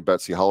 Mark and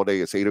Betsy Holiday.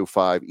 It's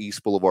 805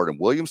 East Boulevard in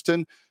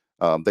Williamston.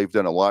 They've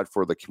done a lot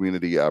for the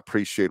community. I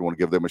appreciate it. I want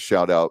to give them a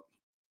shout out.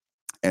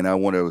 And I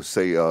want to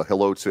say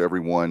hello to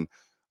everyone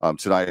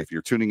tonight. If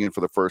you're tuning in for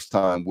the first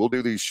time, we'll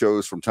do these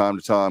shows from time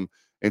to time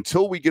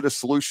until we get a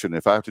solution.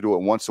 If I have to do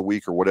it once a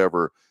week or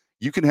whatever,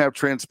 you can have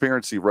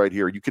transparency right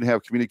here. You can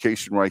have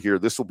communication right here.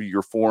 This will be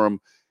your forum.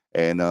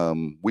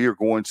 And we are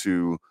going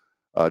to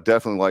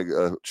definitely, like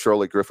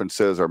Charlotte Griffin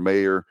says, our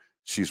mayor,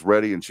 she's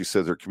ready. And she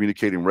says they're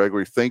communicating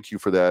regularly. Thank you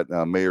for that,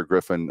 Mayor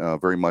Griffin,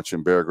 very much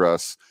in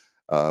Beargrass.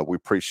 We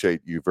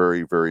appreciate you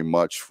very, very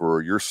much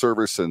for your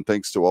service. And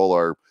thanks to all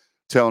our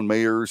town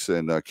mayors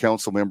and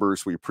council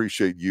members. We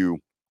appreciate you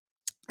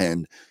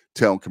and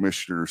town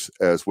commissioners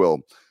as well.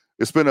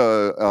 It's been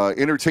a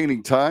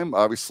entertaining time.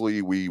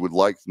 Obviously, we would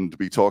like them to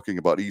be talking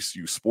about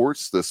ECU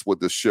sports.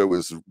 What this show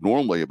is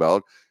normally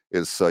about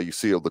is you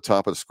see at the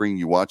top of the screen,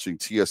 you watching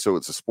TSO.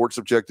 It's a sports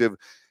objective.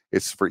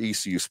 It's for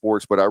ECU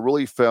sports. But I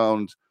really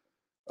found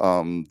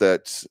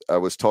that I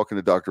was talking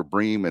to Dr.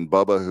 Bream and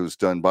Bubba, who's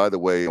done, by the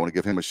way, I want to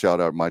give him a shout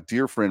out. My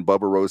dear friend,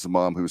 Bubba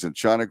Rosenbaum, who's in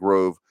China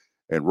Grove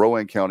and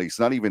Rowan County. He's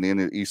not even in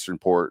the eastern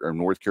part or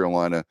North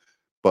Carolina,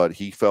 but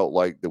he felt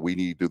like that we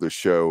need to do the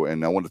show.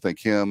 And I want to thank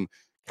him,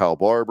 Kyle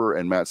Barber,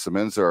 and Matt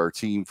Semenza, our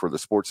team, for the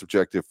sports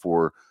objective,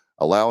 for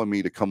allowing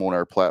me to come on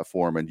our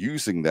platform and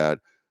using that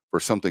for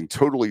something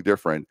totally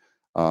different.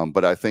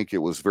 But I think it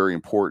was very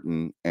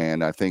important,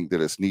 and I think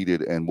that it's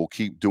needed, and we'll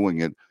keep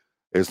doing it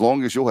as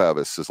long as you'll have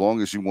us, as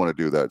long as you want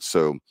to do that.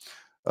 So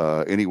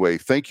anyway,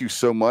 thank you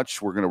so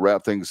much. We're going to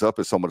wrap things up.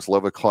 It's almost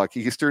 11 o'clock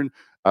Eastern.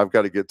 I've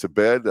got to get to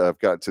bed. I've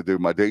got to do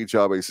my day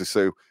job.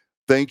 So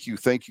thank you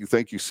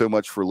so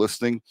much for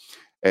listening.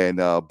 And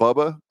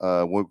Bubba,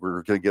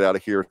 we're going to get out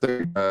of here. Thank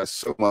you guys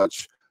so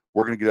much.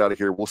 We're going to get out of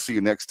here. We'll see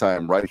you next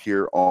time right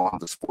here on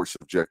the Sports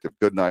Objective.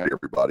 Good night,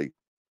 everybody.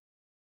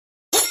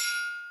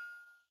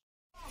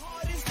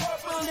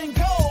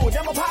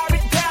 I'm a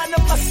pirate down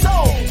of my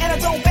soul, and I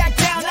don't back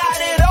down,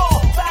 not at all.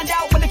 Find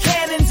out when the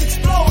cannons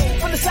explode,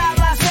 from the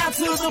sidelines down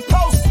to the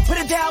post.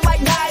 Put it down like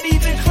not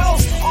even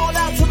close, all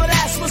out to the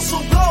last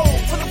whistle blow.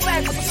 For the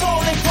flag with the soul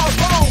and cross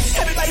bones.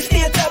 Everybody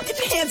stand up, get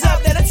your hands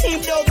up, let a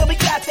team know that we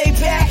got they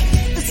back.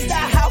 This is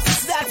our house,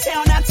 this is our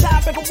town, our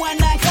time, Rebel 19,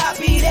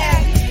 copy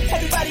that.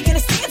 Everybody in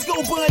the stands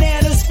go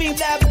bananas, scream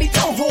loud, but they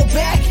don't hold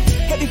back.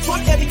 Every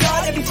foot, every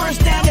yard, every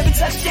first down, every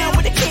touchdown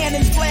with the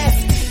cannons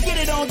blast. Get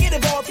it on, get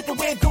it all, get the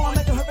wave going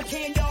like a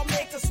hurricane, y'all.